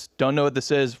like this, don't know what this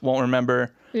is, won't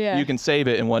remember. Yeah. You can save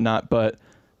it and whatnot, but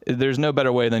there's no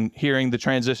better way than hearing the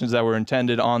transitions that were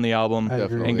intended on the album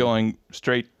and going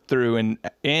straight through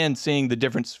and seeing the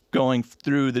difference going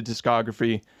through the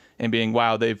discography and being,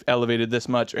 wow, they've elevated this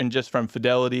much, and just from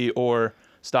fidelity or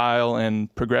style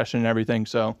and progression and everything.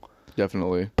 So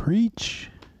definitely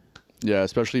preach. Yeah,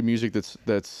 especially music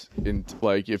that's in,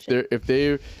 like, if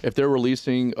they're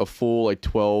releasing a full like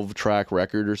 12-track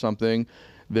record or something,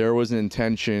 there was an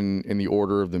intention in the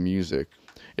order of the music.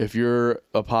 If you're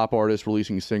a pop artist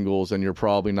releasing singles, then you're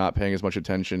probably not paying as much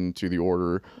attention to the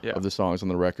order of the songs on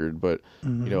the record. But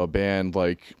you know, a band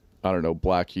like, I don't know,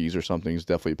 Black Keys or something is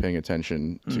definitely paying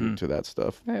attention to that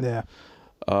stuff. Right. Yeah.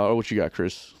 What you got,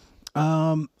 Chris?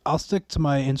 I'll stick to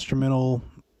my instrumental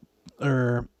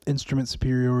or instrument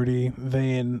superiority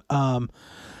vein.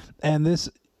 And this,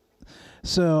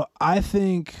 so I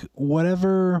think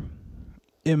whatever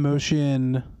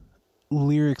emotion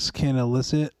lyrics can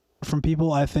elicit from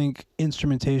people, I think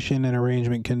instrumentation and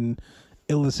arrangement can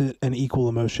elicit an equal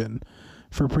emotion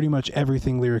for pretty much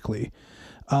everything lyrically.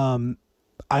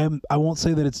 I won't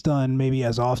say that it's done maybe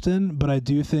as often, but I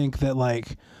do think that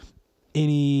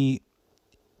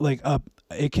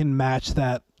it can match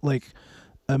that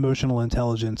emotional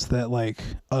intelligence that like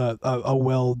a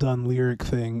well done lyric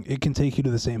thing, it can take you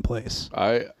to the same place.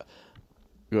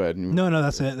 Go ahead. No,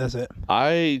 that's it.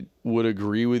 I would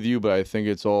agree with you, but I think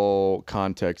it's all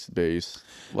context based.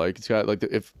 Like it's got like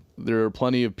if there are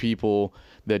plenty of people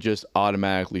that just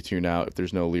automatically tune out if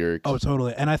there's no lyrics. Oh,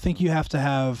 totally. And I think you have to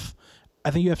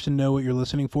know what you're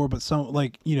listening for. But some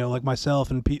like like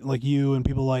myself and like you and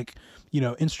people like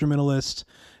instrumentalists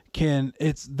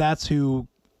that's who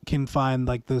can find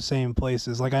like the same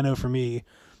places. Like I know for me,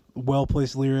 well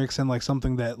placed lyrics and like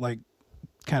something that like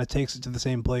kind of takes it to the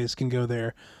same place can go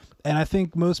there. And I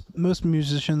think most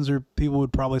musicians or people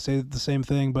would probably say the same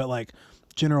thing, but like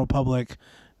general public,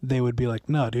 they would be like,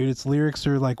 no dude, it's lyrics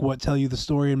or like what tell you the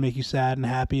story and make you sad and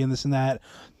happy and this and that.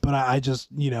 But I just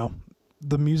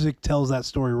the music tells that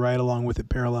story right along with it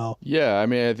parallel. Yeah, I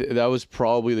mean that was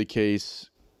probably the case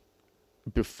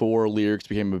before lyrics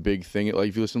became a big thing. Like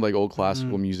if you listen to like old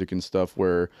classical music and stuff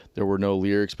where there were no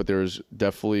lyrics, but there was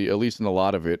definitely, at least in a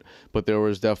lot of it, but there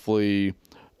was definitely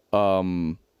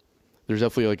there's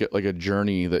definitely like a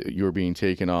journey that you were being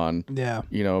taken on. Yeah.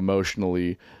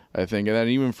 Emotionally, I think. And then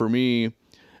even for me,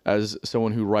 as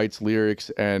someone who writes lyrics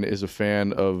and is a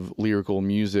fan of lyrical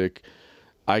music,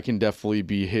 I can definitely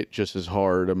be hit just as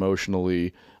hard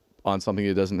emotionally on something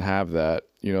that doesn't have that.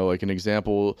 Like an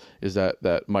example is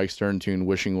that Mike Stern tune,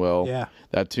 Wishing Well. Yeah.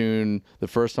 That tune, the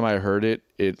first time I heard it,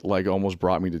 it like almost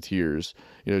brought me to tears.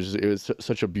 It was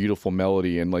such a beautiful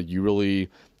melody, and like you really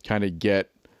kind of get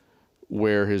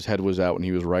where his head was at when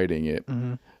he was writing it.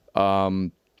 Mm-hmm.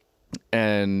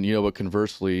 And but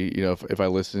conversely, if I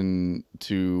listen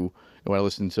to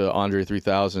Andre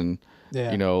 3000,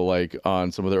 like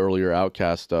on some of the earlier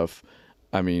Outkast stuff,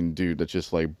 I mean, dude, that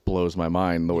just like blows my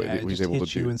mind the way that he's able to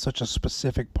do. You in such a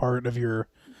specific part of your,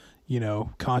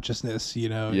 consciousness.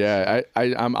 Yeah,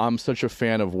 I'm such a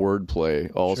fan of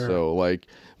wordplay. Also, Sure. like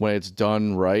when it's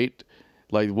done right.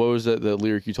 Like what was the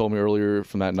lyric you told me earlier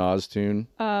from that Nas tune?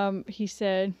 He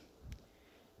said,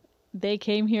 "They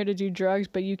came here to do drugs,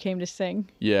 but you came to sing."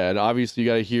 Yeah, and obviously you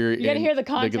got to hear. You got to hear the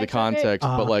context. The context,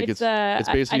 but like it's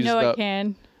basically I know just I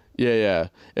can. Yeah.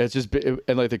 It's just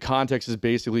and like the context is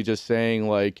basically just saying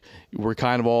like we're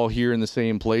kind of all here in the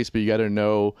same place, but you got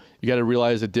to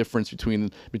realize the difference between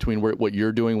what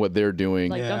you're doing, what they're doing.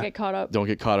 Like don't get caught up. Don't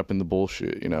get caught up in the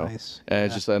bullshit, Nice. And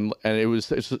it's just and it's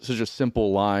such a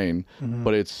simple line,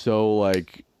 but it's so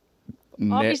like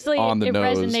obviously on the it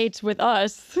nose. Resonates with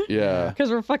us. Yeah.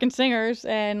 Because we're fucking singers,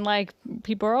 and like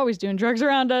people are always doing drugs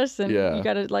around us, and you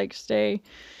gotta like stay,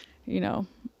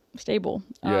 stable.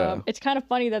 Yeah. It's kind of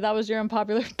funny that was your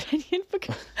unpopular opinion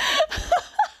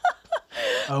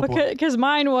because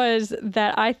mine was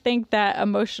that I think that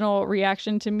emotional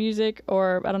reaction to music,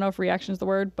 or I don't know if reaction is the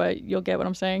word, but you'll get what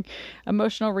I'm saying.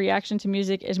 Emotional reaction to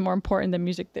music is more important than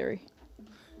music theory.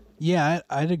 Yeah,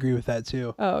 I'd agree with that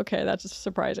too. Oh, okay, that's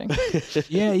surprising.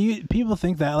 Yeah, people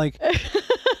think that like,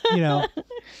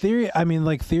 theory. I mean,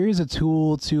 like theory is a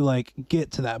tool to like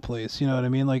get to that place. You know what I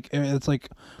mean? Like it's like,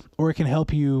 or it can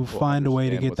help you find a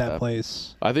way to get that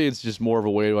place. I think it's just more of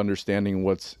a way of understanding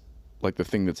what's like the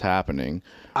thing that's happening.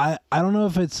 I don't know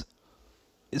if it's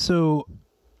so.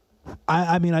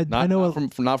 I mean, I know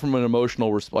not from an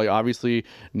emotional like obviously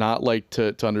not like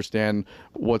to understand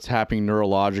what's happening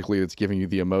neurologically that's giving you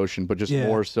the emotion, but just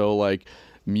more so like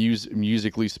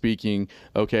musically speaking.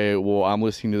 Okay, well, I'm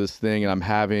listening to this thing and I'm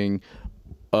having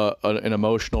an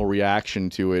emotional reaction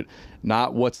to it.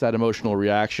 Not what's that emotional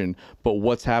reaction, but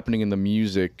what's happening in the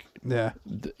music. Yeah,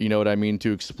 you know what I mean,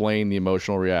 to explain the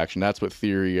emotional reaction. That's what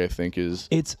theory I think is.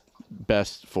 It's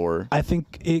best for. I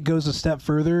think it goes a step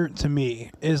further to me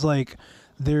is like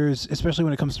there's, especially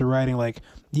when it comes to writing, like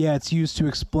it's used to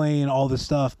explain all this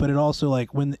stuff, but it also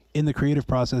like when in the creative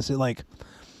process it like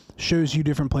shows you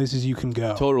different places you can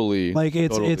go. Totally. Like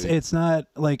it's not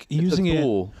like using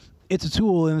it. It's a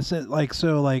tool, and it's like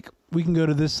so like we can go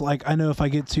to this, like I know if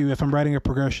I'm writing a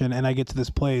progression and I get to this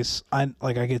place, I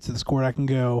get to this chord, I can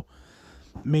go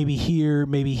maybe here,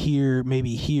 maybe here,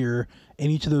 maybe here, and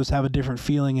each of those have a different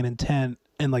feeling and intent,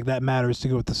 and like that matters to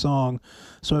go with the song.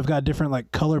 So I've got different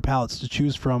like color palettes to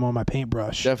choose from on my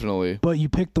paintbrush. Definitely. But you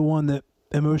pick the one that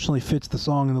emotionally fits the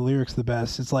song and the lyrics the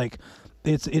best. It's like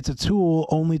it's a tool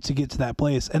only to get to that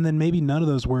place, and then maybe none of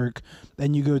those work,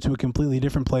 and you go to a completely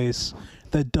different place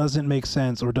that doesn't make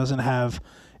sense or doesn't have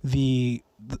the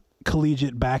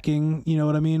collegiate backing, you know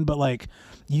what I mean? But like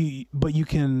you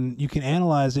can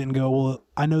analyze it and go, well,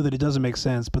 I know that it doesn't make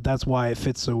sense, but that's why it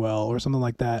fits so well, or something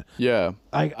like that. Yeah.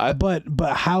 But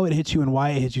how it hits you and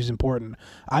why it hits you is important.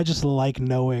 I just like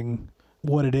knowing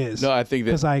what it is. No, I think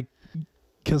that because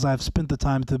because I've spent the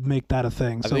time to make that a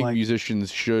thing. I So think like,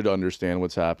 musicians should understand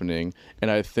what's happening, and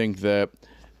I think that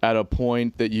at a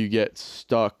point that you get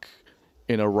stuck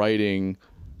in a writing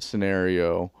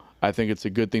scenario, I think it's a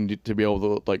good thing to be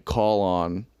able to like call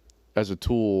on as a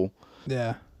tool.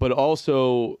 yeah, But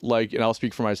also, like, and I'll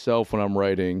speak for myself when I'm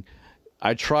writing,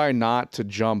 I try not to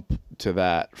jump to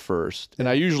that first. And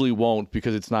I usually won't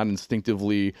because it's not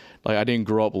instinctively, like, I didn't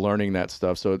grow up learning that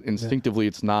stuff. So instinctively,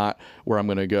 it's not where I'm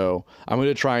going to go. I'm going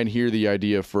to try and hear the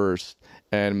idea first.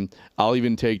 And I'll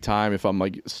even take time if I'm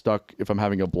like stuck, if I'm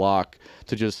having a block,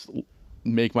 to just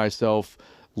make myself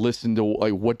listen to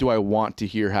like, what do I want to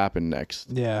hear happen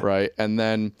next? Yeah. Right. And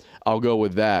then I'll go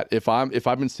with that. If I've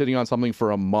been sitting on something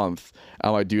for a month,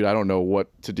 I'm like, dude, I don't know what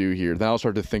to do here. Then I'll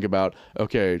start to think about,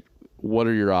 okay, what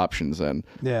are your options then?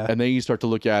 Yeah. And then you start to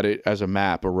look at it as a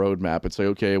map, a road map, and say,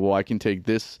 okay, well, I can take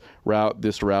this route,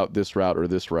 this route, this route, or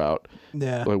this route.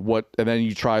 yeah, Like what? And then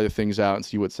you try the things out and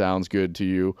see what sounds good to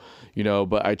you, you know.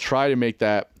 But I try to make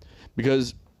that,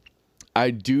 because I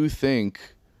do think,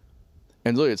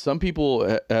 and look, some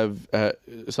people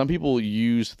some people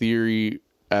use theory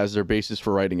as their basis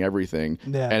for writing everything,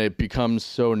 Yeah. and it becomes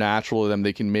so natural to them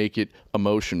they can make it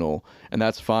emotional, and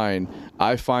that's fine.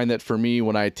 I find that for me,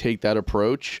 when I take that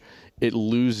approach, it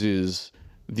loses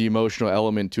the emotional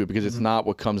element to it because it's not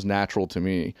what comes natural to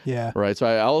me. Yeah. Right. So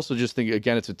I also just think,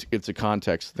 again, it's a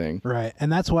context thing. right.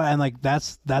 And that's why, and like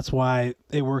that's why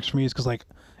it works for me, is because like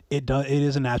it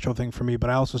is a natural thing for me. But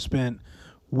I also spent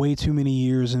way too many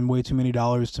years and way too many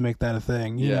dollars to make that a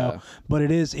thing, you know. But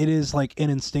it is like an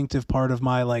instinctive part of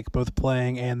my like both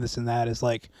playing and this and that is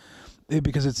like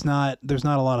because there's not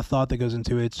a lot of thought that goes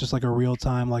into it. It's just like a real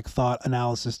time like thought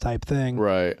analysis type thing,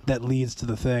 Right. that leads to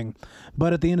the thing.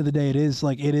 But at the end of the day, it is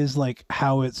like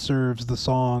how it serves the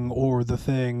song or the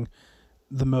thing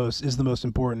the most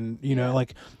important, you know,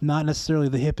 like not necessarily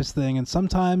the hippest thing. And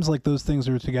sometimes like those things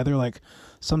are together. Like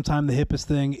sometimes the hippest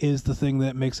thing is the thing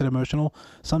that makes it emotional.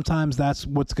 Sometimes that's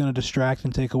what's going to distract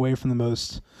and take away from the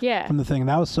most from the thing. And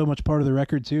that was so much part of the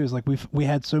record too, is like we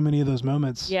had so many of those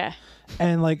moments. Yeah.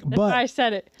 And like, That's but why I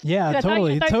said it. yeah,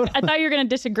 totally. I thought you were going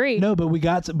to disagree. No, but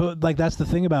but like that's the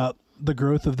thing about the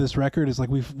growth of this record is like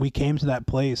we came to that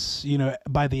place, you know,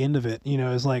 by the end of it, you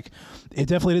know, is like it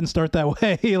definitely didn't start that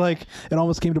way. Like it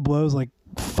almost came to blows like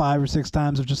 5 or 6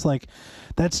 times of just like,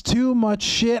 that's too much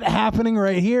shit happening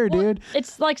right here, dude.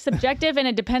 It's like subjective and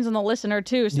it depends on the listener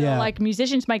too. So like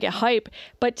musicians might get hype,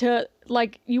 but to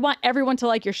like, you want everyone to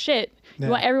like your shit. You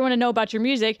want everyone to know about your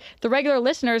music. The regular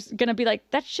listener's gonna be like,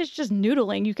 that shit's just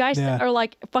noodling. You guys are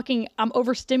like fucking, I'm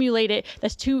overstimulated.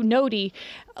 That's too notey.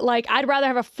 Like I'd rather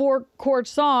have a 4-chord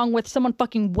song with someone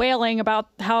fucking wailing about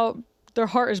how their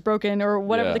heart is broken or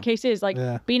whatever the case is. Like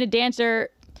being a dancer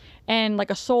and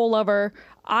like a soul lover,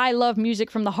 I love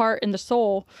music from the heart and the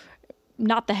soul,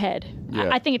 not the head.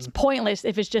 I think it's pointless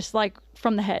if it's just like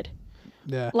from the head.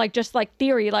 Yeah. Like just like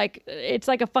theory, like it's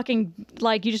like a fucking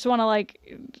like you just want to like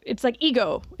it's like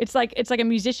ego. It's like a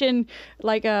musician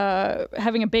like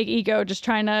having a big ego, just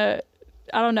trying to,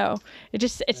 I don't know.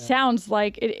 It sounds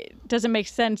like it doesn't make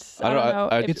sense. I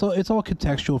don't know. It's all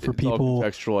contextual for people. All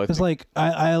contextual. It's like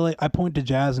I point to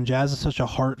jazz, and jazz is such a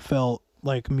heartfelt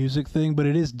like music thing, but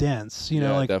it is dense, you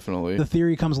know, like definitely the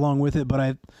theory comes along with it,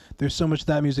 but there's so much of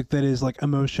that music that is like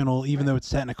emotional, even though it's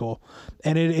technical,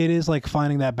 and it is like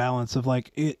finding that balance of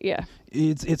like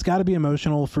it's got to be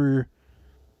emotional for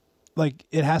like,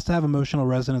 it has to have emotional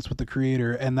resonance with the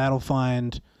creator, and that'll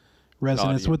find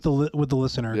resonance with the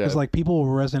listener, because like people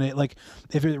will resonate, like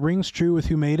if it rings true with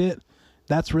who made it,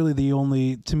 that's really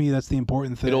to me, that's the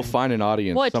important thing. It'll find an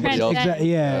audience. Well, somebody else.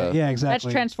 Exactly. That's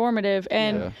transformative.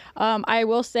 And I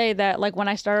will say that like when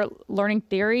I started learning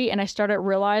theory and I started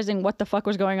realizing what the fuck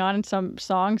was going on in some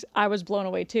songs, I was blown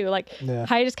away too. Like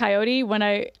Hiatus Coyote, when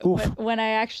I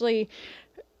actually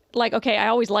like, okay, I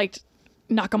always liked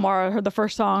Nakamura, or the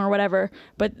first song or whatever,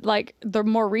 but like the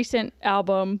more recent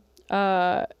album,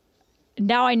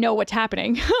 now I know what's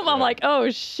happening. I'm like, oh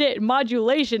shit,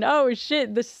 modulation. Oh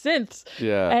shit, the synths.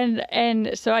 Yeah.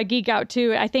 And so I geek out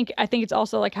too. I think it's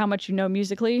also like how much you know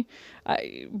musically.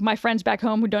 My friends back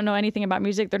home who don't know anything about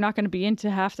music, they're not going to be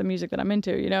into half the music that I'm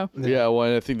into, you know? Yeah, well,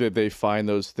 and I think that they find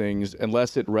those things,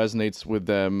 unless it resonates with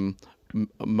them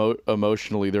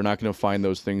emotionally, they're not going to find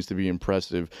those things to be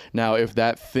impressive. Now, if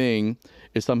that thing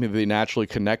is something that they naturally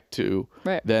connect to,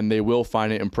 then they will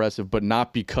find it impressive, but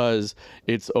not because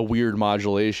it's a weird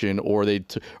modulation or they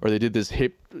did this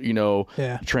hip, you know,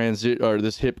 transit, or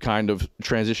this hip kind of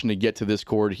transition to get to this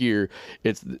chord here.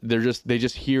 They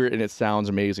just hear it and it sounds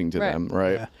amazing to them,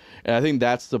 right? Yeah. And I think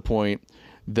that's the point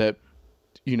that,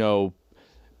 you know,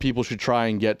 people should try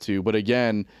and get to. But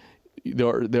again,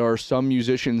 there are some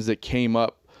musicians that came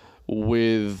up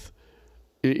with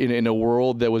in a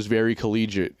world that was very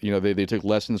collegiate. You know, they took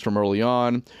lessons from early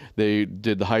on. They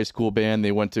did the high school band.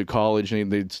 They went to college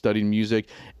and they studied music.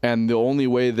 And the only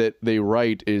way that they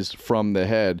write is from the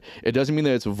head. It doesn't mean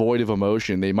that it's void of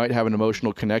emotion. They might have an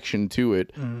emotional connection to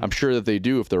it. I'm sure that they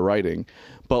do if they're writing.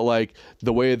 But like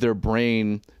the way their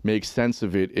brain makes sense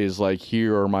of it is like,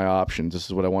 here are my options. This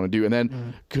is what I want to do. And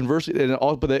then conversely,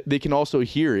 but they can also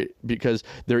hear it because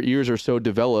their ears are so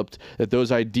developed that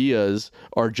those ideas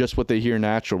are just what they hear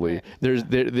naturally.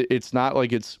 It's not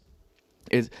like it's.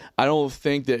 I don't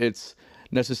think that it's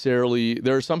necessarily.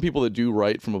 There are some people that do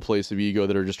write from a place of ego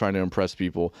that are just trying to impress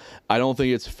people. I don't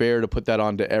think it's fair to put that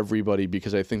onto everybody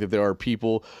because I think that there are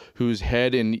people whose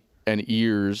head and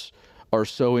ears are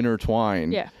so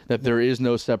intertwined that there is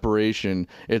no separation.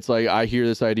 It's like, I hear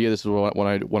this idea, this is what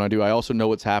I do. I also know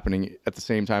what's happening at the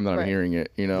same time that I'm hearing it,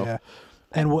 you know?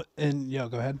 Yeah.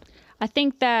 Go ahead. I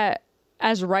think that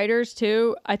as writers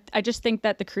too, I just think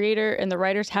that the creator and the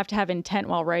writers have to have intent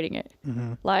while writing it.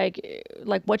 Like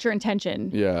what's your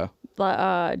intention? Yeah.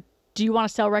 Do you want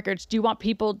to sell records? Do you want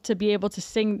people to be able to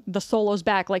sing the solos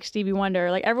back like Stevie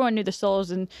Wonder? Like everyone knew the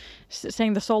solos and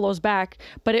sang the solos back,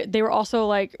 but they were also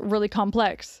like really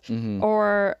complex.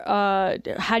 Or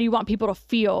how do you want people to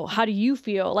feel? How do you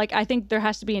feel? Like I think there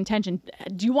has to be intention.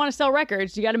 Do you want to sell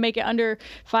records? You got to make it under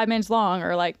 5 minutes long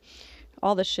or like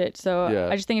all this shit. So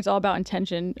I just think it's all about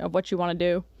intention of what you want to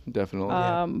do.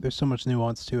 Definitely. There's so much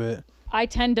nuance to it. I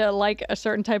tend to like a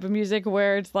certain type of music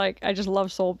where it's like I just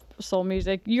love soul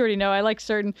music. You already know I like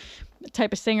certain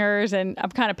type of singers and I'm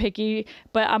kind of picky,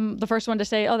 but I'm the first one to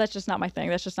say, oh, that's just not my thing.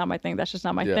 That's just not my thing. That's just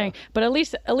not my thing. But at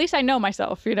least I know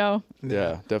myself, you know?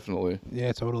 Yeah, definitely.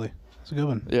 Yeah, totally. It's a good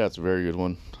one. Yeah, it's a very good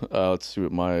one. Let's see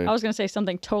what my... I was going to say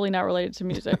something totally not related to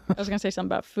music. I was going to say something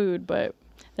about food, but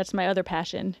that's my other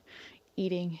passion,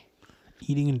 eating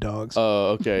and dogs.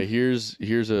 Okay. Here's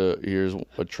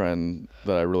a trend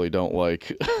that I really don't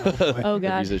like. Oh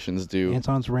God. Musicians do.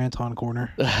 Anton's rant-on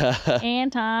corner.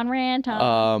 Anton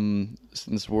rant-on.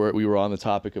 Since we were on the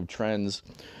topic of trends,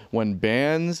 when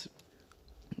bands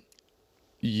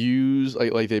use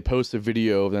like they post a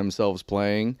video of themselves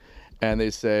playing, and they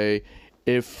say,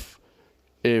 if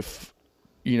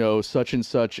you know such and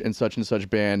such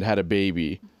band had a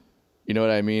baby. You know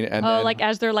what I mean? And then, like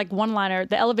as their like one-liner,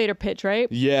 the elevator pitch,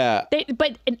 right? Yeah.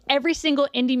 But in every single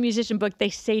indie musician book, they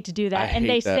say to do that, and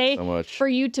they say so much. For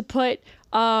you to put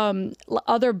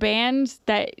other bands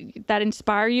that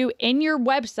inspire you in your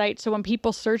website, so when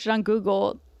people search it on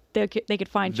Google, they could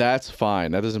find you. That's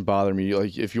fine. That doesn't bother me.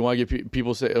 Like if you want to get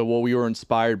people say, oh, well, we were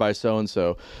inspired by so and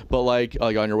so, but like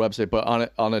on your website, but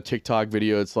on a TikTok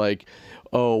video, it's like,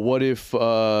 oh, what if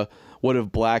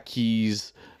Black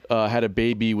Keys had a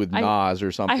baby with Nas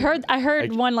or something. I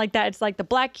heard one like that. It's like the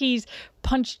Black Keys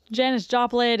punch Janis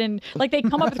Joplin, and like they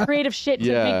come up with creative shit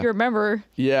to make you remember.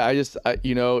 Yeah, it's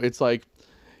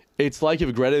like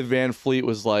if Greta Van Fleet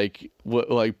was like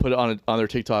put it on their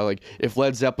TikTok, like if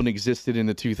Led Zeppelin existed in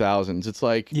the 2000s. It's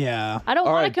like, yeah, I don't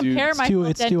want to compare myself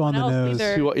it's to too on the nose.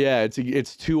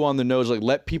 It's too on the nose. Like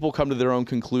let people come to their own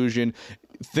conclusion.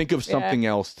 Think of something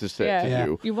else to say to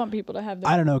do. You want people to have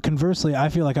I don't know. Conversely, I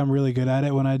feel like I'm really good at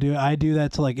it when I do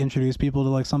that to like introduce people to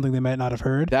like something they might not have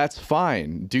heard. That's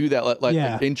fine. Do that.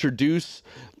 Like introduce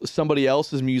somebody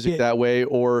else's music that way,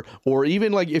 or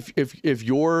even like if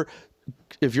you're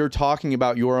talking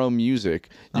about your own music,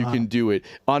 you can do it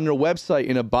on your website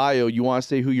in a bio. You want to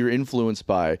say who you're influenced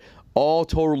by. All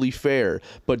totally fair,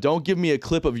 but don't give me a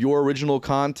clip of your original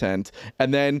content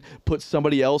and then put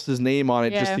somebody else's name on it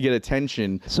just to get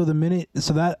attention. So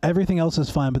that everything else is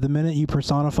fine, but the minute you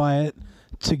personify it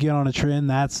to get on a trend,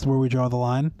 that's where we draw the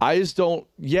line. I just don't.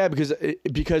 Yeah, because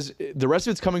the rest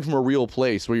of it's coming from a real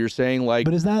place where you're saying like.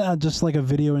 But is that just like a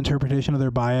video interpretation of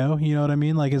their bio? You know what I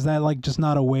mean? Like, is that like just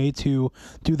not a way to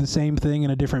do the same thing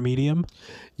in a different medium?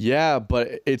 Yeah,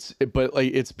 but it's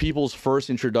people's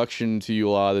first introduction to you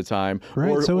a lot of the time.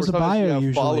 Right. So it's a bio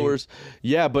usually. Followers.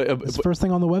 Yeah, but it's the first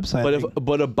thing on the website.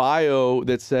 But a bio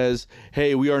that says,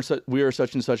 "Hey, we are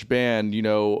such and such band. You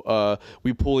know,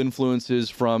 we pull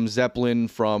influences from Zeppelin,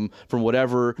 from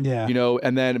whatever. Yeah. You know,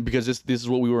 and then because this is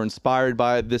what we were inspired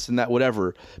by, this and that,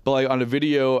 whatever. But like on a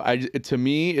video, to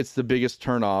me, it's the biggest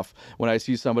turnoff when I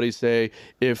see somebody say,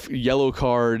 if Yellow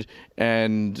Card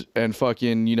and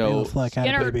fucking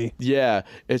Skinner. Baby. Yeah,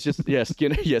 it's just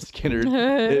Skinner.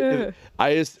 Skinner.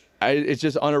 It's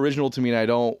just unoriginal to me, and I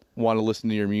don't want to listen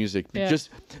to your music. Yeah.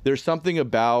 Just there's something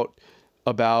about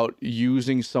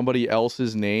using somebody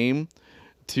else's name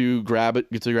to grab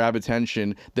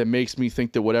attention that makes me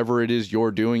think that whatever it is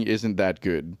you're doing isn't that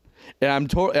good.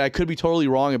 And I could be totally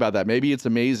wrong about that. Maybe it's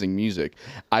amazing music.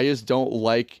 I just don't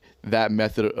like that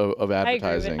method of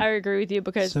advertising. I agree with you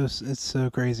because it's so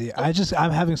crazy.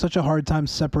 I'm having such a hard time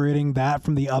separating that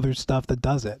from the other stuff that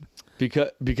does it.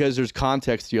 Because there's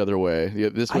context the other way.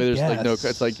 This way, there's like no.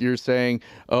 It's like you're saying,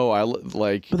 "Oh, I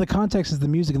like." But the context is the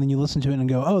music, and then you listen to it and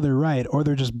go, "Oh, they're right," or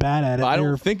they're just bad at it. I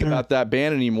don't think about that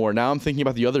band anymore. Now I'm thinking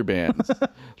about the other bands,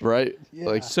 right? Yeah.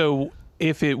 Like, So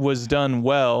if it was done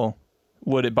well,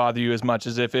 would it bother you as much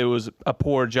as if it was a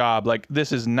poor job? Like,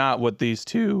 this is not what these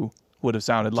two would have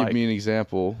sounded like. give me an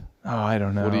example. Oh, I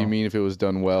don't know. What do you mean if it was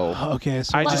done well? Okay,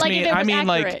 so I just like mean, if it was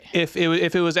like accurate.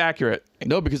 if it was accurate.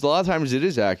 No, because a lot of times it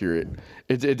is accurate.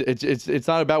 It's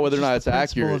not about whether or not it's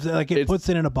accurate. It puts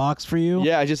it in a box for you.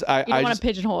 Yeah, you don't want to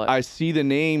pigeonhole it. I see the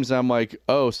names. I'm like,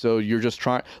 oh, so you're just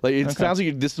trying. Like, it sounds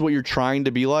like this is what you're trying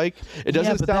to be like. It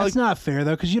doesn't Yeah, but sound that's like. not fair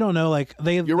though, because you don't know. Like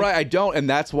You're right. I don't, and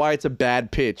that's why it's a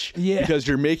bad pitch. Yeah. Because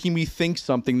you're making me think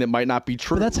something that might not be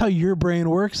true. But that's how your brain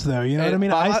works, though. You know what I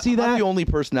mean? I see I'm that. the only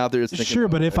person out there that's thinking. Sure,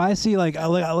 but if I see like,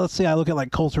 let's say I look at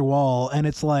like Coulter Wall, and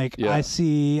it's like Yeah. I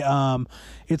see,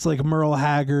 it's like Merle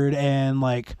Haggard and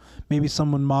like maybe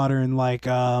someone modern like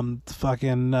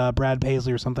fucking Brad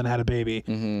Paisley or something had a baby,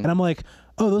 and I'm like,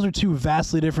 oh, those are two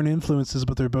vastly different influences,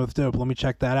 but they're both dope. Let me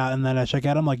check that out, and then I check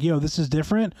out. I'm like, yo, this is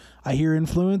different. I hear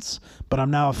influence, but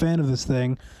I'm now a fan of this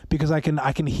thing because I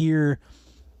can hear.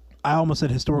 I almost said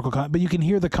historical, but you can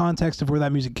hear the context of where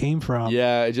that music came from.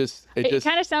 Yeah, it just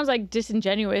kind of sounds like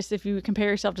disingenuous if you compare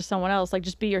yourself to someone else. Like,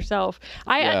 just be yourself.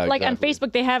 Yeah, like exactly. on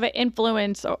Facebook, they have an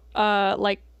influence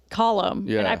like column,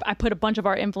 Yeah. and I put a bunch of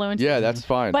our influences. yeah, that's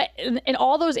fine. But in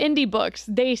all those indie books,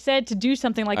 they said to do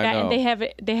something like I that, know. and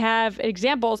they have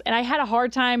examples. And I had a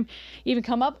hard time even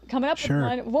coming up Sure,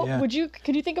 with one. What yeah.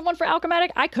 could you think of one for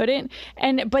Alchematic? I couldn't.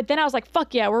 But then I was like,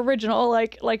 fuck yeah, we're original.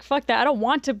 Like fuck that. I don't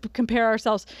want to compare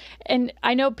ourselves. And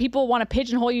I know people want to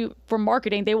pigeonhole you for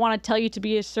marketing. They want to tell you to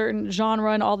be a certain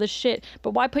genre and all this shit.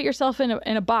 But why put yourself in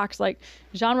a box? Like,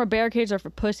 genre barricades are for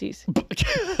pussies.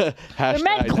 They're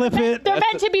meant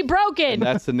to be broken.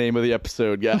 That's the name of the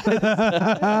episode, guys.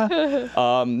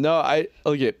 No, I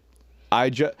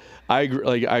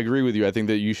agree with you. I think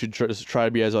that you should try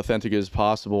to be as authentic as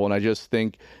possible, and I just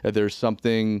think that there's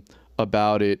something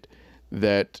about it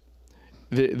that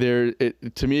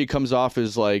to me it comes off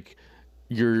as like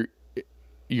you're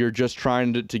just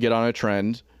trying to get on a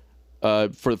trend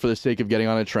for the sake of getting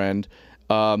on a trend.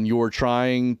 You're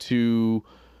trying to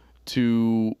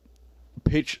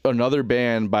pitch another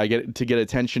band to get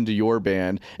attention to your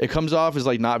band. It comes off as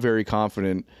like not very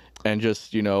confident and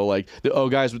just, like, oh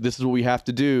guys, this is what we have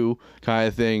to do kind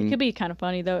of thing. It could be kind of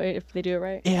funny though if they do it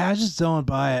right. Yeah, I just don't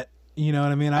buy it. You know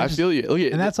what I mean? I feel you. Look,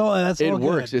 and that's all. That's it all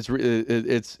works. Good.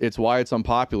 It's why it's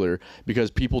unpopular, because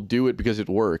people do it because it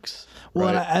works. Well,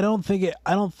 right? and I don't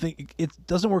think it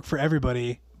doesn't work for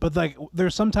everybody. But like,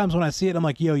 there's sometimes when I see it, I'm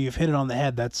like, yo, you've hit it on the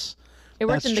head. It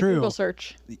works in the true. Google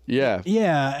search. Yeah.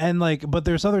 Yeah, and like, but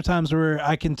there's other times where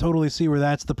I can totally see where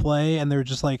that's the play, and they're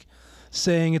just like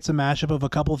saying it's a mashup of a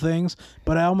couple things.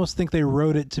 But I almost think they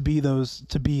wrote it to be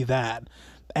that.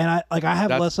 And I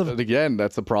have less of again.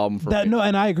 That's a problem for me. No,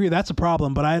 and I agree that's a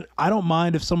problem. But I don't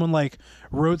mind if someone like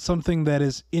wrote something that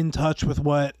is in touch with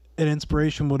what an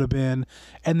inspiration would have been,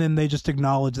 and then they just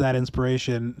acknowledge that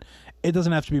inspiration. It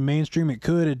doesn't have to be mainstream. It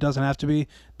could. It doesn't have to be.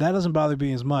 That doesn't bother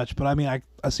me as much. But I mean, I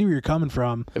see where you're coming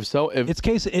from. If it's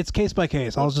case by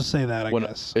case. I'll just say that. I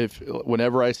guess.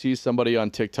 Whenever I see somebody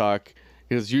on TikTok.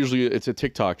 Because usually it's a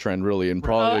TikTok trend, really, and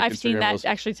probably I've seen that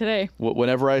actually today.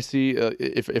 Whenever I see,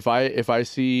 if I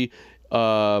see,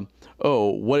 what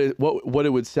it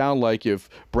would sound like if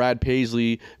Brad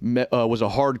Paisley was a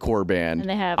hardcore band, and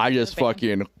they have I just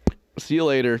fucking see you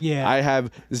later. Yeah. I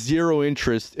have zero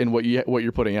interest in what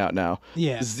you're putting out now.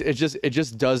 Yeah. It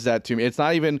just does that to me. It's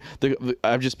not even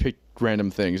I've just picked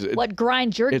random things. What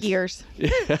grinds your gears?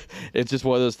 It's just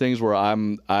one of those things where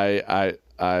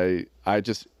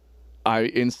I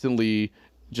instantly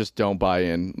just don't buy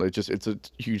in. It's a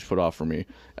huge put off for me.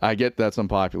 I get that's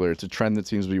unpopular. It's a trend that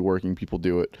seems to be working. People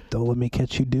do it. Don't let me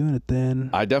catch you doing it then.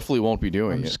 I definitely won't be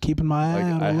doing it. Just keeping my eye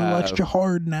out a little extra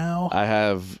hard now.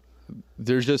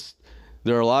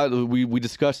 There are a lot of, we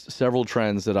discussed several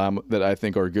trends that I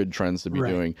think are good trends to be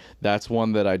doing. That's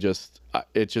one that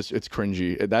it's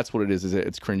cringy. That's what it is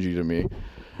it's cringy to me.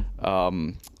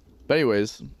 But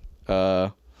anyways,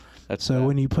 So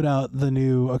when you put out the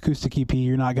new acoustic EP,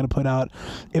 you're not going to put out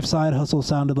If Side Hustle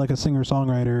Sounded Like a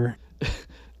Singer-Songwriter.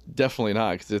 Definitely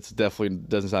not, because it's definitely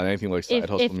doesn't sound anything like side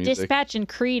hustle if music. Dispatch and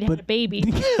Creed had a baby.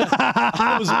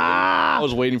 I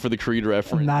was waiting for the Creed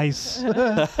reference. Nice.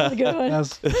 That's a good one.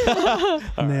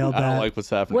 Nailed I don't that. like what's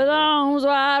happening. With here. arms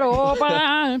wide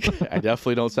open. I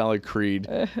definitely don't sound like Creed.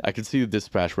 I can see the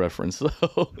Dispatch reference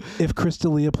though. If Chris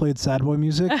D'Elia played sad boy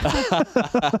music,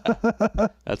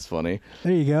 That's funny.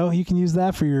 there you go. You can use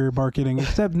that for your marketing.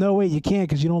 Except, no, wait, you can't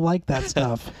because you don't like that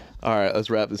stuff. All right, let's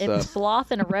wrap this It's up.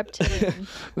 sloth and a reptilian.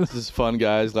 This is fun,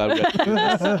 guys. Glad we got to do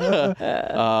this.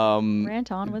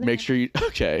 Rant on with Make it. sure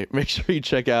you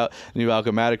check out the new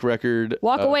Alchematic record.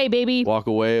 Walk away, baby. Walk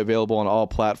Away, available on all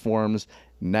platforms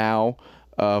now.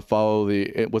 Follow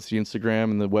what's the Instagram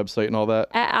and the website and all that.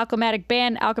 At Alchematic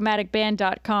Band,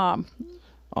 alchematicband.com.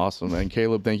 Awesome. And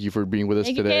Caleb, thank you for being with us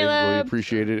Thank you, today. Really Caleb.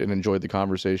 appreciate it and enjoyed the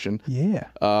conversation. Yeah.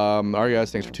 All right, guys.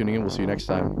 Thanks for tuning in. We'll see you next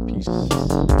time. Peace.